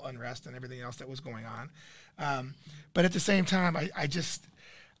political unrest and everything else that was going on. But at the same time,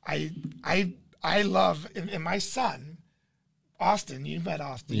 I love, and my son, Austin, you met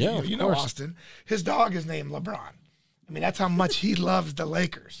Austin. Yeah, you know Austin. His dog is named LeBron. I mean, that's how much he loves the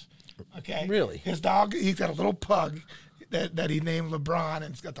Lakers. Okay? Really? His dog, he's got a little pug that he named LeBron, and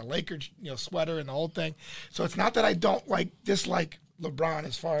it's got the Lakers, sweater and the whole thing. So it's not that I don't dislike LeBron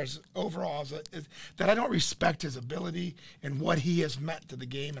as far as overall, that I don't respect his ability and what he has meant to the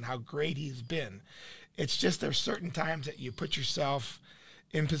game and how great he's been. It's just there's certain times that you put yourself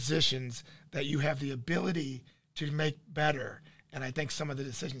in positions that you have the ability to make better. And I think some of the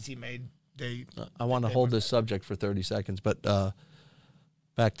decisions he made, I want to hold this subject for 30 seconds, but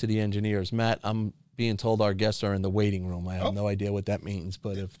back to the engineers. Matt, I'm being told our guests are in the waiting room. I have no idea what that means,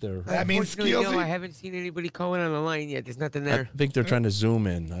 but if they're... That means no, I haven't seen anybody calling on the line yet. There's nothing there. I think they're trying to zoom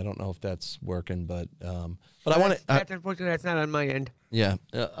in. I don't know if that's working, but I want to... That's unfortunately, that's not on my end. Yeah.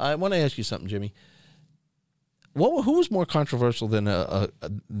 I want to ask you something, Jimmy. Who was more controversial than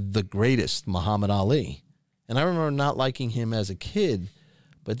the greatest, Muhammad Ali? And I remember not liking him as a kid,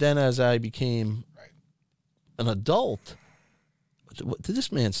 but then as I became an adult... what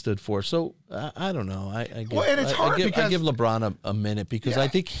this man stood for. So I don't know. I give LeBron a minute because I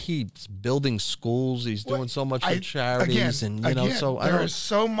think he's building schools. He's doing so much for charities, there is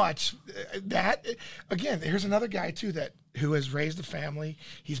so much that. Again, here's another guy too who has raised a family.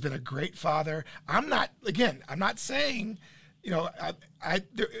 He's been a great father. I'm not saying,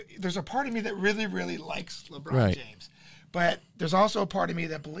 there's a part of me that really, really likes LeBron James, but there's also a part of me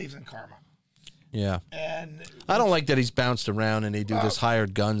that believes in karma. Yeah, and I don't like that he's bounced around and they do this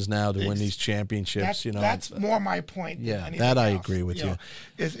hired guns now to win these championships. That's more my point. Yeah, that I agree with you.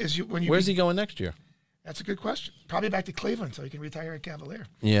 Where's he going next year? That's a good question. Probably back to Cleveland, so he can retire a Cavalier.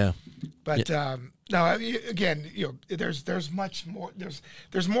 Yeah, but no. Again, there's much more.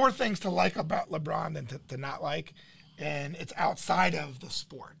 There's more things to like about LeBron than to not like, and it's outside of the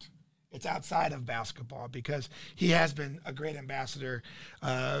sport. It's outside of basketball because he has been a great ambassador,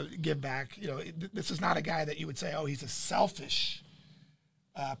 give back. This is not a guy that you would say, oh, he's a selfish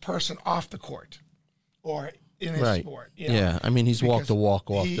person off the court or in his sport. Yeah, I mean, he's walked the walk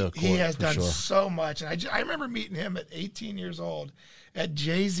off the court. He has done so much. And I remember meeting him at 18 years old at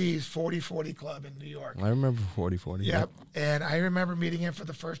Jay-Z's 40-40 Club in New York. I remember 40-40. Yep. And I remember meeting him for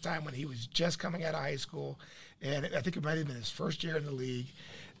the first time when he was just coming out of high school. And I think it might have been his first year in the league.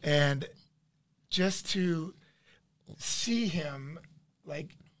 And just to see him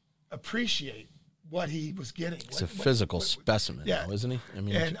appreciate what he was getting. He's a physical specimen, though, isn't he? I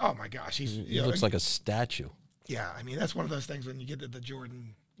mean, and oh my gosh, he looks like a statue. Yeah, I mean that's one of those things when you get to the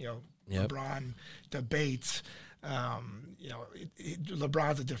Jordan, LeBron debates.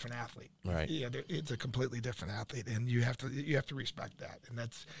 LeBron's a different athlete, right? Yeah, it's a completely different athlete, and you have to respect that. And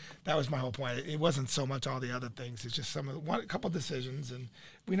that was my whole point. It wasn't so much all the other things; it's just a couple decisions, and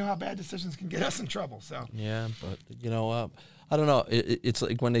we know how bad decisions can get us in trouble. So yeah, but I don't know. It's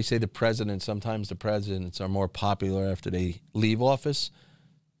like when they say the president. Sometimes the presidents are more popular after they leave office.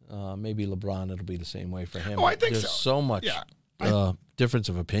 Maybe LeBron, it'll be the same way for him. Oh, I think there's so much difference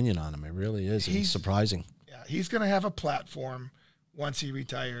of opinion on him. It really is. It's surprising. Yeah, he's going to have a platform once he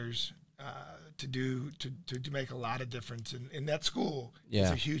retires to make a lot of difference, and that school is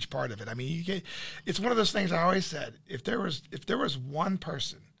a huge part of it. I mean, it's one of those things I always said. If there was one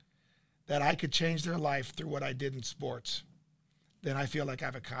person that I could change their life through what I did in sports, then I feel like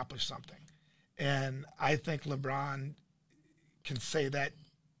I've accomplished something. And I think LeBron can say that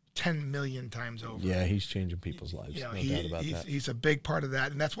 10 million times over. Yeah, he's changing people's lives. No doubt about that. He's a big part of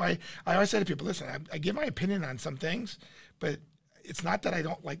that. And that's why I always say to people, listen, I give my opinion on some things, but it's not that I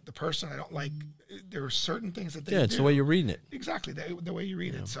don't like the person. I don't like, there are certain things that they do. Yeah, it's the way you're reading it. Exactly, the way you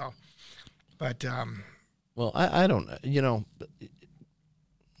read it. So, but. Well, I don't,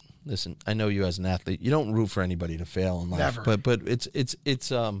 listen, I know you as an athlete, you don't root for anybody to fail in life. Never. But it's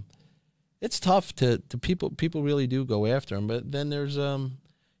tough to people really do go after him. But then there's,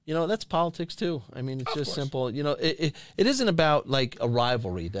 that's politics too. I mean, it's just simple. It isn't about like a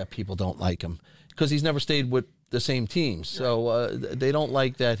rivalry that people don't like him because he's never stayed with the same teams. So they don't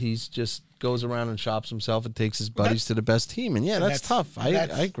like that he's just goes around and shops himself and takes his buddies to the best team. And that's tough. I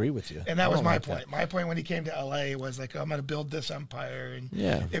agree with you. And that was my point. My point when he came to LA was like, I'm going to build this empire. And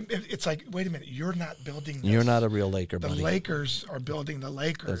it's like, wait a minute, you're not building this. You're not a real Laker, buddy. The Lakers are building the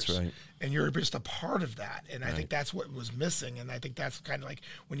Lakers. That's right. And you're just a part of that. And I think that's what was missing. And I think that's kind of like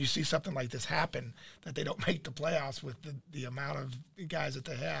when you see something like this happen, that they don't make the playoffs with the amount of guys that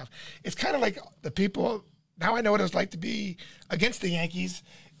they have. It's kind of like the people, now I know what it was like to be against the Yankees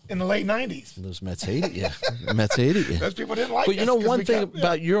in the late 90s. Those Mets hated you. Mets hated you. Those people didn't like But you know, one thing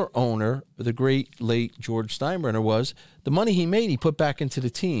about your owner, the great late George Steinbrenner, was the money he made, he put back into the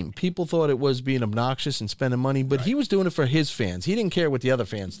team. People thought it was being obnoxious and spending money, but he was doing it for his fans. He didn't care what the other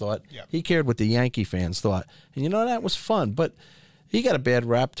fans thought. He cared what the Yankee fans thought. And you know, that was fun. But he got a bad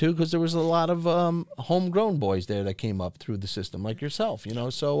rap, too, because there was a lot of homegrown boys there that came up through the system, like yourself, you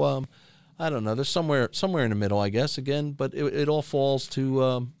know. So, I don't know. There's somewhere in the middle, I guess, again. But it all falls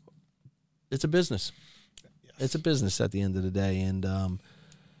to it's a business. Yes. It's a business at the end of the day. And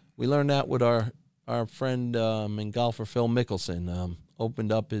we learned that with our friend and golfer Phil Mickelson.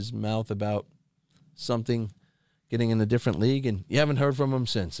 Opened up his mouth about something, getting in a different league. And you haven't heard from him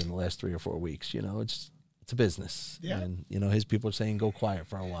since in the last 3 or 4 weeks. You know, it's a business. Yeah. And, you know, his people are saying go quiet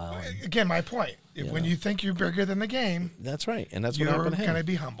for a while. And, again, my point. When you think you're bigger than the game. That's right. And that's what happened to him. You're going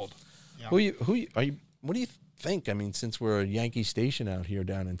to be humbled. Yeah. What do you think? I mean, since we're a Yankee station out here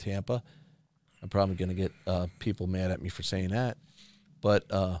down in Tampa, I'm probably going to get people mad at me for saying that, but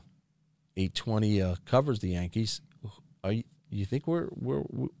 820 covers the Yankees. You think I'm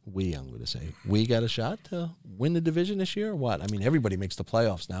going to say, we got a shot to win the division this year or what? I mean, everybody makes the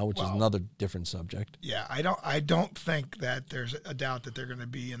playoffs now, which is another different subject. Yeah, I don't think that there's a doubt that they're going to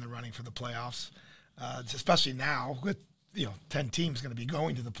be in the running for the playoffs, especially now with 10 teams going to be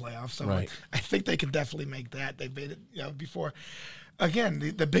going to the playoffs. So I think they can definitely make that. They've made it before.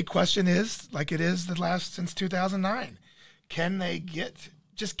 Again, the big question is, like it is since 2009, can they get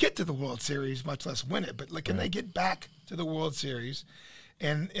to the World Series, much less win it? But can they get back to the World Series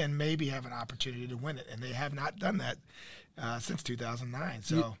and maybe have an opportunity to win it? And they have not done that since 2009.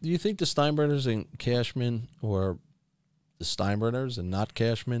 So, do you think the Steinbrenners and Cashman, or the Steinbrenners and not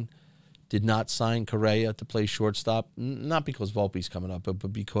Cashman, did not sign Correa to play shortstop? Not because Volpe's coming up,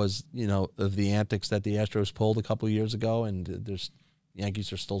 but because of the antics that the Astros pulled a couple of years ago, and the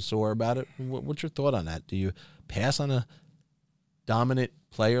Yankees are still sore about it. What's your thought on that? Do you pass on a dominant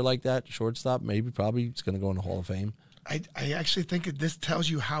player like that, shortstop? Probably it's going to go in the Hall of Fame. I actually think this tells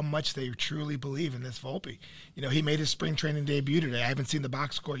you how much they truly believe in this Volpe. He made his spring training debut today. I haven't seen the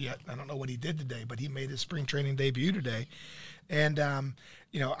box score yet. I don't know what he did today, but he made his spring training debut today. And, I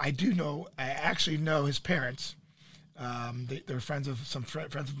actually know his parents. They're friends of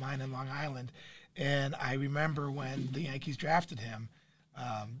friends of mine in Long Island. And I remember when the Yankees drafted him,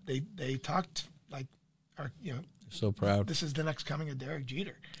 they talked like, so proud. This is the next coming of Derek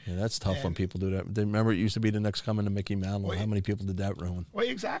Jeter. Yeah, that's tough when people do that. Remember, it used to be the next coming of Mickey Mantle. How many people did that ruin? Well,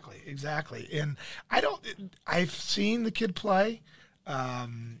 exactly. And I've seen the kid play,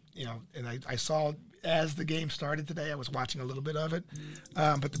 and I saw as the game started today. I was watching a little bit of it,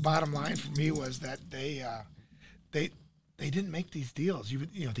 but the bottom line for me was that they didn't make these deals.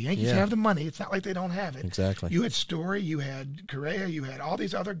 The Yankees have the money. It's not like they don't have it. Exactly. You had Story, you had Correa, you had all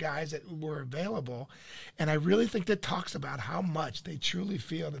these other guys that were available, and I really think that talks about how much they truly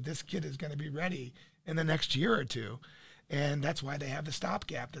feel that this kid is going to be ready in the next year or two, and that's why they have the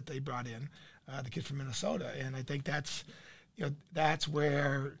stopgap that they brought in, the kid from Minnesota, and I think that's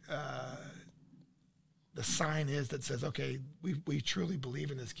where the sign is that says, okay, we truly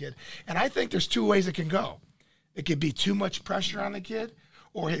believe in this kid, and I think there's two ways it can go. It could be too much pressure on the kid,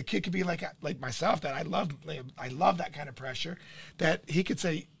 or the kid could be like myself, that I love that kind of pressure, that he could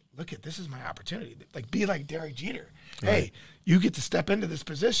say, look, this is my opportunity. Be like Derek Jeter. Right. Hey, you get to step into this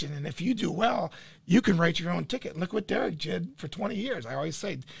position, and if you do well, you can write your own ticket. Look what Derek did for 20 years. I always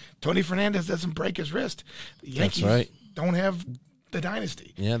say, Tony Fernandez doesn't break his wrist. The Yankees don't have the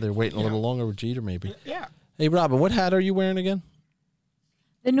dynasty. Yeah, they're waiting a little longer with Jeter, maybe. Yeah. Hey, Robin, what hat are you wearing again?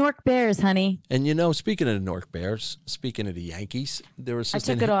 The Newark Bears, honey. And speaking of the Newark Bears, speaking of the Yankees, their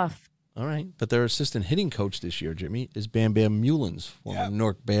assistant. I took it off. All right, but their assistant hitting coach this year, Jimmy, is Bam Bam Mullins, former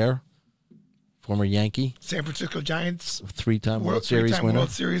Newark Bear, former Yankee, San Francisco Giants, three-time World Series winner. World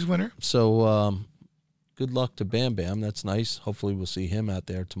Series winner. So, good luck to Bam Bam. That's nice. Hopefully, we'll see him out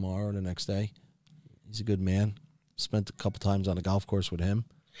there tomorrow or the next day. He's a good man. Spent a couple times on the golf course with him.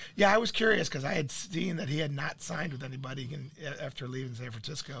 Yeah, I was curious because I had seen that he had not signed with anybody after leaving San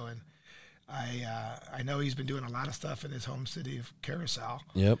Francisco, and I know he's been doing a lot of stuff in his home city of Curacao.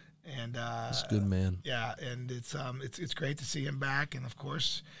 Yep. And He's a good man. Yeah, and it's great to see him back. And of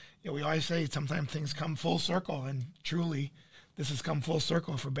course, we always say sometimes things come full circle, and truly, this has come full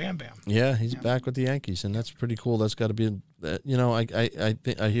circle for Bam Bam. Yeah, he's back with the Yankees, and that's pretty cool. That's got to be,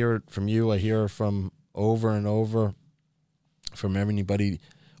 I hear it from you. I hear it from over and over from anybody,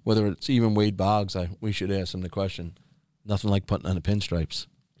 whether it's even Wade Boggs. We should ask him the question. Nothing like putting on the pinstripes.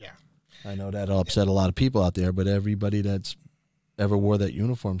 Yeah, I know that'll upset a lot of people out there, but everybody that's ever wore that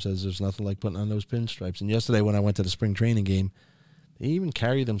uniform says there's nothing like putting on those pinstripes. And yesterday when I went to the spring training game, they even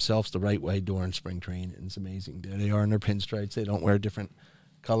carry themselves the right way during spring training. It's amazing. There they are in their pinstripes. They don't wear a different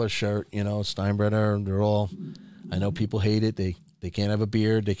color shirt. Steinbrenner, they're all, I know people hate it. They can't have a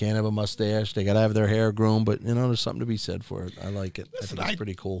beard. They can't have a mustache. They got to have their hair groomed. But, there's something to be said for it. I like it. Listen, I think it's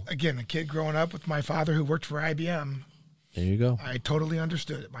pretty cool. Again, a kid growing up with my father who worked for IBM. There you go. I totally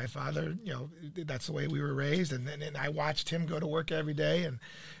understood it. My father, that's the way we were raised. And I watched him go to work every day. And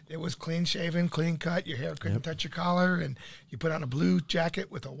it was clean shaven, clean cut. Your hair couldn't touch your collar. And you put on a blue jacket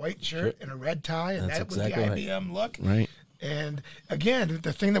with a white shirt and a red tie. And that was the IBM look. Right. And again,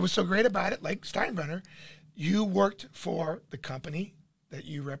 the thing that was so great about it, like Steinbrenner, you worked for the company that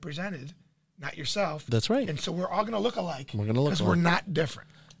you represented, not yourself. That's right. And so we're all going to look alike. We're going to look because we're not different.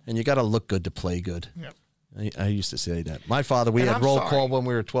 And you got to look good to play good. Yep. I used to say that. My father, we had roll call when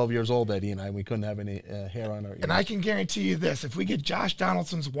we were 12 years old, Eddie and I. We couldn't have any hair on our ears. And I can guarantee you this. If we get Josh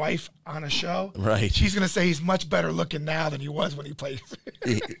Donaldson's wife on a show, right, she's going to say he's much better looking now than he was when he played.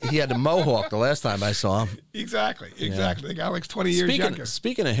 he had the mohawk the last time I saw him. Exactly. The guy looks 20 years younger.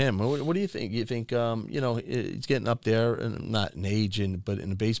 Speaking of him, what do you think? You think, he's getting up there, and not in age, but in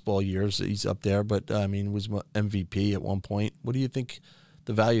the baseball years, he's up there. But, he was MVP at one point. What do you think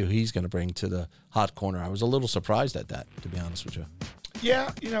the value he's going to bring to the hot corner? I was a little surprised at that, to be honest with you.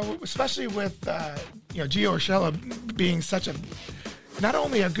 Yeah, especially with Gio Urshela being such not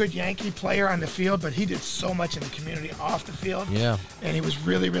only a good Yankee player on the field, but he did so much in the community off the field. Yeah. And he was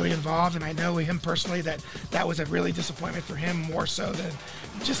really, really involved. And I know him personally that was a really disappointment for him, more so than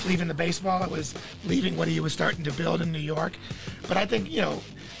just leaving the baseball. It was leaving what he was starting to build in New York. But I think,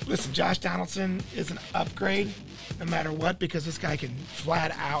 listen, Josh Donaldson is an upgrade no matter what, because this guy can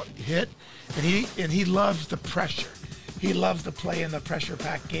flat out hit, and he loves the pressure. He loves to play in the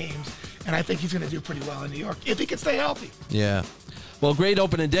pressure-packed games, and I think he's going to do pretty well in New York if he can stay healthy. Yeah. Well, great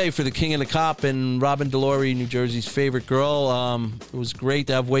opening day for the King and the Cop and Robin DiLauri, New Jersey's favorite girl. It was great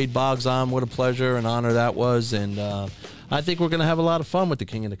to have Wade Boggs on. What a pleasure and honor that was, and I think we're going to have a lot of fun with the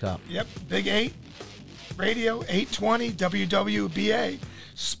King and the Cop. Yep, Big 8, Radio 820, WWBA.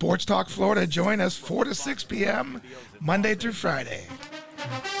 Sports Talk Florida. Join us 4 to 6 p.m. Monday through Friday.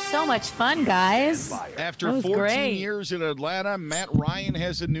 So much fun, guys. After 14 years in Atlanta, Matt Ryan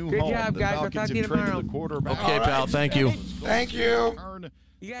has a new home. Good job, guys. I'll talk to you tomorrow. Okay, pal. Thank you. Thank you.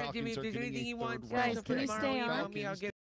 You guys, Jimmy, if there's anything you want, guys, can you stay on? I'll get